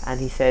 and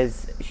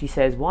she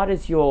says, "Why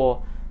does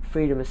your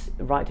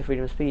right to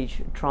freedom of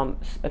speech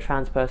trumps a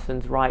trans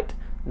person's right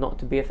not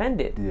to be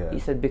offended?" He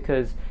said,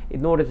 "Because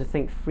in order to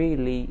think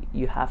freely,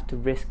 you have to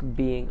risk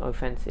being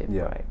offensive."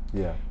 Right?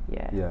 Yeah.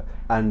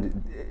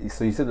 And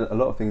so you said a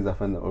lot of things I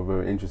found that were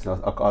very interesting.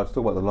 I'll talk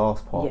about the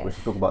last part, which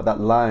is talk about that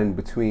line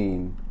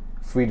between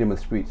freedom of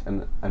speech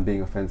and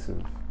being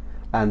offensive,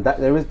 and that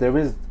there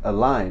is a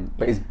line,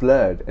 but it's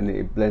blurred and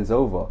it blends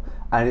over.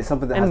 And it's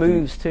something that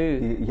moves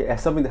too. Yeah,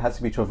 something that has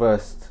to be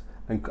traversed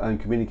and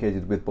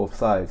communicated with both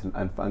sides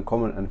and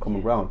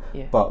common ground.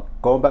 But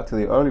going back to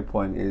the early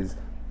point is,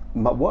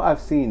 what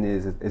I've seen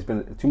is it's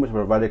been too much of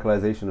a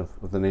radicalization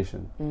of the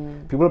nation.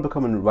 People are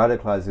becoming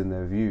radicalized in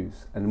their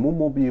views, and the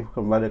more you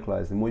become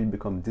radicalized, the more you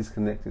become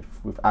disconnected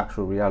with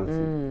actual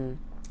reality.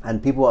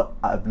 And people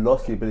have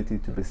lost the ability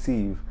to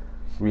perceive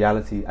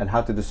reality and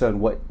how to discern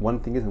what one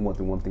thing is and what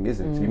the one thing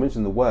isn't. So you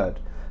mentioned the word.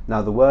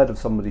 Now, the word of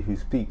somebody who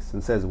speaks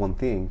and says one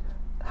thing,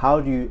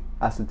 how do you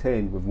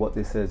ascertain with what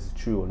they says is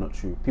true or not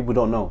true? People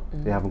don't know.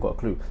 They haven't got a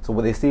clue. So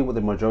what they say, what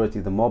the majority,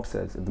 the mob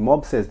says. If the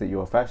mob says that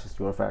you're a fascist,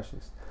 you're a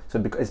fascist.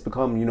 So it's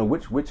become,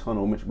 which witch hunt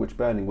or witch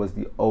burning was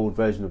the old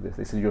version of this.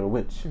 They said you're a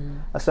witch.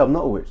 I said I'm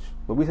not a witch,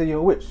 but we said you're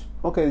a witch.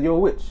 Okay, you're a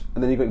witch,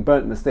 and then you got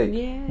burnt in the stake.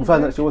 We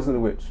found out she wasn't a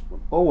witch.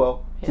 Oh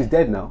well, she's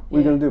dead now. What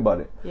are you going to do about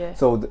it?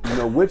 So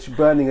witch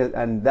burning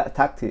and that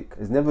tactic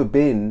has never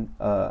been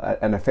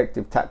an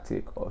effective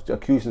tactic, or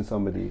accusing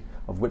somebody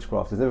of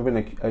witchcraft. There's never been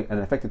an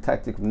effective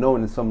tactic of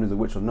knowing if somebody's a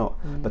witch or not.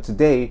 But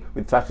today,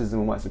 with fascism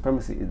and white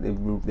supremacy,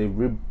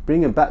 they're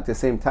bringing back the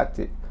same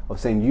tactic of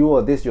saying you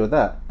are this, you're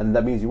that, and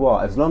that means you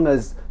are. As long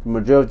as the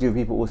majority of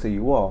people all say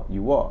you are,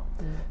 you are.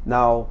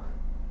 Now,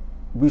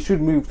 we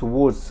should move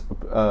towards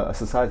a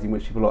society in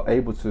which people are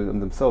able to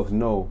themselves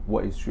know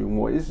what is true and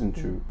what isn't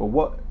true. But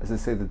what, as I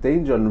say, the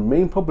danger and the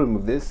main problem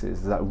with this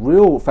is that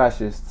real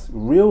fascists,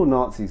 real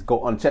Nazis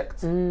go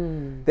unchecked.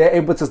 They're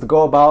able to just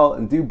go about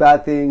and do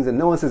bad things, and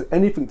no one says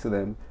anything to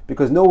them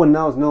because no one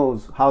now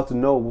knows how to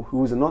know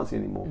who's a Nazi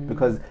anymore,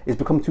 because it's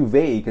become too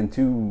vague and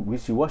too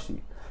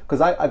wishy-washy. Because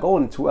I go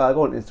on Twitter, I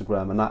go on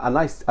Instagram, and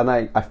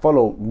I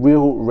follow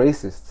real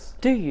racists.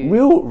 Do you?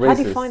 Real racists. How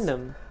do you find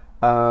them?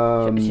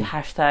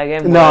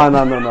 Hashtag No.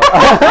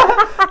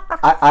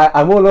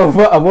 I'm all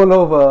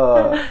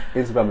over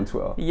Instagram and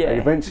Twitter. And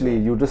eventually,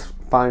 you'll just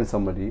find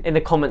somebody in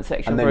the comment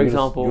section, for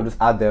example. You'll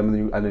just add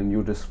them, and then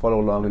you'll just follow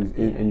along,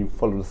 and you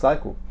follow the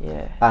cycle.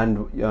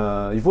 And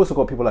you've also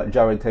got people like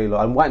Jared Taylor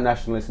and white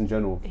nationalists in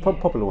general,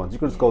 popular ones. You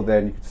can just go there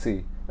and you can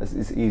see.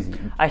 It's easy.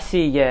 I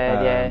see,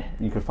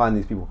 You can find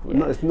these people.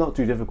 No, it's not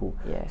too difficult.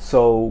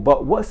 So,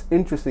 but what's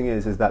interesting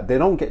is that they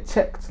don't get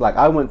checked. Like,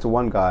 I went to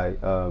one guy,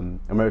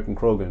 American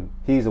Krogan.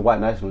 He's a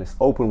white nationalist,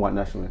 open white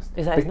nationalist.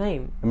 Is that his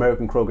name?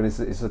 American Krogan.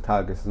 It's a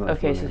tag. It's not.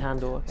 Okay, it's his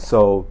handle. Okay.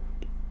 So,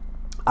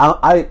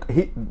 they're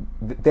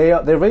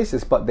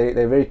racist, but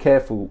they're very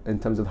careful in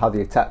terms of how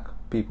they attack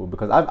people,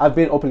 because I've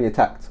been openly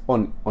attacked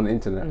on the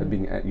internet of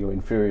being you're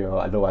inferior,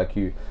 at low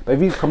IQ. But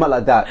if you come out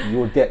like that,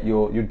 you'd get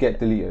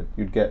deleted,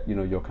 you'd get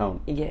your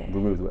account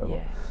removed, or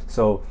whatever.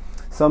 So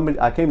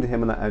I came to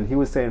him and he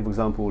was saying, for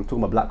example, talking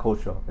about black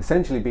culture,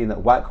 essentially being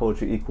that white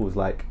culture equals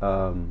like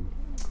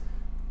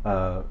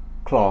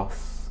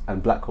class,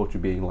 and black culture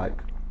being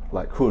like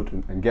hood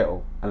and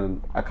ghetto.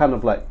 And I kind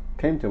of like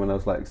came to him and I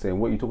was like saying,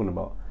 what are you talking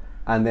about?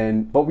 And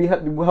then, but we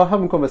were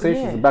having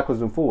conversations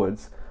backwards and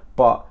forwards,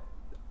 but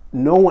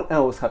no one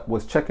else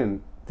was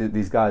checking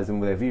these guys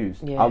and their views.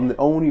 Yeah. I'm the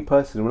only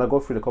person, when I go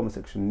through the comment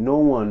section, no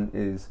one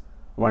is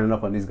running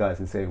up on these guys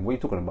and saying, what are you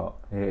talking about?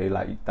 Hey,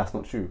 like, that's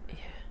not true. Yeah.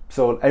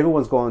 So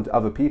everyone's going to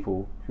other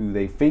people who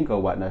they think are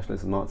white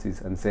nationalists and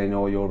Nazis and saying,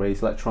 oh, you're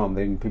racist, like Trump.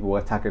 Then people were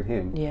attacking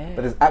him. Yeah.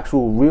 But there's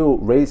actual real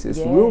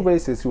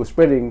racists who are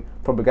spreading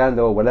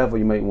propaganda or whatever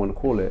you might want to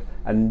call it.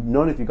 And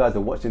none of you guys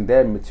are watching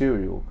their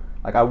material.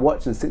 Like, I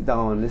watch and sit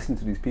down and listen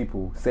to these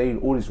people saying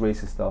all this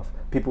racist stuff.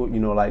 People, you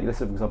know, like, let's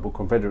say, for example,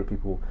 Confederate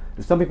people.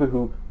 There's some people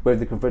who wave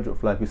the Confederate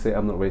flag who say,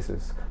 I'm not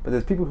racist. But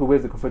there's people who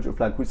wave the Confederate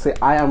flag who say,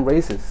 I am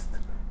racist.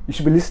 You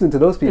should be listening to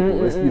those people,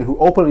 you know, who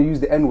openly use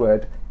the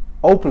N-word,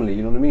 openly,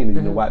 you know what I mean,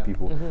 you know, white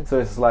people. So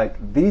it's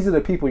like, these are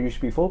the people you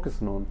should be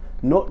focusing on,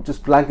 not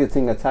just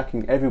blanketing,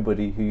 attacking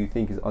everybody who you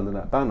think is under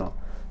that banner.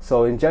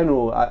 So in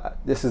general,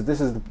 this is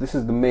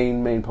the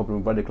main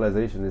problem with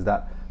radicalization, is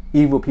that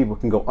evil people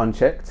can go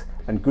unchecked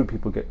and good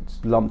people get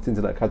lumped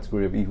into that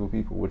category of evil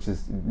people, which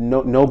is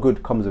no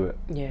good comes of it.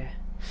 Yeah.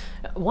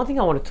 One thing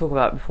I want to talk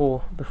about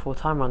before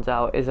time runs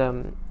out is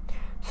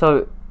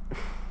so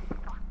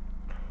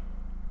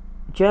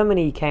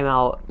Germany came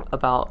out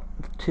about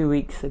 2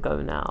 weeks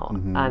ago now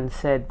and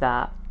said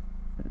that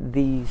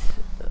these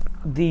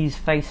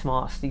face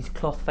masks, these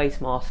cloth face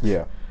masks,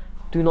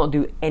 do not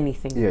do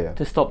anything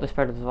to stop the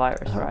spread of the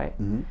virus, right?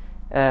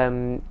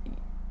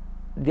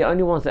 The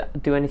only ones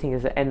that do anything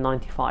is the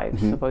N95s,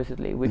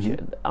 supposedly, which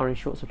are in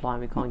short supply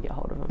and we can't get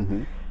hold of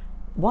them.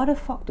 Why the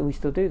fuck do we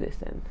still do this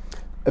then?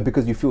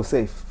 Because you feel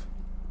safe.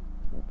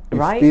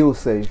 You feel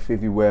safe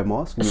if you wear a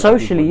mask.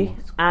 Socially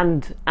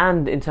and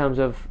in terms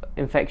of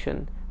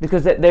infection.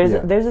 Because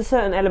there's a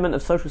certain element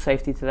of social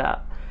safety to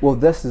that. Well,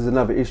 this is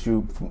another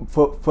issue.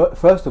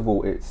 First of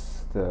all,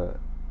 it's the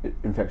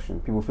infection.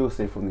 People feel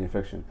safe from the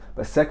infection.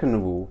 But second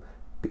of all,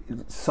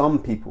 some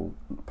people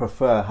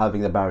prefer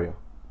having a barrier.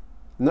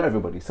 Not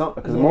everybody,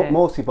 because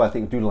most people I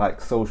think do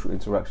like social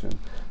interaction.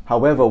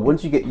 However,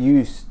 once you get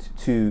used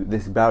to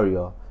this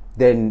barrier,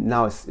 then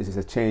now it's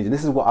a change. And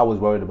this is what I was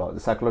worried about, the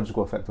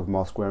psychological effect of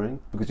mask wearing,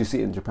 because you see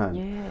it in Japan.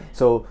 Yeah.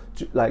 So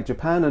like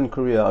Japan and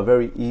Korea are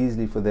very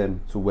easy for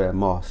them to wear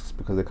masks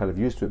because they're kind of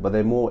used to it, but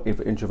they're more of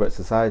an introvert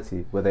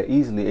society where they're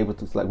easily able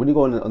to, like when you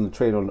go on the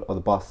train or the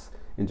bus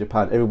in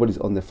Japan, everybody's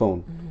on their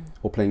phone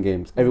or playing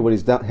games.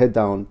 Everybody's head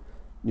down,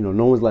 you know,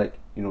 no one's like,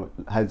 you know,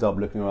 heads up,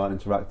 looking around,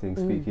 interacting,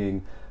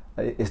 speaking.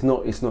 It's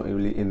not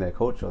really in their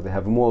culture. They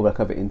have more of a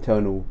kind of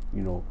internal,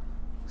 you know,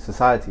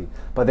 society.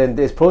 But then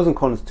there's pros and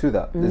cons to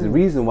that. There's a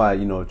reason why,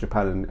 you know,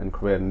 Japan and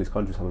Korea and these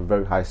countries have a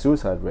very high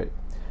suicide rate,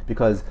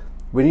 because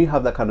when you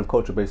have that kind of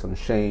culture based on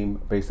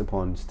shame, based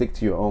upon stick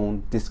to your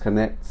own,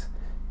 disconnect,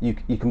 you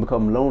can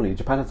become lonely.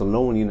 Japan has a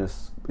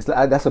loneliness. It's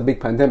like that's a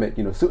big pandemic.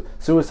 You know,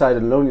 suicide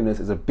and loneliness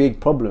is a big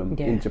problem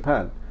in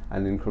Japan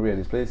and in Korea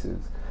and these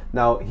places.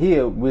 Now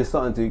here we're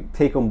starting to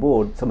take on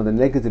board some of the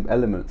negative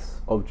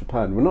elements of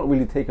Japan. We're not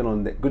really taking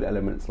on the good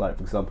elements, like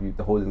for example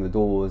the holding the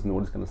doors and all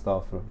this kind of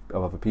stuff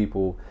of other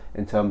people,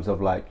 in terms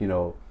of like, you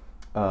know,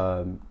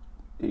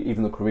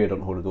 even though Korea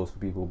don't hold the doors for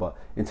people, but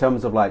in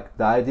terms of like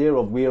the idea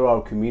of we're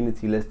our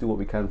community, let's do what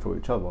we can for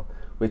each other.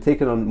 We're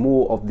taking on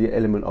more of the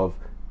element of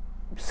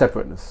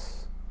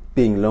separateness,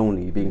 being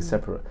lonely, being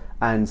separate.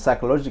 And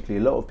psychologically, a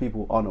lot of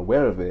people aren't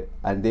aware of it,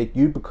 and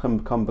you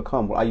become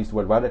what I use the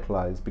word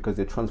radicalized, because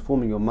they're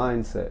transforming your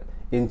mindset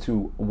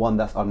into one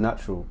that's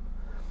unnatural.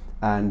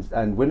 And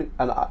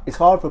it's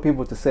hard for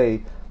people to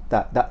say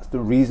that that's the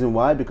reason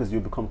why, because you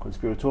become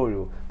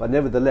conspiratorial. But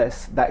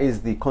nevertheless, that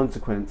is the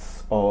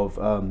consequence of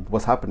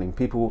what's happening.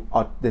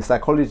 Their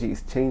psychology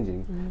is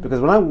changing.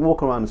 Because when I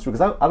walk around the street,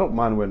 because I don't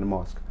mind wearing a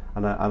mask,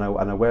 and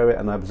I wear it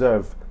and I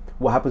observe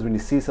what happens when you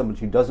see somebody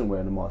who doesn't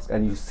wear a mask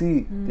and you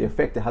see the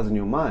effect it has on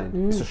your mind.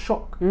 It's a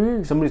shock.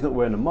 If somebody's not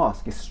wearing a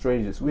mask, it's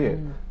strange, it's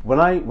weird.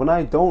 When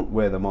I don't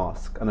wear the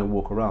mask and I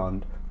walk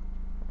around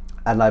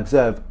and I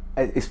observe,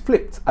 it's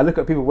flipped. I look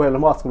at people wearing a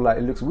mask, I'm like,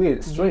 it looks weird,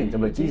 it's strange.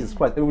 I'm like, Jesus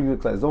Christ, everybody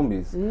looks like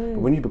zombies. But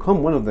when you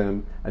become one of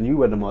them and you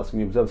wear the mask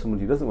and you observe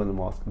someone who doesn't wear the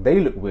mask, they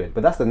look weird.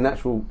 But that's the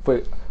natural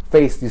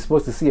face. You're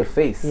supposed to see a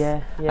face.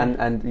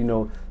 And you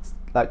know,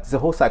 like there's a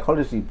whole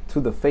psychology to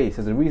the face.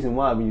 There's a reason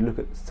why when you look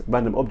at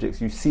random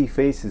objects, you see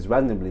faces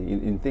randomly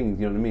in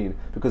things, you know what I mean?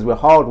 Because we're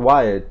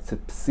hardwired to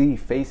see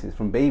faces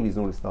from babies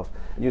and all this stuff.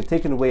 And you're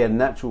taking away a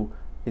natural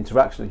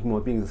interaction that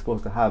human beings are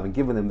supposed to have and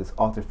giving them this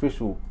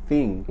artificial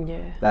thing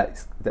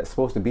that's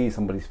supposed to be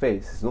somebody's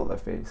face. It's not their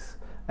face.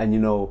 And you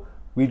know,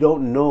 we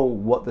don't know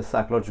what the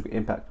psychological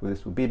impact of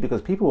this will be,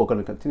 because people are going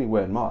to continue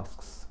wearing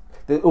masks.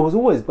 It was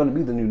always going to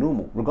be the new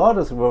normal,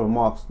 regardless of whether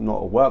masks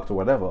not worked or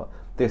whatever.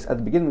 At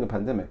the beginning of the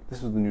pandemic,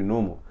 this was the new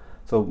normal.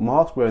 So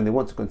mask wearing, they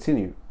want to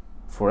continue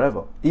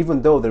forever,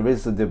 even though there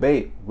is a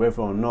debate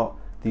whether or not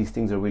these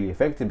things are really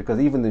effective, because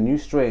even the new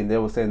strain, they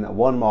were saying that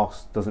one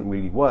mask doesn't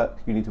really work.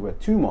 You need to wear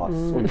 2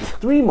 masks or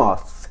 3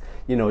 masks.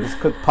 just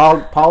could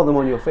pile them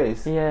on your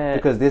face. Yeah.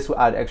 Because this will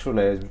add extra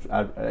layers, which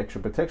add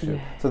extra protection.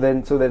 Yeah.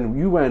 So then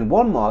you wearing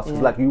one mask is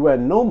like you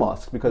wearing no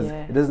mask, because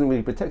it doesn't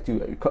really protect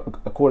you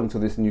according to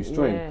this new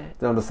strain. Yeah.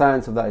 Now the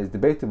science of that is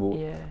debatable.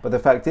 Yeah. But the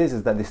fact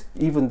is that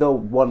even though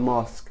one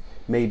mask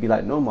may be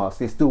like no mask,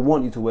 they still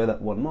want you to wear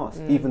that one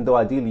mask, even though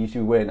ideally you should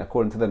be wearing,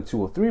 according to them,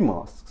 2 or 3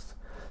 masks.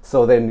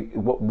 So then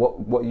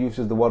what use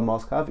does the one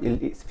mask have?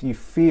 It's if you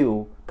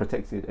feel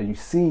protected and you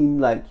seem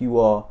like you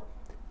are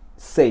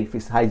safe,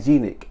 it's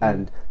hygienic,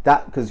 and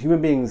that, because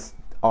human beings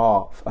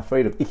are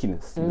afraid of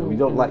ickiness. We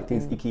don't like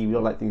things icky, we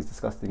don't like things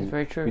disgusting. It's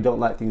very true. We don't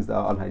like things that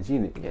are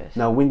unhygienic. Yes.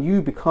 Now when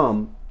you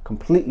become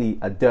completely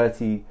a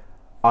dirty,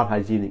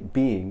 unhygienic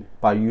being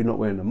by you not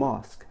wearing a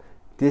mask,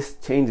 this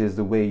changes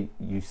the way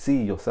you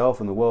see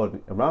yourself and the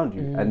world around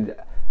you. And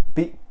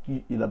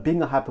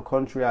being a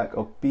hypochondriac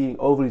or being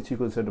overly too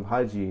concerned with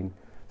hygiene,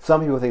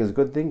 some people think is a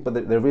good thing, but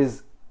there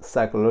is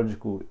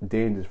psychological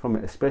dangers from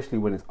it, especially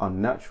when it's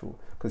unnatural,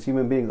 because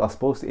human beings are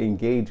supposed to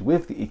engage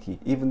with the icky,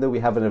 even though we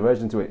have an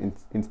aversion to it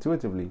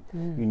intuitively.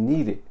 You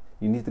need it.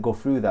 You need to go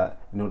through that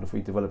in order for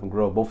you to develop and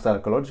grow, both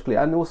psychologically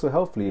and also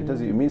healthily. It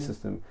does your immune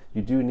system.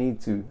 You do need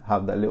to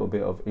have that little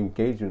bit of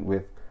engagement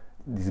with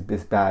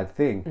this bad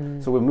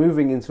thing. So we're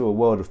moving into a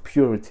world of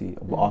purity,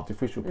 of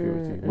artificial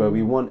purity, where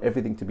we want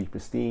everything to be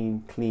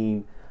pristine,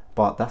 clean,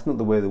 but that's not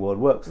the way the world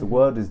works. The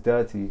world is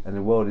dirty and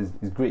the world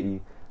is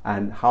gritty,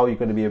 and how are you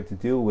going to be able to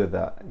deal with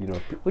that?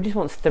 We just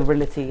want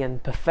sterility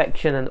and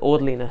perfection and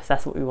orderliness.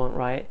 That's what we want,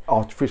 right?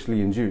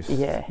 Artificially induced.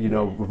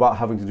 Without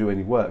having to do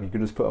any work. You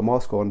can just put a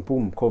mask on,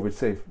 boom, COVID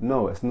safe.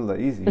 No, it's not that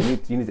easy.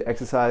 You need to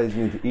exercise,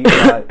 you need to eat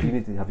right, you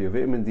need to have your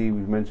vitamin D,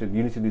 we've mentioned.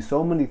 You need to do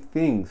so many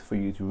things for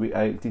you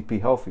to be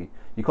healthy.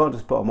 You can't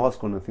just put a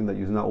mask on and think that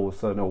you're not all of a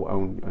sudden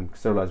and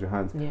sterilize your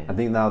hands and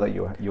think now that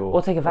you're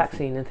or take a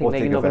vaccine and think that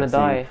you're not going to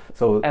die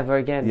ever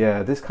again.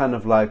 Yeah, this kind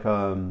of like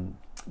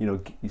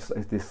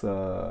this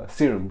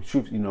serum,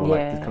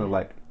 like this kind of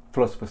like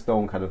philosopher's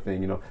stone kind of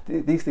thing.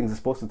 These things are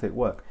supposed to take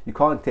work. You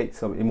can't take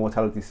some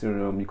immortality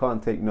serum. You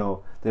can't take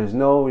there's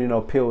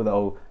no pill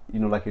that'll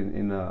like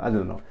in I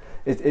don't know.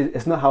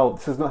 It's not how,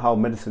 this is not how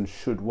medicine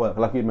should work.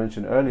 Like we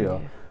mentioned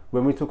earlier,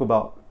 when we talk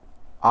about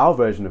our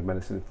version of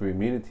medicine for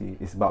immunity,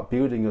 it's about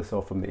building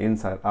yourself from the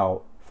inside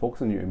out,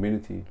 focus on your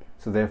immunity,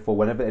 so therefore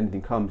whenever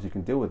anything comes you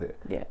can deal with it.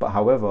 But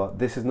however,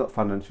 this is not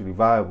financially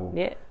viable.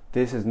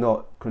 This is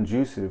not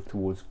conducive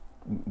towards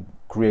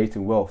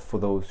creating wealth for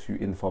those who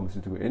in the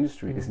pharmaceutical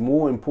industry. It's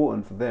more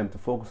important for them to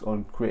focus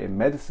on creating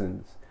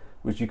medicines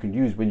which you can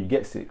use when you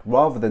get sick,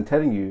 rather than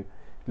telling you,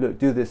 look,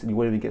 do this and you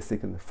won't even get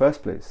sick in the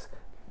first place.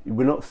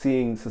 We're not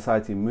seeing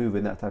society move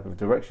in that type of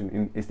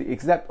direction. It's the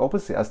exact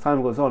opposite. As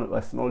time goes on,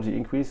 as technology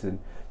increases,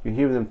 you're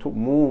hearing them talk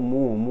more and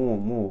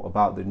more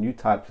about the new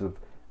types of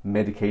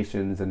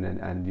medications, and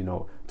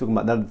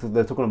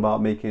they're talking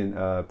about making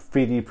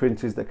 3D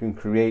printers that can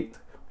create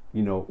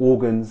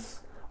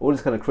organs, all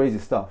this kind of crazy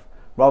stuff,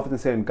 rather than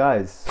saying,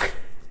 guys,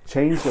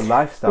 change your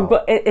lifestyle.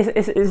 But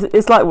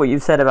it's like what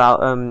you've said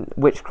about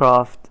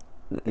witchcraft,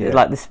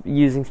 like this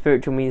using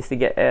spiritual means to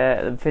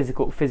get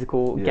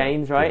physical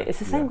gains, right? It's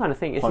the same kind of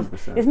thing.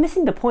 It's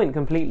missing the point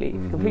completely.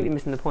 Completely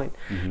missing the point.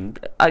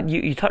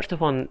 You touched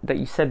upon that.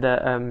 You said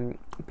that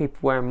people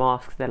wearing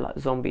masks, they're like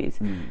zombies,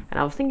 and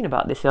I was thinking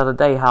about this the other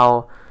day,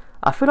 how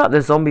I feel like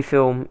the zombie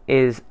film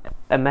is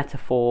a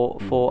metaphor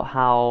for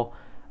how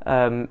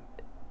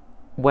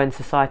when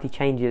society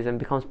changes and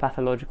becomes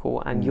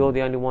pathological and you're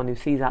the only one who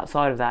sees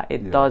outside of that,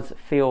 it does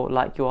feel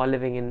like you are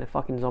living in a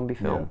fucking zombie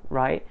film,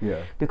 right?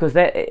 Because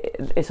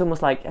it's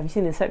almost like, have you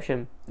seen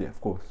Inception? Yeah,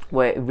 of course.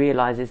 Where it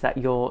realizes that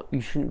you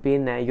shouldn't be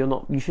in there,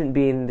 you shouldn't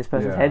be in this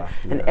person's head,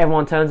 and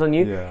everyone turns on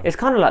you. It's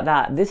kind of like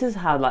that. This is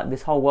how like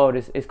this whole world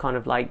is kind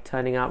of like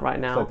turning out right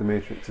now. It's like the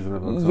Matrix is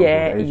another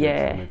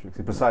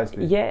example.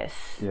 Precisely. Yes.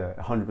 Yeah,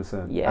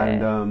 100%.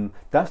 And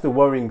that's the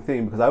worrying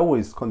thing, because I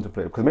always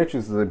contemplate, because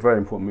Matrix is a very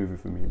important movie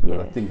for me,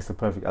 because I think it's a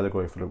perfect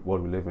allegory for the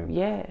world we live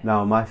in.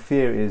 Now my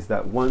fear is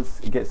that once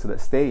it gets to that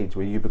stage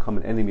where you become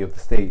an enemy of the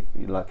state,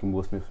 like in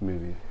Will Smith's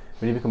movie,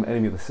 when you become an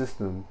enemy of the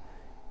system,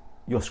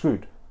 you're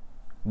screwed.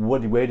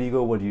 Where do you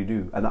go? What do you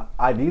do? And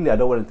ideally, I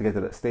don't want it to get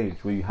to that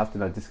stage where you have to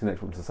now disconnect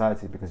from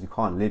society, because you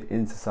can't live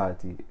in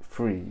society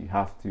free. You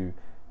have to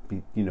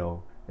be,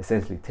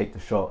 essentially take the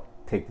shot,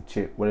 take the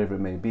chip, whatever it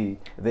may be.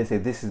 If they say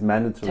this is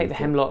mandatory, take the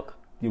hemlock.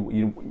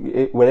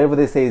 Whatever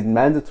they say is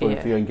mandatory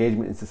for your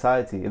engagement in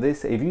society.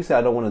 If you say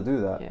I don't want to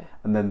do that,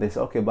 and then they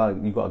say, okay,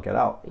 but you got to get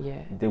out.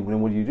 Then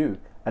what do you do?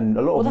 And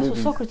a lot of that's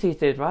movies, what Socrates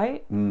did,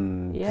 right?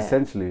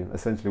 Essentially.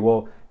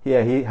 Well, he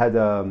had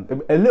a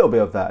little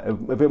bit of that, a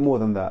bit more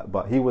than that,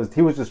 but he was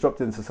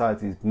disrupting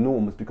society's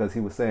norms, because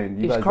he was saying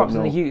he was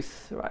corrupting the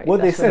youth, right? Well,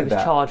 they said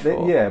that. Charged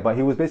for. But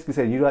he was basically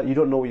saying you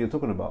don't know what you're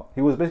talking about.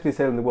 He was basically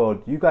saying in the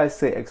world, you guys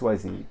say X, Y,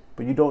 Z,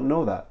 but you don't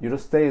know that. You're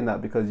just saying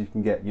that because you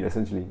can get,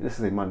 essentially, let's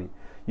say money.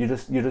 You're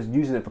just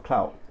using it for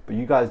clout, but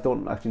you guys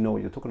don't actually know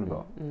what you're talking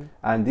about.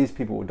 And these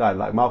people will die,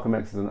 like Malcolm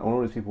X and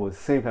all these people. It's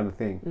the same kind of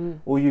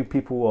thing. All you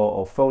people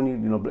are phony.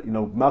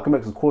 Malcolm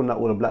X was calling out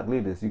all the black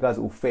leaders. You guys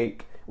are all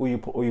fake.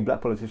 all you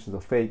black politicians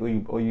are fake,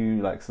 or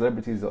you like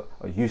celebrities are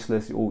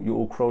useless. You're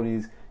all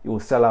cronies. You're all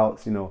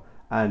sellouts. You know,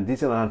 and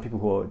these are the people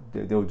who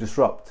they'll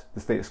disrupt the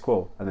status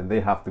quo, and then they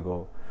have to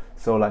go.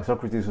 So like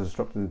Socrates was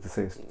disrupting the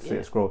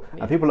status quo,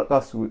 and people like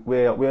us,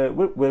 we're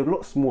a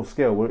lot small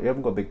scale. We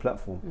haven't got a big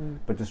platform,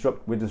 but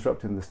we're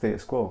disrupting the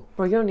status quo.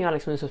 Bro, you're on the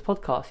Alex Minister's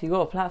podcast. You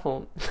got a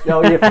platform.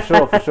 Oh yeah,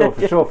 for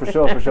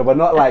sure. But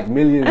not like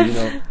millions, you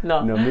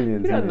know. No,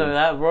 millions. You don't know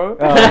that, bro.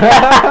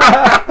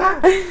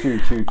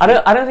 True.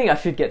 I don't think I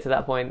should get to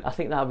that point. I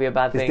think that would be a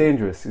bad thing.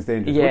 It's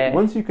dangerous. Yeah.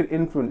 Once you can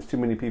influence too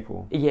many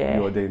people,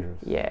 you're dangerous.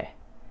 Yeah.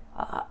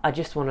 I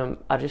just want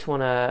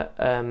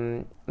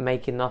to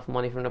make enough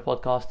money from the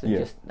podcast to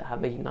just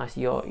have a nice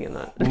yacht, you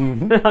know.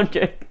 I'm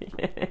joking.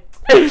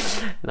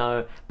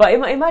 No, but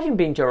imagine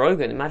being Joe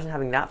Rogan. Imagine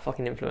having that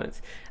fucking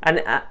influence,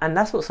 and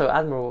that's what's so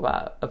admirable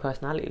about a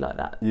personality like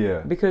that. Yeah,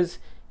 because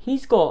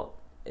he's got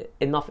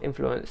enough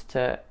influence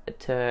to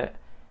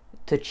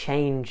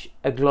change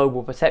a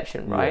global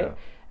perception, right?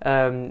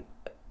 Yeah.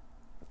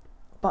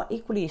 But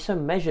equally, he's so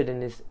measured in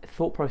his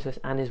thought process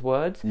and his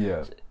words.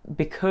 Yeah.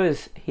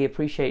 Because he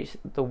appreciates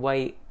the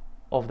weight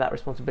of that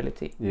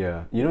responsibility.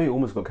 Yeah. You know, he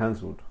almost got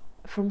cancelled.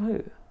 From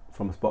who?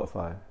 From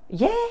Spotify.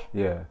 Yeah?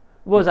 Yeah.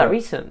 Was that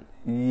recent?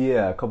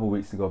 Yeah, a couple of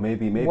weeks ago.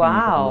 Maybe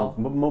wow.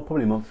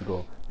 Probably months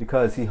ago.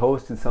 Because he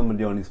hosted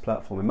somebody on his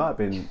platform. It might have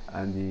been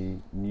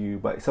Andy New,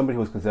 but somebody who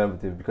was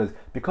conservative.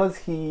 Because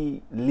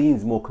he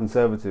leans more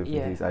conservative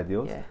with his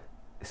ideals. Yeah.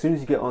 As soon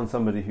as you get on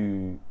somebody who,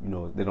 you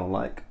know, they don't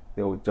like,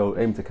 they'll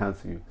aim to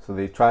cancel you. So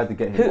they tried to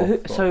get him off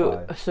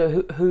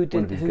Spotify.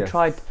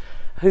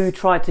 Who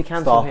tried to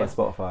cancel him? Staff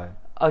at Spotify.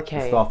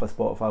 Okay. Staff at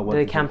Spotify.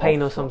 The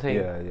campaign or something.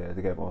 Yeah,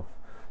 to get him off.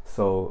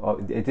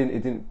 So it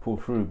didn't pull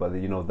through, but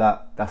you know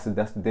that's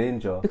the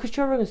danger. Because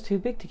Joe Rogan's too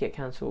big to get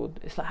cancelled.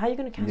 It's like, how are you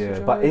going to cancel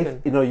Joe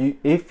Rogan? Rogan?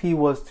 If he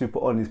was to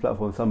put on his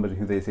platform somebody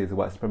who they say is a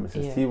white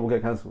supremacist, he will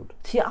get cancelled.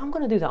 See, I'm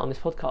going to do that on this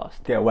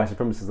podcast. Get a white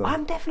supremacist on.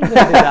 I'm definitely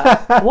going to do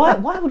that.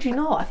 Why would you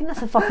not? I think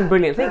that's a fucking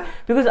brilliant thing.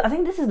 Because I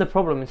think this is the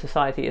problem in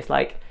society. It's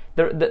like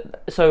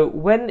so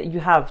when you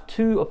have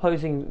two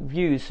opposing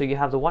views, so you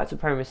have the white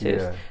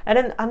supremacists,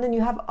 and then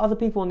you have other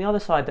people on the other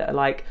side that are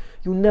like,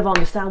 you'll never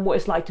understand what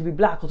it's like to be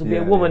black or to be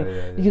a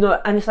woman, you know.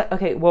 And it's like,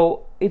 okay,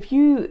 well, if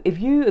you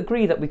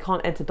agree that we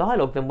can't enter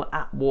dialogue, then we're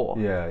at war,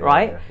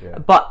 right?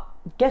 But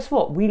guess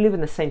what? We live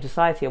in the same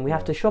society, and we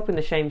have to shop in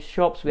the same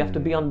shops. We have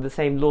to be under the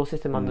same law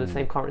system, under the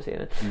same currency.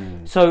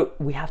 So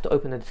we have to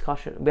open a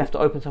discussion. We have to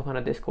open some kind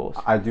of discourse.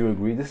 I do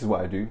agree. This is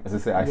what I do. As I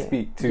say, I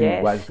speak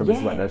to white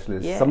supremacists, white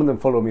nationalists. Some of them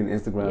follow me on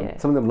Instagram.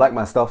 Some of them like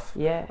my stuff.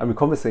 And we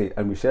conversate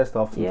and we share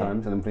stuff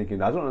sometimes. And I'm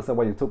thinking, I don't understand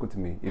why you're talking to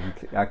me.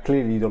 If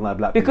clearly you don't like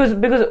black people.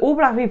 Because all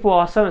black people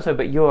are so and so,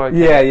 but you're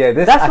okay.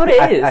 That's what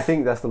it is. I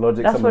think that's the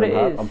logic. That's what it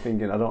is. I'm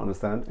thinking, I don't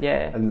understand.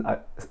 And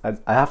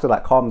I have to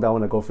like calm down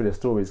when I go through their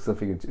stories, because I'm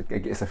thinking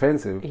it's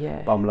offensive,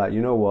 but I'm like,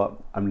 you know what?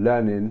 I'm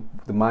learning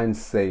the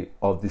mindset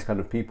of these kind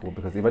of people,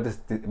 because if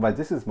I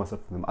distance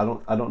myself from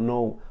them, I don't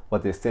know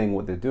what they're saying,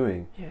 what they're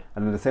doing,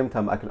 and at the same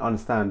time I can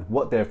understand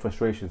what their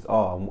frustrations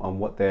are and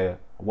what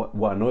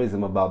annoys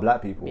them about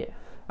black people,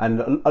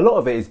 and a lot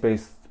of it is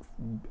based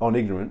on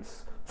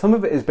ignorance. Some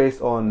of it is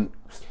based on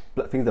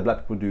things that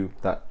black people do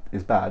that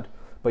is bad,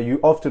 but you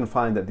often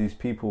find that these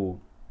people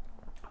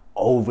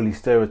overly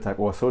stereotype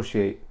or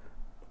associate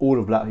all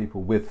of black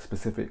people with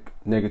specific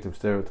negative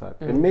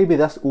stereotype, and maybe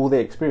that's all they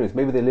experience.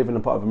 Maybe they live in a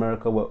part of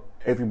America where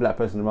every black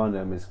person around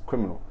them is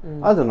criminal.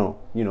 I don't know,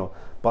 you know,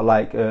 but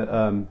like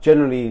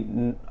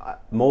generally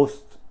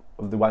most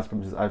of the white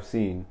supremacists I've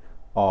seen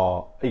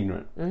are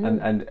ignorant,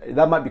 and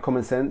that might be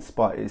common sense,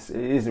 but it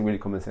isn't really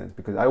common sense,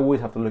 because I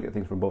always have to look at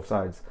things from both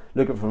sides,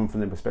 look at it from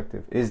their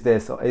perspective. Is there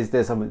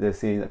something they're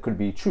saying that could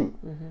be true,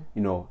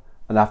 you know?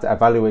 And I have to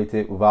evaluate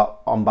it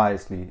without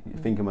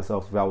unbiasedly thinking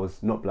myself, if I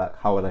was not black,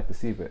 how would I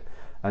perceive it?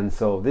 And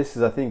so this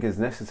is, I think, is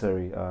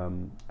necessary.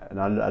 And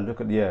I look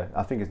at,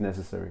 I think it's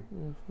necessary.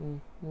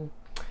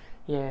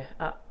 Yeah,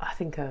 I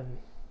think,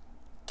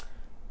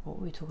 what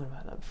were we talking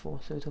about that before?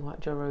 So we were talking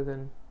about Joe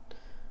Rogan.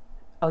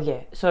 Oh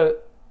yeah, so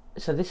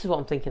this is what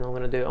I'm thinking I'm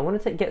going to do. I'm going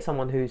to get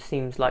someone who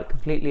seems like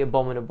completely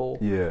abominable,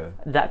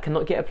 that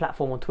cannot get a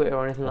platform on Twitter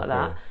or anything like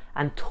that,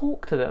 and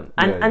talk to them.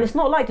 And it's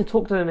not like to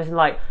talk to them as in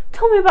like,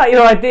 tell me about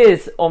your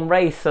ideas on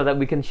race so that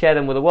we can share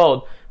them with the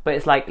world. But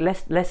it's like,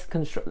 let's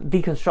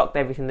deconstruct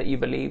everything that you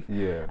believe.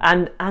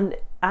 And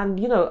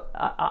you know,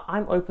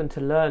 I'm open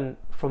to learn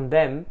from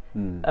them.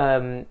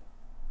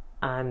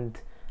 And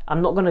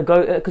I'm not going to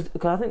go, because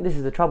I think this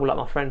is the trouble. Like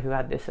my friend who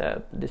had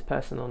this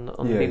person on the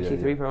BBC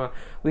Three program,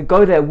 we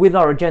go there with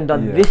our agenda.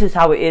 This is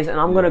how it is, and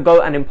I'm going to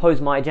go and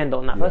impose my agenda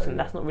on that person.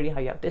 That's not really how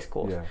you have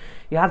discourse.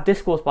 You have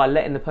discourse by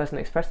letting the person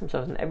express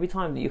themselves, and every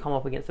time that you come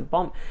up against a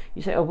bump,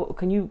 you say, "Oh, well,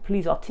 can you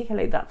please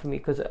articulate that for me?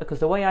 Because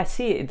the way I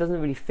see it, it doesn't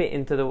really fit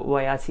into the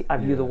way I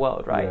view the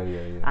world, right?"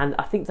 And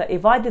I think that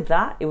if I did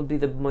that, it would be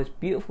the most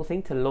beautiful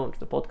thing to launch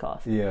the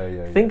podcast.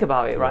 Think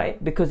about it,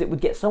 right? Because it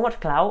would get so much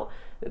clout.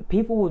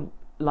 People would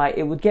like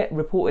it would get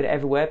reported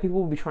everywhere.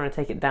 People would be trying to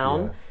take it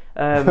down.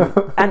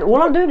 And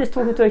all I'm doing is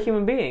talking to a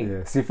human being.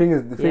 Yeah. See, the thing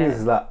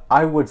is that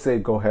I would say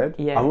go ahead.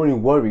 Yeah. I'm only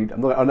worried. I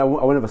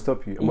won't ever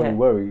stop you. I'm only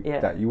worried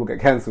that you will get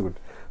cancelled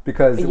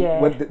because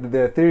what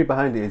the theory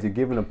behind it is you're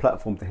given a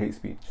platform to hate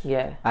speech.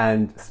 Yeah.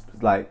 And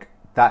like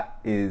that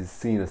is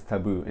seen as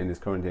taboo in this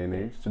current day and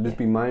age. So just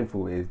be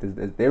mindful.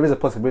 There is a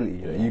possibility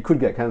that you could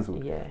get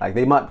cancelled. Yeah. Like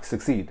they might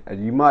succeed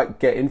and you might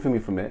get infamy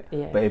from it,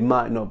 but it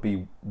might not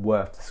be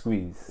worth the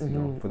squeeze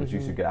for the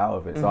juice you get out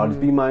of it. So I'll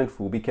just be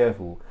mindful, be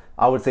careful.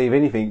 I would say, if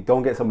anything,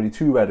 don't get somebody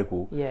too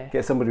radical. Yeah.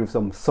 Get somebody with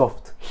some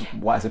soft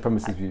white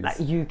supremacist views. Like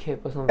UKIP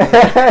or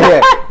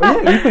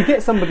something. You could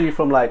get somebody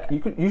from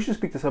you should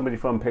speak to somebody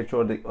from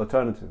Patriotic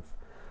Alternative.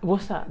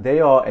 What's that? They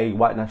are a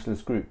white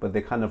nationalist group, but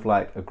they're kind of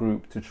like a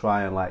group to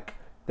try and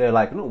they're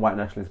like, not white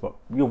nationalists, but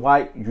your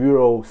white,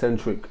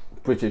 Euro-centric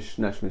British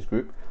nationalist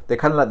group. They're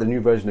kind of like the new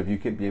version of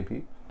UKIP,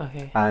 BNP.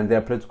 Okay. And they're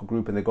a political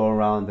group and they go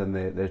around and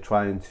they're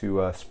trying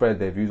to spread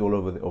their views all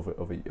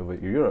over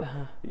Europe.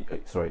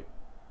 Sorry.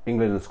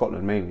 England and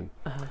Scotland mainly.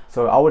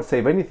 So I would say,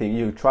 if anything,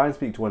 you try and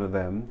speak to one of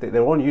them.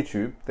 They're on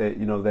YouTube.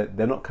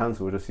 They're not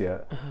cancelled just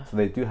yet. So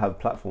they do have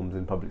platforms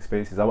in public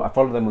spaces. I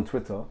follow them on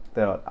Twitter.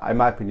 They're, in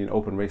my opinion,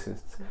 open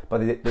racists.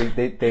 But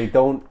they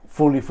don't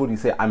fully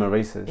say I'm a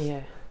racist.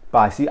 Yeah.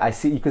 But I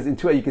see because in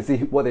Twitter you can see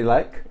what they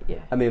like,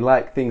 and they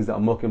like things that are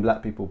mocking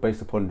black people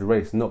based upon the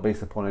race, not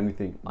based upon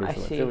anything based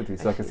on activity.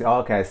 So I can say,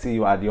 I see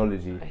your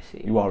ideology.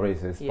 You are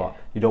racist, but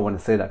you don't want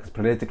to say that because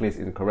politically it's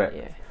incorrect.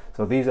 Yeah.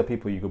 So these are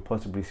people you could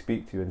possibly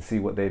speak to and see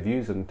what their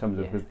views are in terms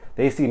of, because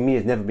they see me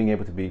as never being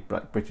able to be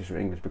black, British or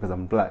English because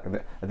I'm black. And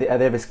they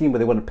have a scheme where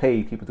they want to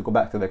pay people to go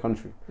back to their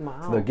country.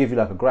 Wow. So they'll give you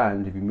like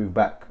 $1,000 if you move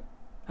back.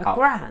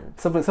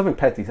 $1,000? Something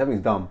petty,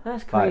 something's dumb.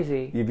 That's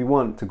crazy. Like, if you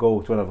want to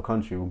go to another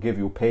country,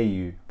 we'll pay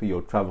you for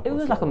your travel costs. It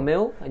was like a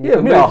meal. And you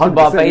can move to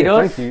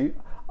Barbados. Thank you.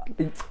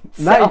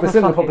 90% of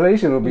the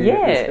population will be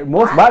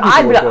most white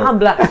people. I'm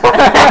black.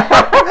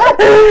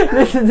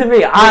 Listen to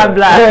me, I'm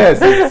black.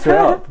 Yes, straight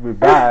up.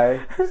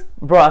 Bye,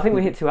 bro. I think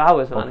we hit 2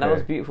 hours, man. Okay. That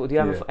was beautiful. Do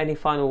you have any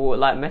final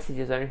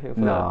messages or anything?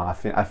 For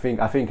that? I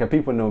think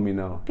people know me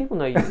now. People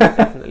know you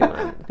definitely,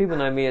 man. People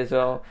know me as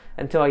well.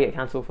 Until I get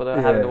cancelled for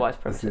having the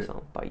white supremacist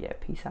song.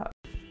 But peace out.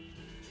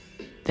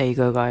 There you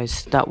go,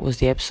 guys. That was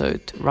the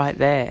episode right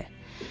there.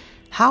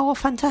 How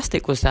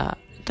fantastic was that?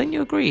 Don't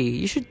you agree?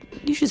 You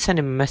should send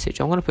him a message.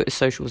 I'm going to put his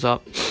socials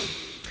up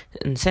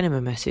and send him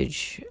a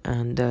message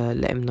and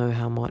let him know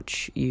how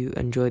much you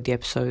enjoyed the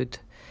episode.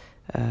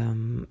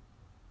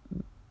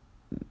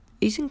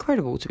 He's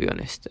incredible, to be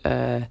honest.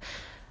 I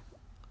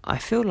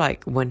feel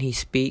like when he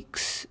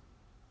speaks,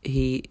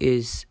 he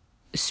is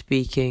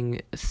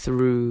speaking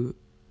through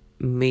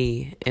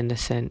me in a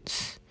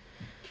sense.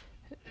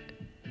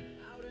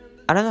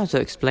 I don't know how to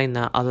explain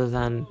that other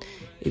than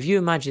if you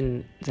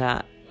imagine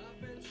that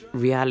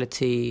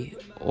reality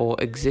or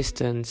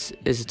existence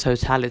is a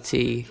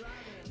totality,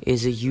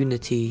 is a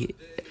unity,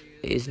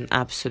 is an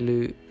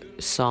absolute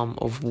sum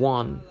of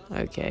one,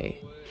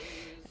 okay?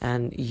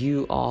 And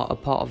you are a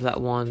part of that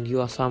one, you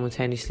are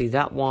simultaneously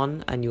that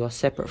one, and you are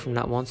separate from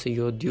that one, so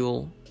you're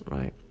dual,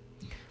 right?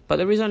 But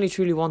there is only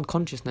truly one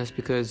consciousness,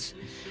 because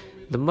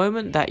the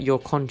moment that your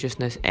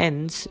consciousness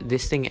ends,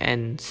 this thing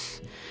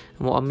ends.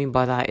 And what I mean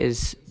by that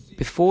is,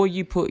 before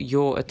you put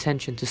your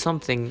attention to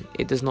something,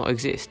 it does not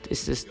exist.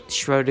 It's this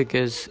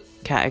Schrodinger's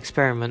cat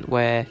experiment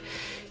where,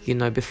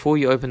 before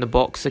you open the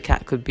box, the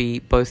cat could be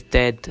both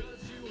dead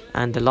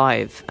and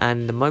alive.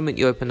 And the moment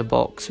you open the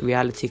box,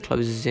 reality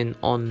closes in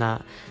on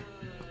that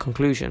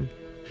conclusion.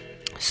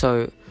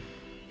 So,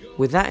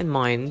 with that in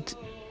mind,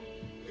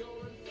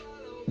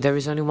 there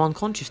is only one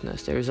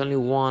consciousness. There is only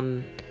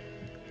one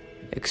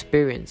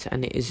experience,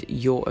 and it is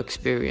your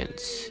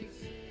experience.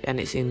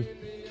 And it's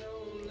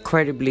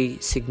incredibly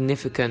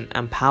significant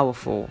and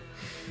powerful.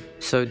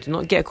 So do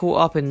not get caught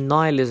up in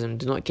nihilism.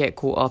 Do not get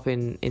caught up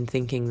in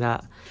thinking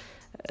that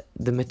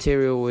the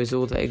material is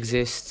all that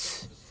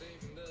exists.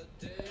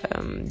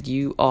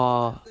 You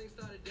are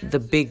the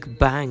Big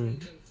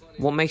Bang.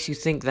 What makes you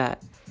think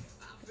that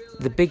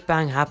the Big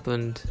Bang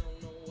happened,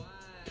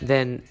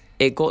 then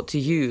it got to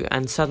you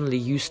and suddenly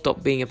you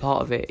stopped being a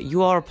part of it?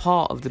 You are a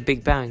part of the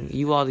Big Bang.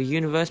 You are the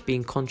universe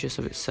being conscious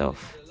of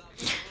itself.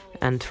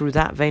 And through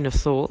that vein of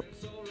thought,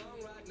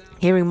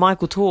 hearing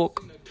Michael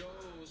talk,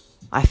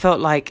 I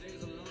felt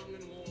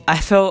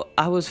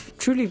I was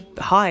truly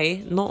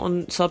high, not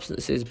on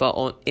substances,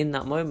 but in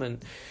that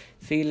moment,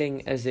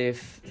 feeling as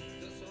if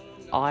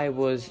I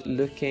was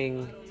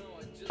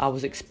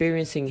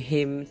experiencing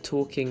him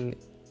talking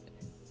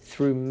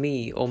through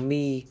me, or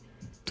me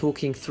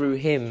talking through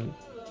him.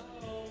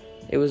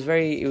 It was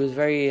very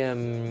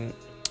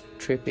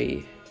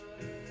trippy,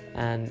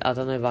 and I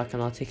don't know if I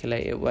can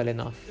articulate it well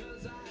enough.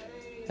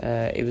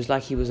 It was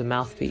like he was a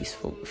mouthpiece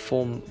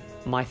for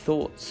my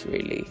thoughts,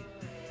 really.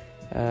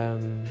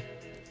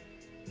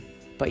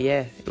 But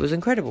yeah, it was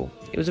incredible.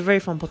 It was a very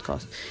fun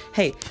podcast.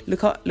 Hey,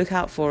 look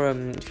out for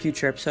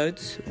future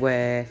episodes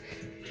where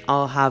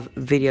I'll have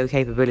video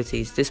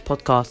capabilities. This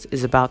podcast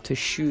is about to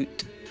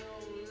shoot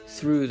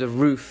through the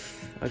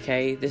roof,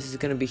 Okay, this is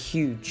going to be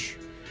huge.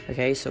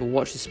 Okay, so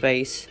watch the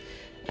space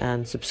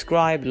and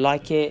subscribe,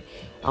 like it.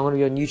 I'm going to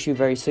be on YouTube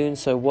very soon,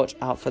 so watch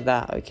out for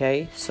that.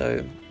 Okay,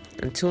 so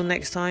until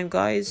next time,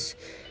 guys,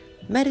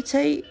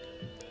 meditate,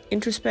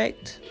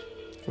 introspect,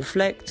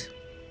 reflect,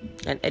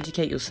 and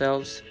educate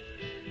yourselves,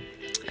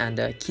 and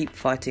keep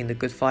fighting the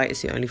good fight.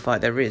 It's the only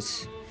fight there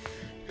is.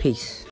 Peace.